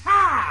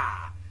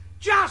 Aha!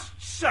 Just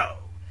so.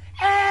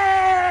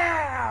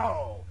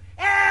 Ow!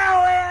 Ow,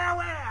 ow,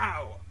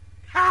 ow!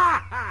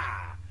 Ha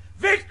ha!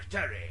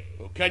 Victory!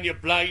 Well, can you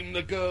blame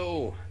the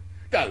girl?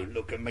 Don't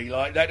look at me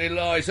like that,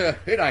 Eliza.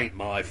 It ain't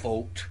my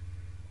fault.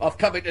 I've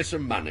come into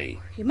some money.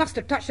 You must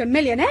have touched a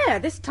millionaire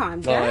this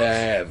time, Dad. I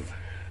have.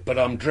 But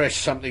I'm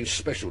dressed something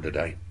special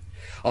today.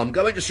 I'm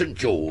going to St.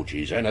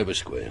 George's, Hanover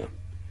Square.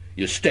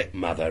 Your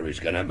stepmother is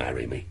going to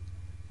marry me.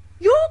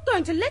 You're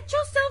going to let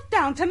yourself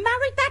down to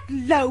marry that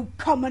low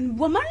common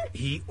woman?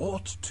 He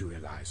ought to,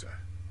 Eliza.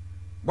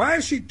 Why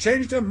has she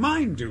changed her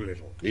mind,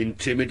 Doolittle?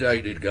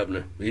 Intimidated,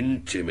 Governor.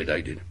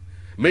 Intimidated.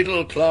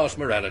 Middle-class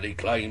morality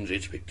claims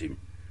its victim.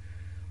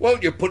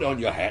 Won't you put on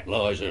your hat,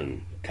 Liza,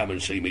 and come and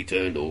see me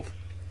turned off?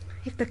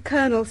 If the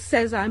Colonel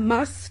says I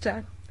must,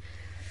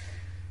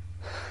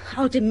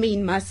 I'll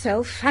demean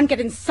myself and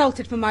get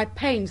insulted for my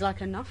pains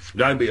like enough.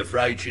 Don't be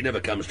afraid. She never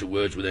comes to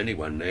words with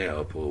anyone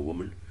now, poor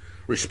woman.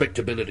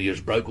 Respectability has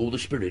broke all the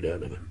spirit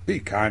out of her. Be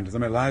kind to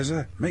them,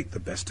 Eliza. Make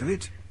the best of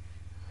it.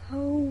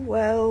 Oh,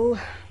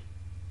 well,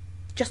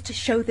 just to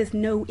show there's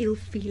no ill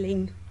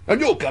feeling. And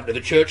you'll come to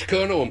the church,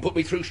 Colonel, and put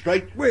me through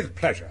straight? With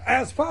pleasure,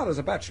 as far as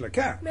a bachelor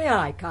can. May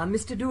I come,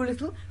 Mr.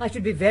 Doolittle? I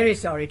should be very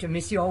sorry to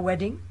miss your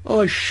wedding.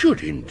 I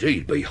should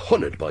indeed be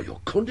honoured by your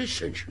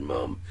condescension,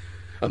 ma'am.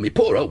 And me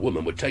poor old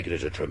woman would take it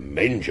as a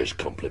tremendous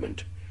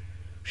compliment.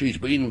 She's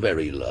been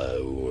very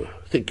low,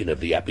 thinking of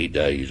the happy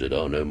days that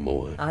are no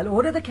more. I'll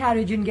order the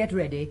carriage and get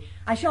ready.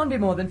 I shan't be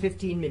more than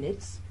 15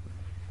 minutes.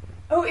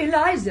 Oh,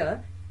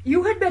 Eliza,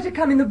 you had better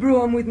come in the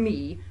brougham with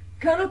me.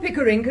 Colonel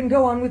Pickering can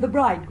go on with the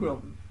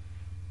bridegroom.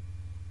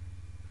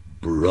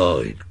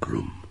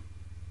 Bridegroom.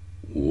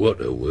 What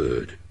a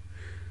word.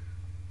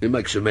 It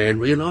makes a man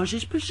realise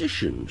his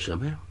position,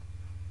 somehow.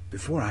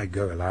 Before I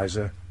go,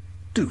 Eliza,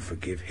 do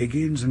forgive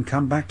Higgins and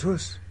come back to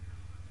us.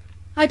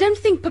 I don't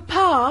think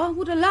Papa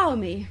would allow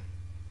me.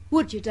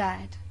 Would you,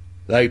 Dad?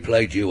 They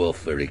played you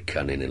off very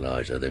cunning,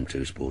 Eliza, them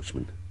two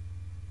sportsmen.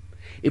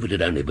 If it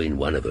had only been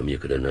one of them, you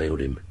could have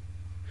nailed him.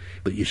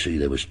 But you see,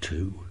 there was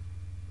two.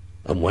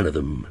 And one of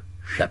them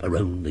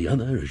chaperoned the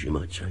other, as you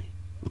might say.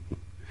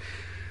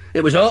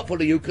 It was artful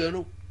of you,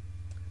 Colonel.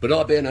 But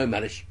I bear no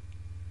malice.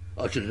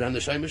 I should have done the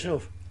same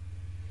myself.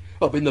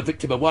 I've been the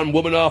victim of one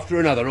woman after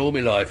another all my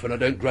life, and I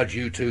don't grudge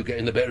you two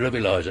getting the better of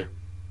Eliza.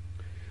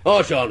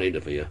 I shan't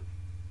interfere.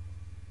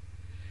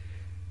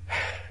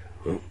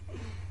 Well,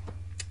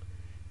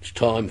 it's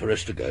time for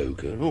us to go,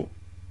 Colonel.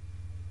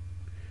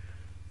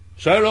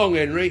 So long,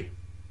 Henry.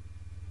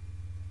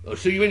 I'll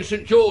see you in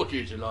St.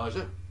 George's,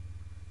 Eliza.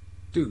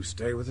 Do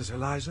stay with us,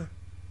 Eliza.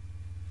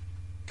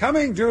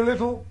 Coming,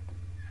 Doolittle.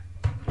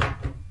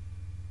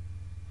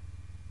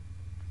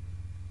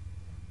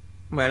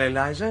 Well,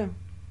 Eliza,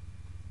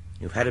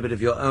 you've had a bit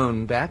of your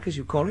own back, as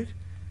you call it.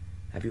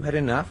 Have you had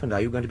enough, and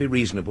are you going to be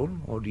reasonable,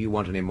 or do you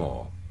want any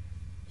more?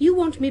 You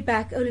want me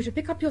back only to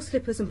pick up your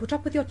slippers and put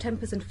up with your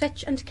tempers and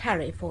fetch and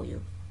carry for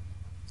you.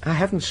 I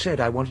haven't said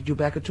I wanted you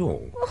back at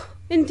all. Oh,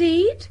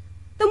 indeed?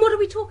 Then what are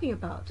we talking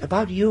about?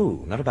 About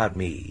you, not about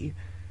me.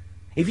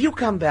 If you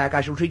come back,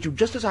 I shall treat you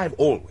just as I've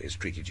always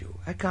treated you.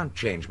 I can't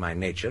change my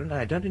nature, and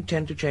I don't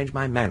intend to change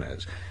my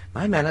manners.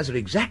 My manners are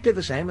exactly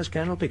the same as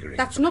Colonel Pickering.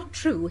 That's not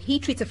true. He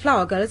treats a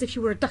flower girl as if she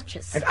were a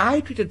duchess. And I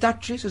treat a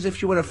duchess as if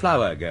she were a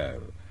flower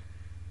girl.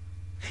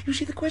 You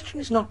see, the question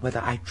is not whether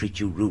I treat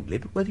you rudely,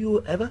 but whether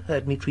you ever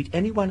heard me treat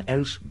anyone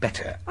else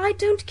better. I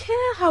don't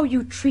care how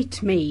you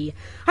treat me.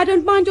 I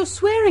don't mind your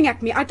swearing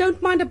at me. I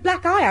don't mind a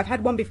black eye. I've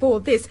had one before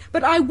this,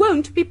 but I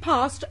won't be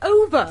passed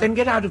over. Then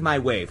get out of my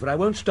way, for I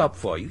won't stop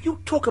for you. You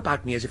talk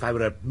about me as if I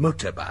were a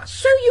motor bus.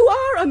 So you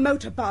are a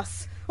motor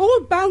bus. All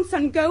bounce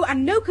and go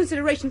and no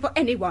consideration for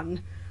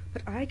anyone.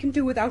 But I can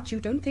do without you.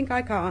 Don't think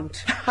I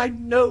can't. I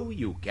know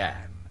you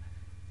can.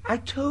 I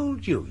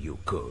told you you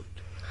could.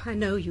 I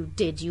know you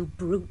did, you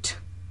brute.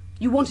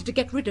 You wanted to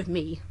get rid of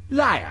me.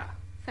 Liar.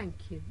 Thank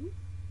you.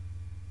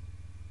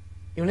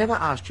 You never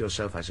asked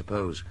yourself, I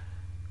suppose,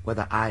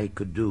 whether I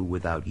could do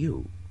without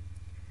you.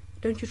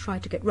 Don't you try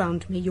to get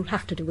round me. You'll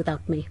have to do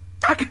without me.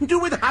 I can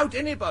do without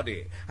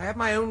anybody. I have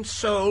my own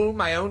soul,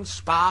 my own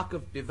spark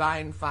of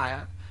divine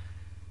fire.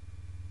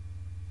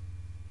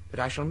 But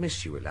I shall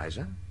miss you,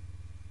 Eliza.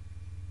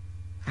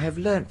 I have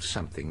learnt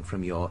something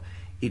from your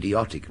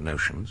idiotic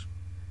notions.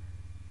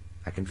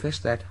 I confess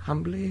that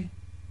humbly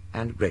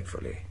and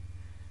gratefully.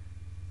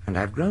 And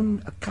I've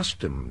grown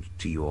accustomed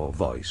to your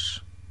voice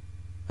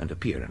and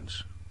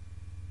appearance.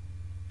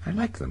 I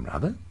like them,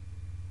 rather.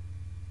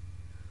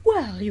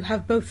 Well, you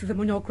have both of them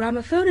on your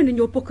gramophone and in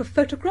your book of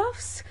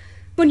photographs.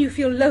 When you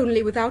feel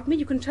lonely without me,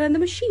 you can turn the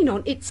machine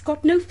on. It's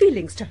got no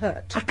feelings to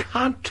hurt. I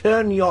can't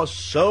turn your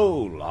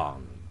soul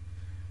on.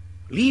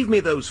 Leave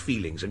me those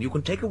feelings, and you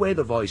can take away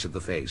the voice of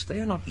the face. They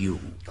are not you.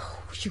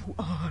 Oh, you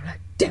are a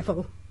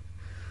devil.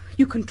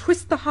 You can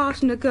twist the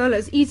heart in a girl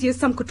as easy as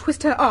some could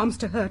twist her arms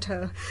to hurt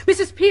her.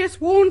 Mrs. Pierce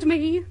warned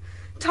me.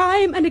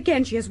 Time and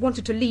again she has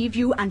wanted to leave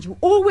you, and you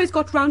always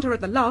got round her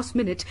at the last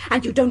minute,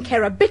 and you don't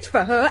care a bit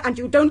for her, and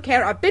you don't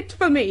care a bit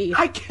for me.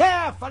 I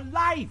care for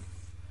life,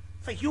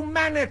 for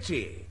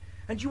humanity,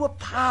 and you are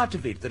part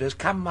of it that has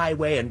come my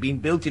way and been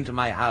built into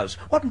my house.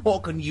 What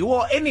more can you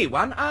or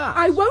anyone ask?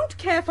 I won't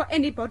care for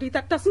anybody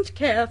that doesn't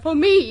care for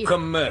me.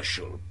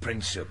 Commercial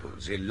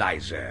principles,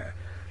 Eliza.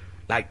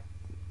 Like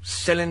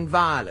selling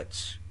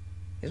violets,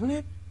 isn't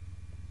it?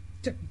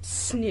 Don't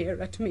sneer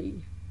at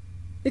me.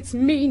 It's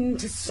mean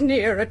to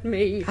sneer at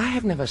me. I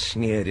have never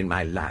sneered in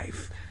my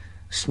life.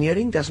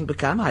 Sneering doesn't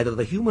become either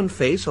the human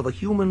face or the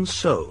human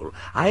soul.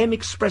 I am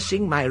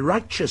expressing my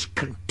righteous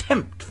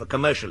contempt for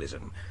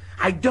commercialism.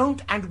 I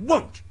don't and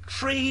won't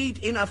trade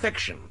in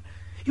affection.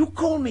 You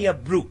call me a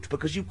brute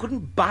because you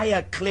couldn't buy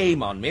a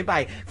claim on me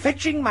by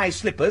fetching my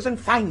slippers and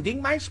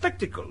finding my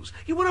spectacles.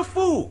 You were a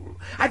fool.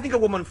 I think a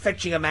woman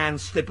fetching a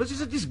man's slippers is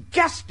a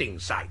disgusting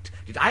sight.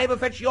 Did I ever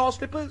fetch your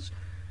slippers?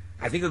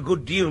 I think a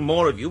good deal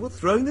more of you were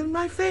throwing them in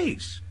my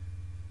face.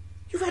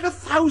 You've had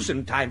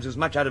 1,000 times as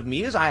much out of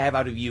me as I have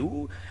out of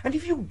you, and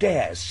if you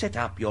dare set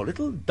up your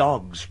little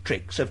dog's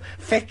tricks of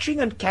fetching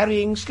and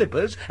carrying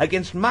slippers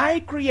against my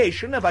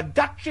creation of a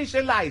Duchess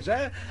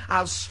Eliza,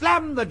 I'll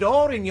slam the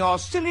door in your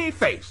silly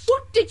face.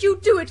 What did you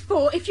do it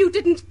for if you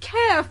didn't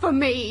care for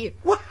me?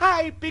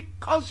 Why,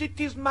 because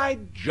it is my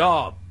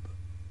job.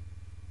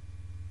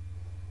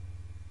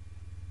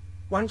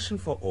 Once and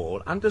for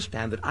all,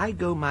 understand that I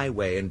go my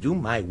way and do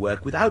my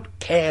work without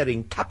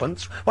caring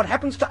twopence what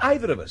happens to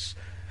either of us.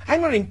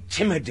 I'm not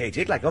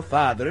intimidated like your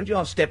father and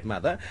your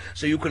stepmother,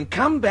 so you can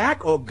come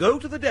back or go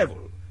to the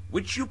devil,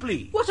 which you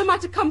please. What am I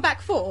to come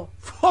back for?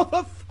 For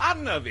the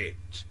fun of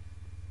it.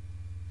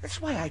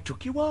 That's why I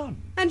took you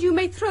on. And you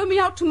may throw me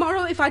out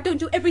tomorrow if I don't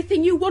do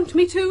everything you want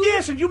me to?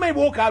 Yes, and you may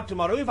walk out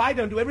tomorrow if I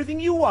don't do everything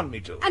you want me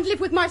to. And live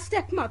with my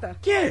stepmother?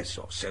 Yes,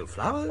 or sell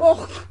flowers.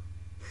 Oh,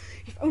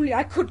 if only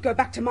I could go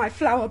back to my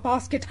flower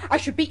basket, I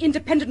should be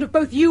independent of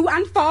both you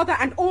and father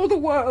and all the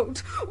world.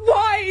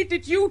 Why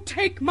did you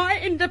take my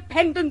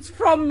independence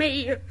from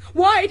me?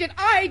 Why did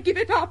I give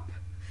it up?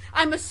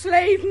 I'm a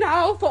slave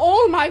now for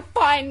all my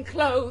fine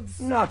clothes.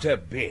 Not a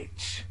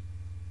bit.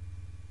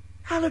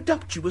 I'll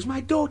adopt you as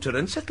my daughter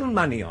and settle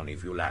money on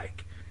if you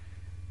like.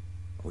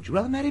 Or would you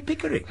rather marry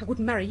Pickering? I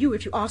wouldn't marry you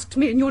if you asked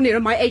me, and you're nearer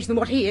my age than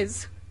what he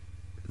is.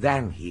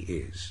 Than he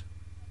is.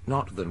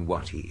 Not than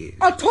what he is.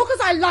 I'll talk as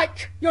I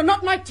like. You're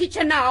not my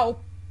teacher now.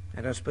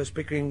 I don't suppose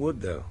Pickering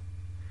would, though.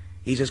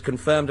 He's as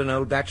confirmed an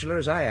old bachelor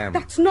as I am.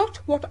 That's not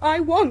what I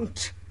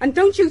want. And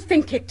don't you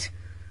think it.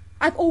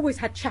 I've always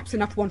had chaps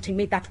enough wanting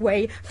me that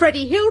way.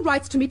 Freddie Hill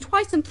writes to me 2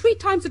 and 3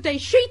 times a day,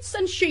 sheets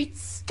and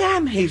sheets.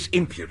 Damn his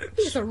impudence.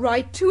 He has a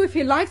right to if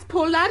he likes,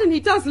 poor lad, and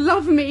he does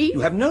love me. You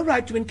have no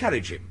right to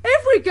encourage him.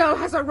 Every girl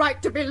has a right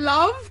to be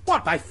loved.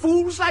 What, by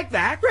fools like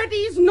that?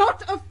 Freddie's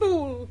not a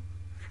fool.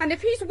 And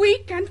if he's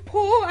weak and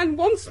poor and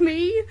wants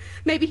me,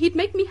 maybe he'd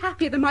make me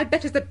happier than my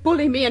betters that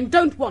bully me and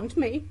don't want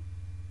me.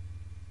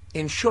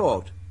 In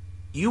short,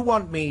 You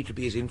want me to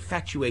be as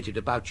infatuated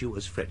about you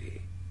as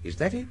Freddie. Is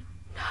that it?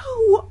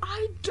 No,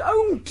 I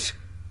don't.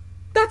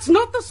 That's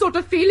not the sort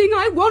of feeling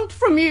I want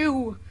from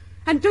you.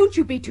 And don't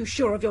you be too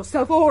sure of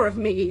yourself or of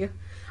me.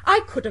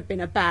 I could have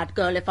been a bad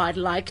girl if I'd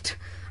liked.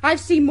 I've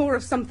seen more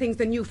of some things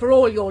than you for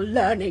all your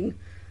learning.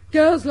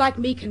 Girls like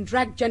me can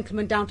drag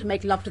gentlemen down to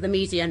make love to them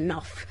easy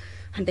enough.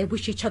 And they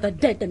wish each other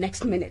dead the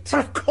next minute. But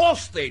of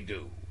course they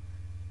do.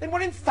 Then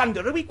what in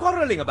thunder are we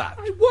quarrelling about?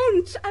 I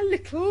want a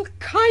little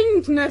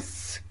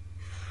kindness.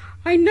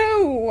 I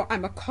know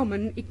I'm a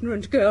common,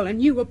 ignorant girl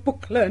and you a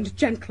book-learned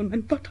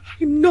gentleman, but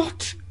I'm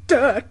not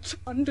dirt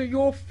under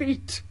your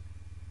feet.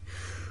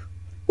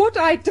 What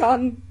I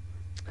did,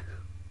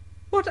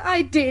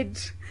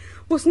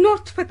 was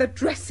not for the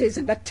dresses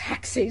and the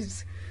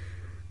taxis.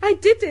 I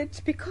did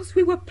it because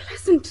we were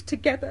pleasant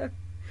together,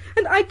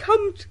 and I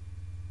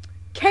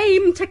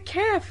came to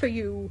care for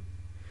you,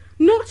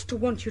 not to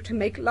want you to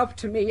make love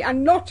to me,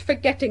 and not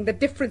forgetting the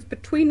difference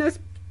between us,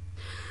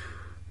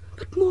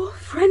 but more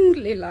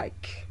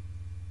friendly-like.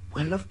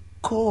 Well, of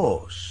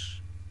course.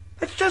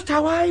 That's just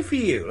how I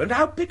feel, and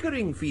how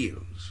Pickering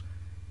feels.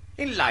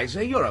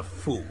 Eliza, you're a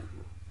fool.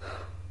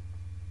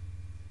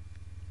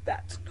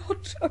 That's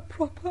not a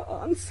proper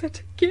answer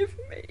to give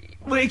me.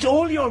 Well, it's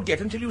all you'll get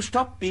until you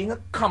stop being a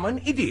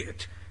common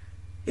idiot.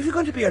 If you're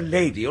going to be a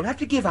lady, you'll have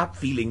to give up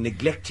feeling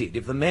neglected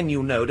if the men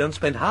you know don't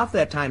spend half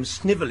their time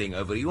snivelling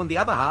over you and the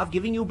other half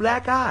giving you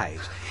black eyes.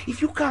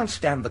 If you can't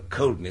stand the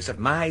coldness of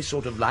my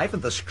sort of life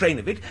and the strain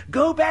of it,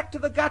 go back to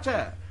the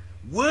gutter.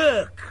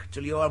 Work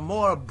till you are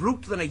more a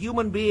brute than a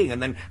human being,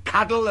 and then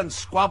cuddle and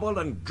squabble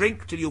and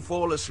drink till you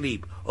fall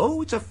asleep.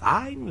 Oh, it's a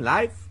fine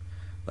life.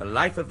 The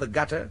life of the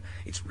gutter.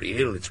 It's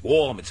real, it's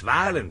warm, it's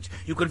violent.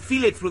 You can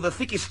feel it through the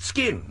thickest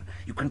skin.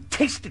 You can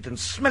taste it and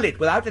smell it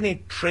without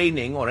any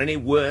training or any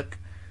work.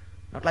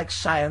 Not like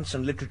science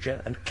and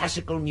literature and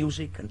classical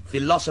music and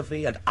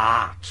philosophy and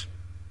art.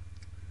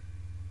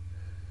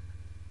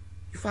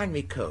 You find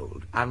me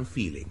cold,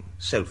 unfeeling,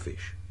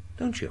 selfish,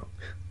 don't you?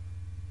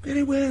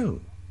 Very well.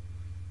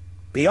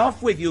 Be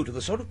off with you to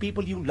the sort of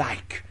people you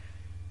like.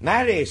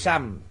 Marry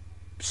some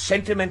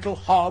sentimental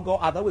hog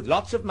or other with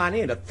lots of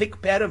money and a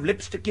thick pair of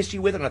lips to kiss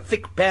you with and a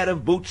thick pair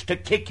of boots to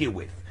kick you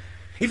with.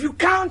 If you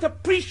can't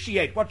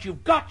appreciate what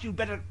you've got, you'd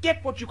better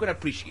get what you can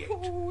appreciate.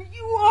 Oh,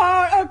 you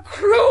are a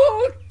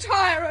cruel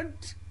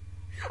tyrant.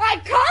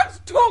 I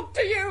can't talk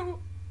to you.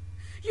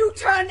 You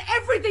turn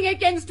everything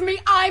against me.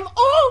 I'm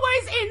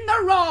always in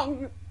the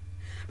wrong.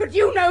 But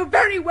you know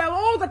very well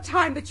all the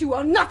time that you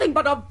are nothing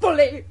but a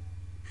bully.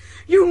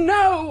 You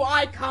know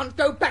I can't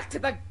go back to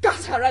the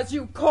gutter, as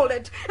you call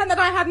it, and that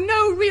I have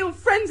no real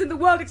friends in the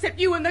world except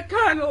you and the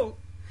Colonel.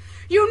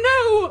 You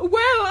know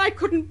well I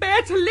couldn't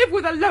bear to live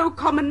with a low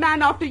common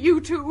man after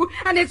you two,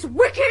 and it's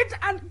wicked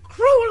and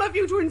cruel of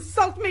you to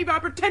insult me by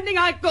pretending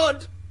I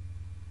could.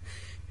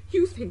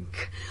 You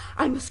think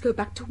I must go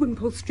back to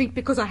Wimpole Street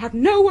because I have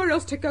nowhere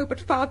else to go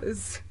but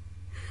Father's.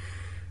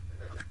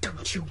 But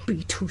don't you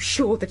be too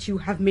sure that you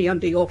have me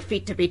under your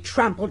feet to be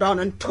trampled on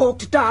and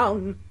talked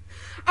down.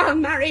 I'll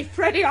marry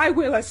Freddie, I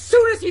will, as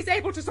soon as he's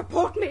able to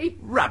support me.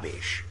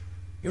 Rubbish.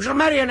 You shall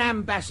marry an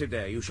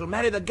ambassador. You shall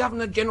marry the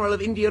Governor-General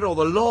of India or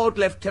the Lord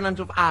Lieutenant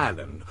of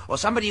Ireland, or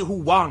somebody who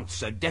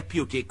wants a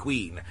deputy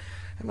queen.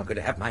 I'm not going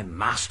to have my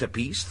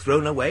masterpiece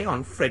thrown away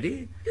on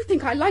Freddie. You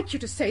think I like you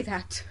to say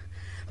that?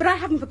 But I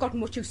haven't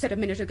forgotten what you said a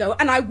minute ago,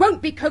 and I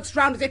won't be coaxed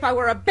round as if I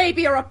were a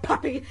baby or a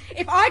puppy.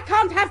 If I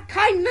can't have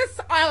kindness,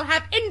 I'll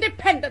have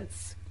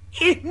independence.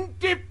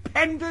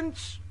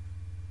 Independence?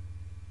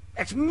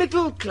 That's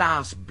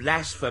middle-class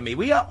blasphemy.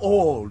 We are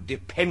all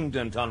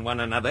dependent on one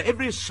another,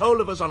 every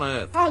soul of us on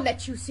earth. I'll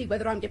let you see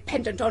whether I'm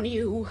dependent on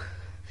you.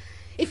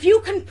 If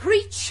you can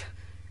preach,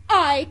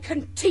 I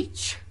can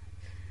teach.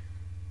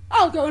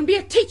 I'll go and be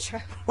a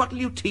teacher. What'll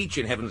you teach,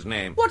 in heaven's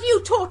name? What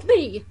you taught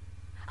me.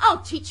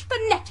 I'll teach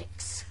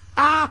phonetics.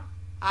 Ah!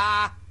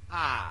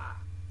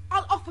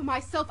 I'll offer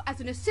myself as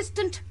an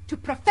assistant to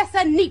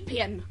Professor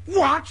Nepean.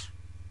 What?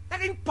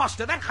 That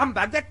impostor, that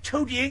humbug, that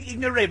toadying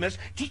ignoramus,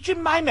 teach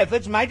him my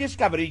methods, my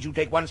discoveries. You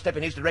take one step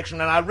in his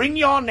direction and I'll wring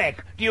your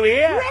neck. Do you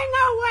hear? Wring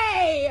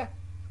away!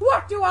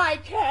 What do I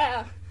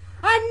care?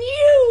 I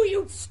knew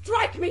you'd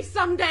strike me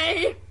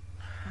someday.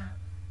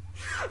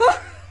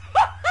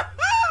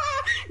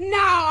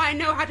 Now I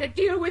know how to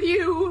deal with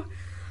you.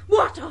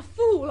 What a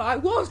fool I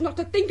was not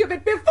to think of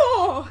it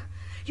before.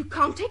 You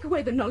can't take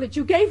away the knowledge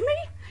you gave me.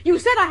 You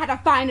said I had a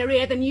finer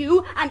ear than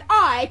you, and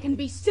I can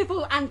be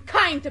civil and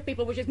kind to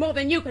people, which is more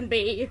than you can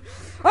be.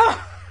 Oh,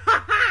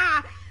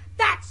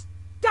 that's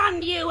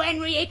done you,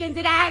 Henry Higgins,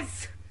 it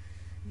has.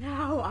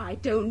 Now I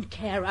don't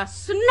care a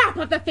snap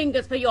of the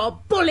fingers for your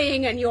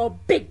bullying and your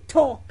big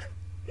talk.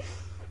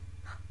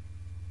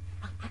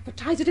 I'll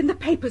advertise it in the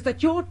papers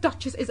that your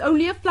Duchess is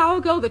only a flower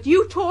girl that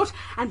you taught,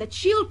 and that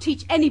she'll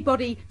teach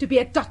anybody to be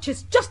a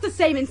Duchess just the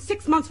same in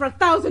 6 months for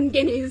 1,000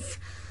 guineas.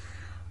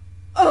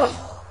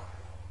 Oh!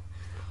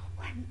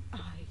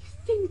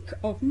 Think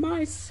of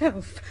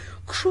myself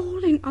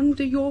crawling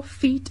under your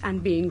feet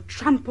and being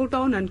trampled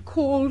on and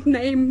called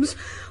names,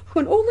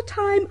 when all the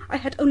time I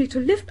had only to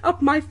lift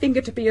up my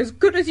finger to be as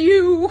good as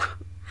you.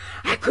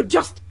 I could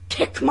just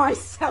kick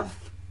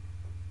myself.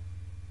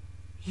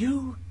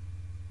 You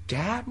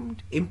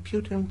damned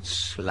impudent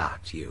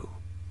slut, you.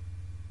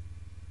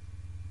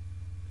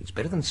 It's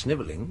better than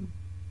snivelling.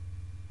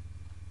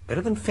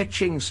 Better than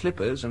fetching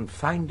slippers and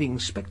finding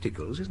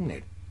spectacles, isn't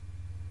it?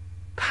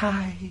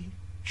 By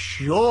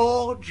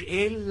George,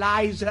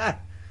 Eliza!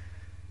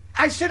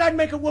 I said I'd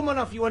make a woman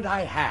of you, and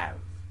I have.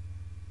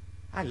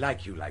 I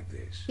like you like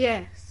this.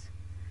 Yes.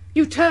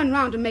 You turn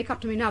round and make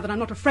up to me now that I'm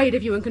not afraid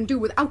of you and can do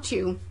without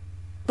you.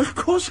 Of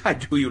course I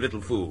do, you little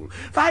fool.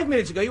 5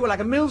 minutes ago you were like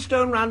a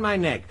millstone round my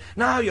neck.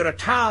 Now you're a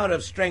tower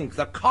of strength,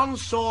 a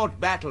consort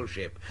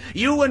battleship.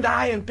 You and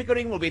I and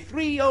Pickering will be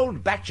 3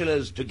 old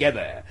bachelors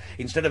together,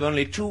 instead of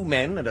only 2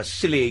 men and a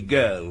silly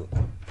girl.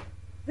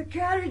 The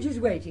carriage is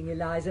waiting,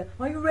 Eliza.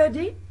 Are you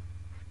ready?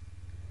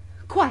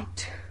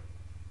 Quite.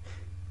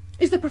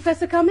 Is the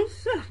professor coming?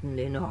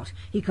 Certainly not.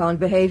 He can't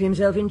behave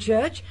himself in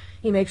church.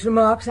 He makes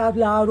remarks out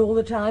loud all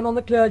the time on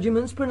the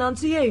clergyman's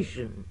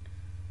pronunciation.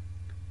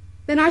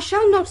 Then I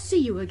shall not see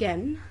you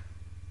again,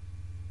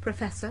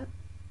 Professor.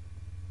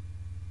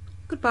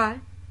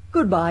 Goodbye.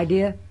 Goodbye,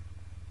 dear.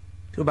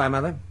 Goodbye,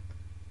 Mother.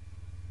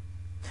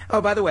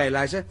 Oh, by the way,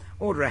 Eliza,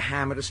 order a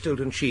ham and a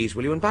Stilton cheese,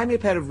 will you? And buy me a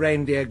pair of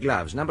reindeer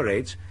gloves, number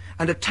 8s,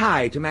 and a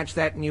tie to match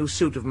that new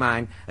suit of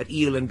mine at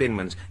Eel and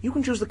Binman's. You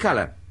can choose the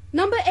colour.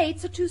 Number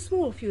 8s are too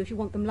small for you if you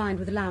want them lined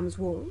with lamb's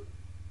wool.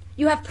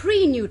 You have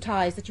 3 new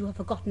ties that you have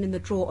forgotten in the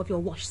drawer of your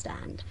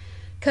washstand.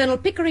 Colonel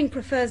Pickering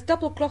prefers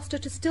double Gloucester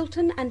to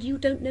Stilton, and you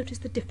don't notice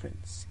the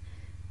difference.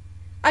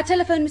 I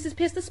telephoned Mrs.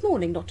 Pierce this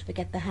morning not to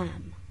forget the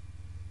ham.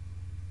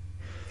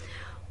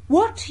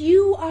 What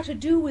you are to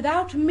do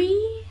without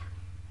me,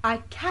 I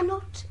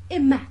cannot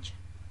imagine.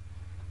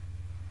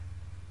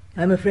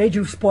 I'm afraid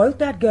you've spoilt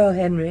that girl,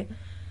 Henry.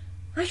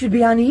 I should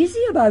be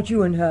uneasy about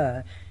you and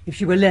her if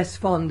she were less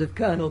fond of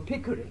Colonel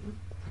Pickering.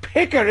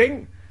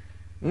 Pickering?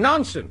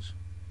 Nonsense.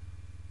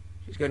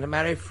 She's going to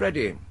marry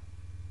Freddie.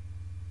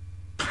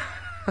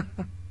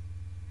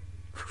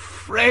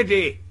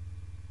 Freddie.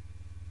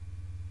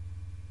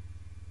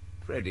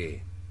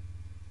 Freddie.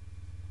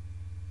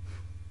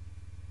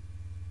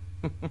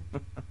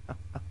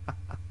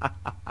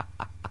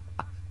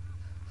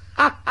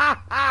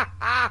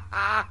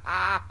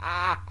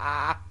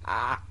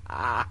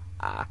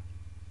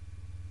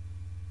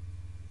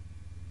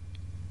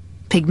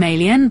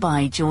 Pygmalion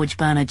by George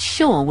Bernard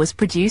Shaw was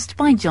produced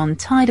by John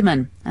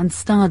Tiedemann and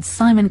starred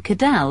Simon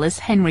Cadell as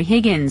Henry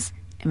Higgins,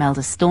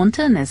 Imelda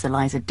Staunton as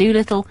Eliza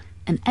Doolittle,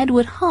 and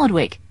Edward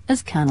Hardwick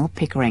as Colonel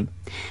Pickering,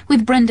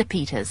 with Brenda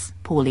Peters,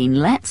 Pauline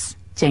Letts,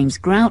 James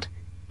Grout,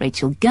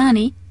 Rachel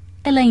Gurney,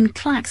 Elaine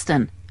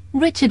Claxton,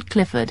 Richard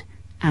Clifford,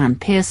 Anne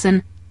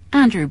Pearson,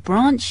 Andrew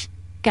Branch,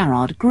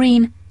 Garrard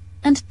Green,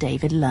 and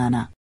David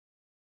Lerner.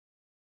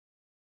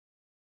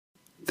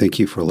 Thank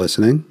you for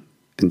listening,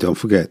 and don't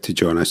forget to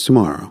join us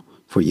tomorrow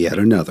for yet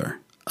another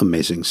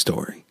amazing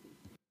story.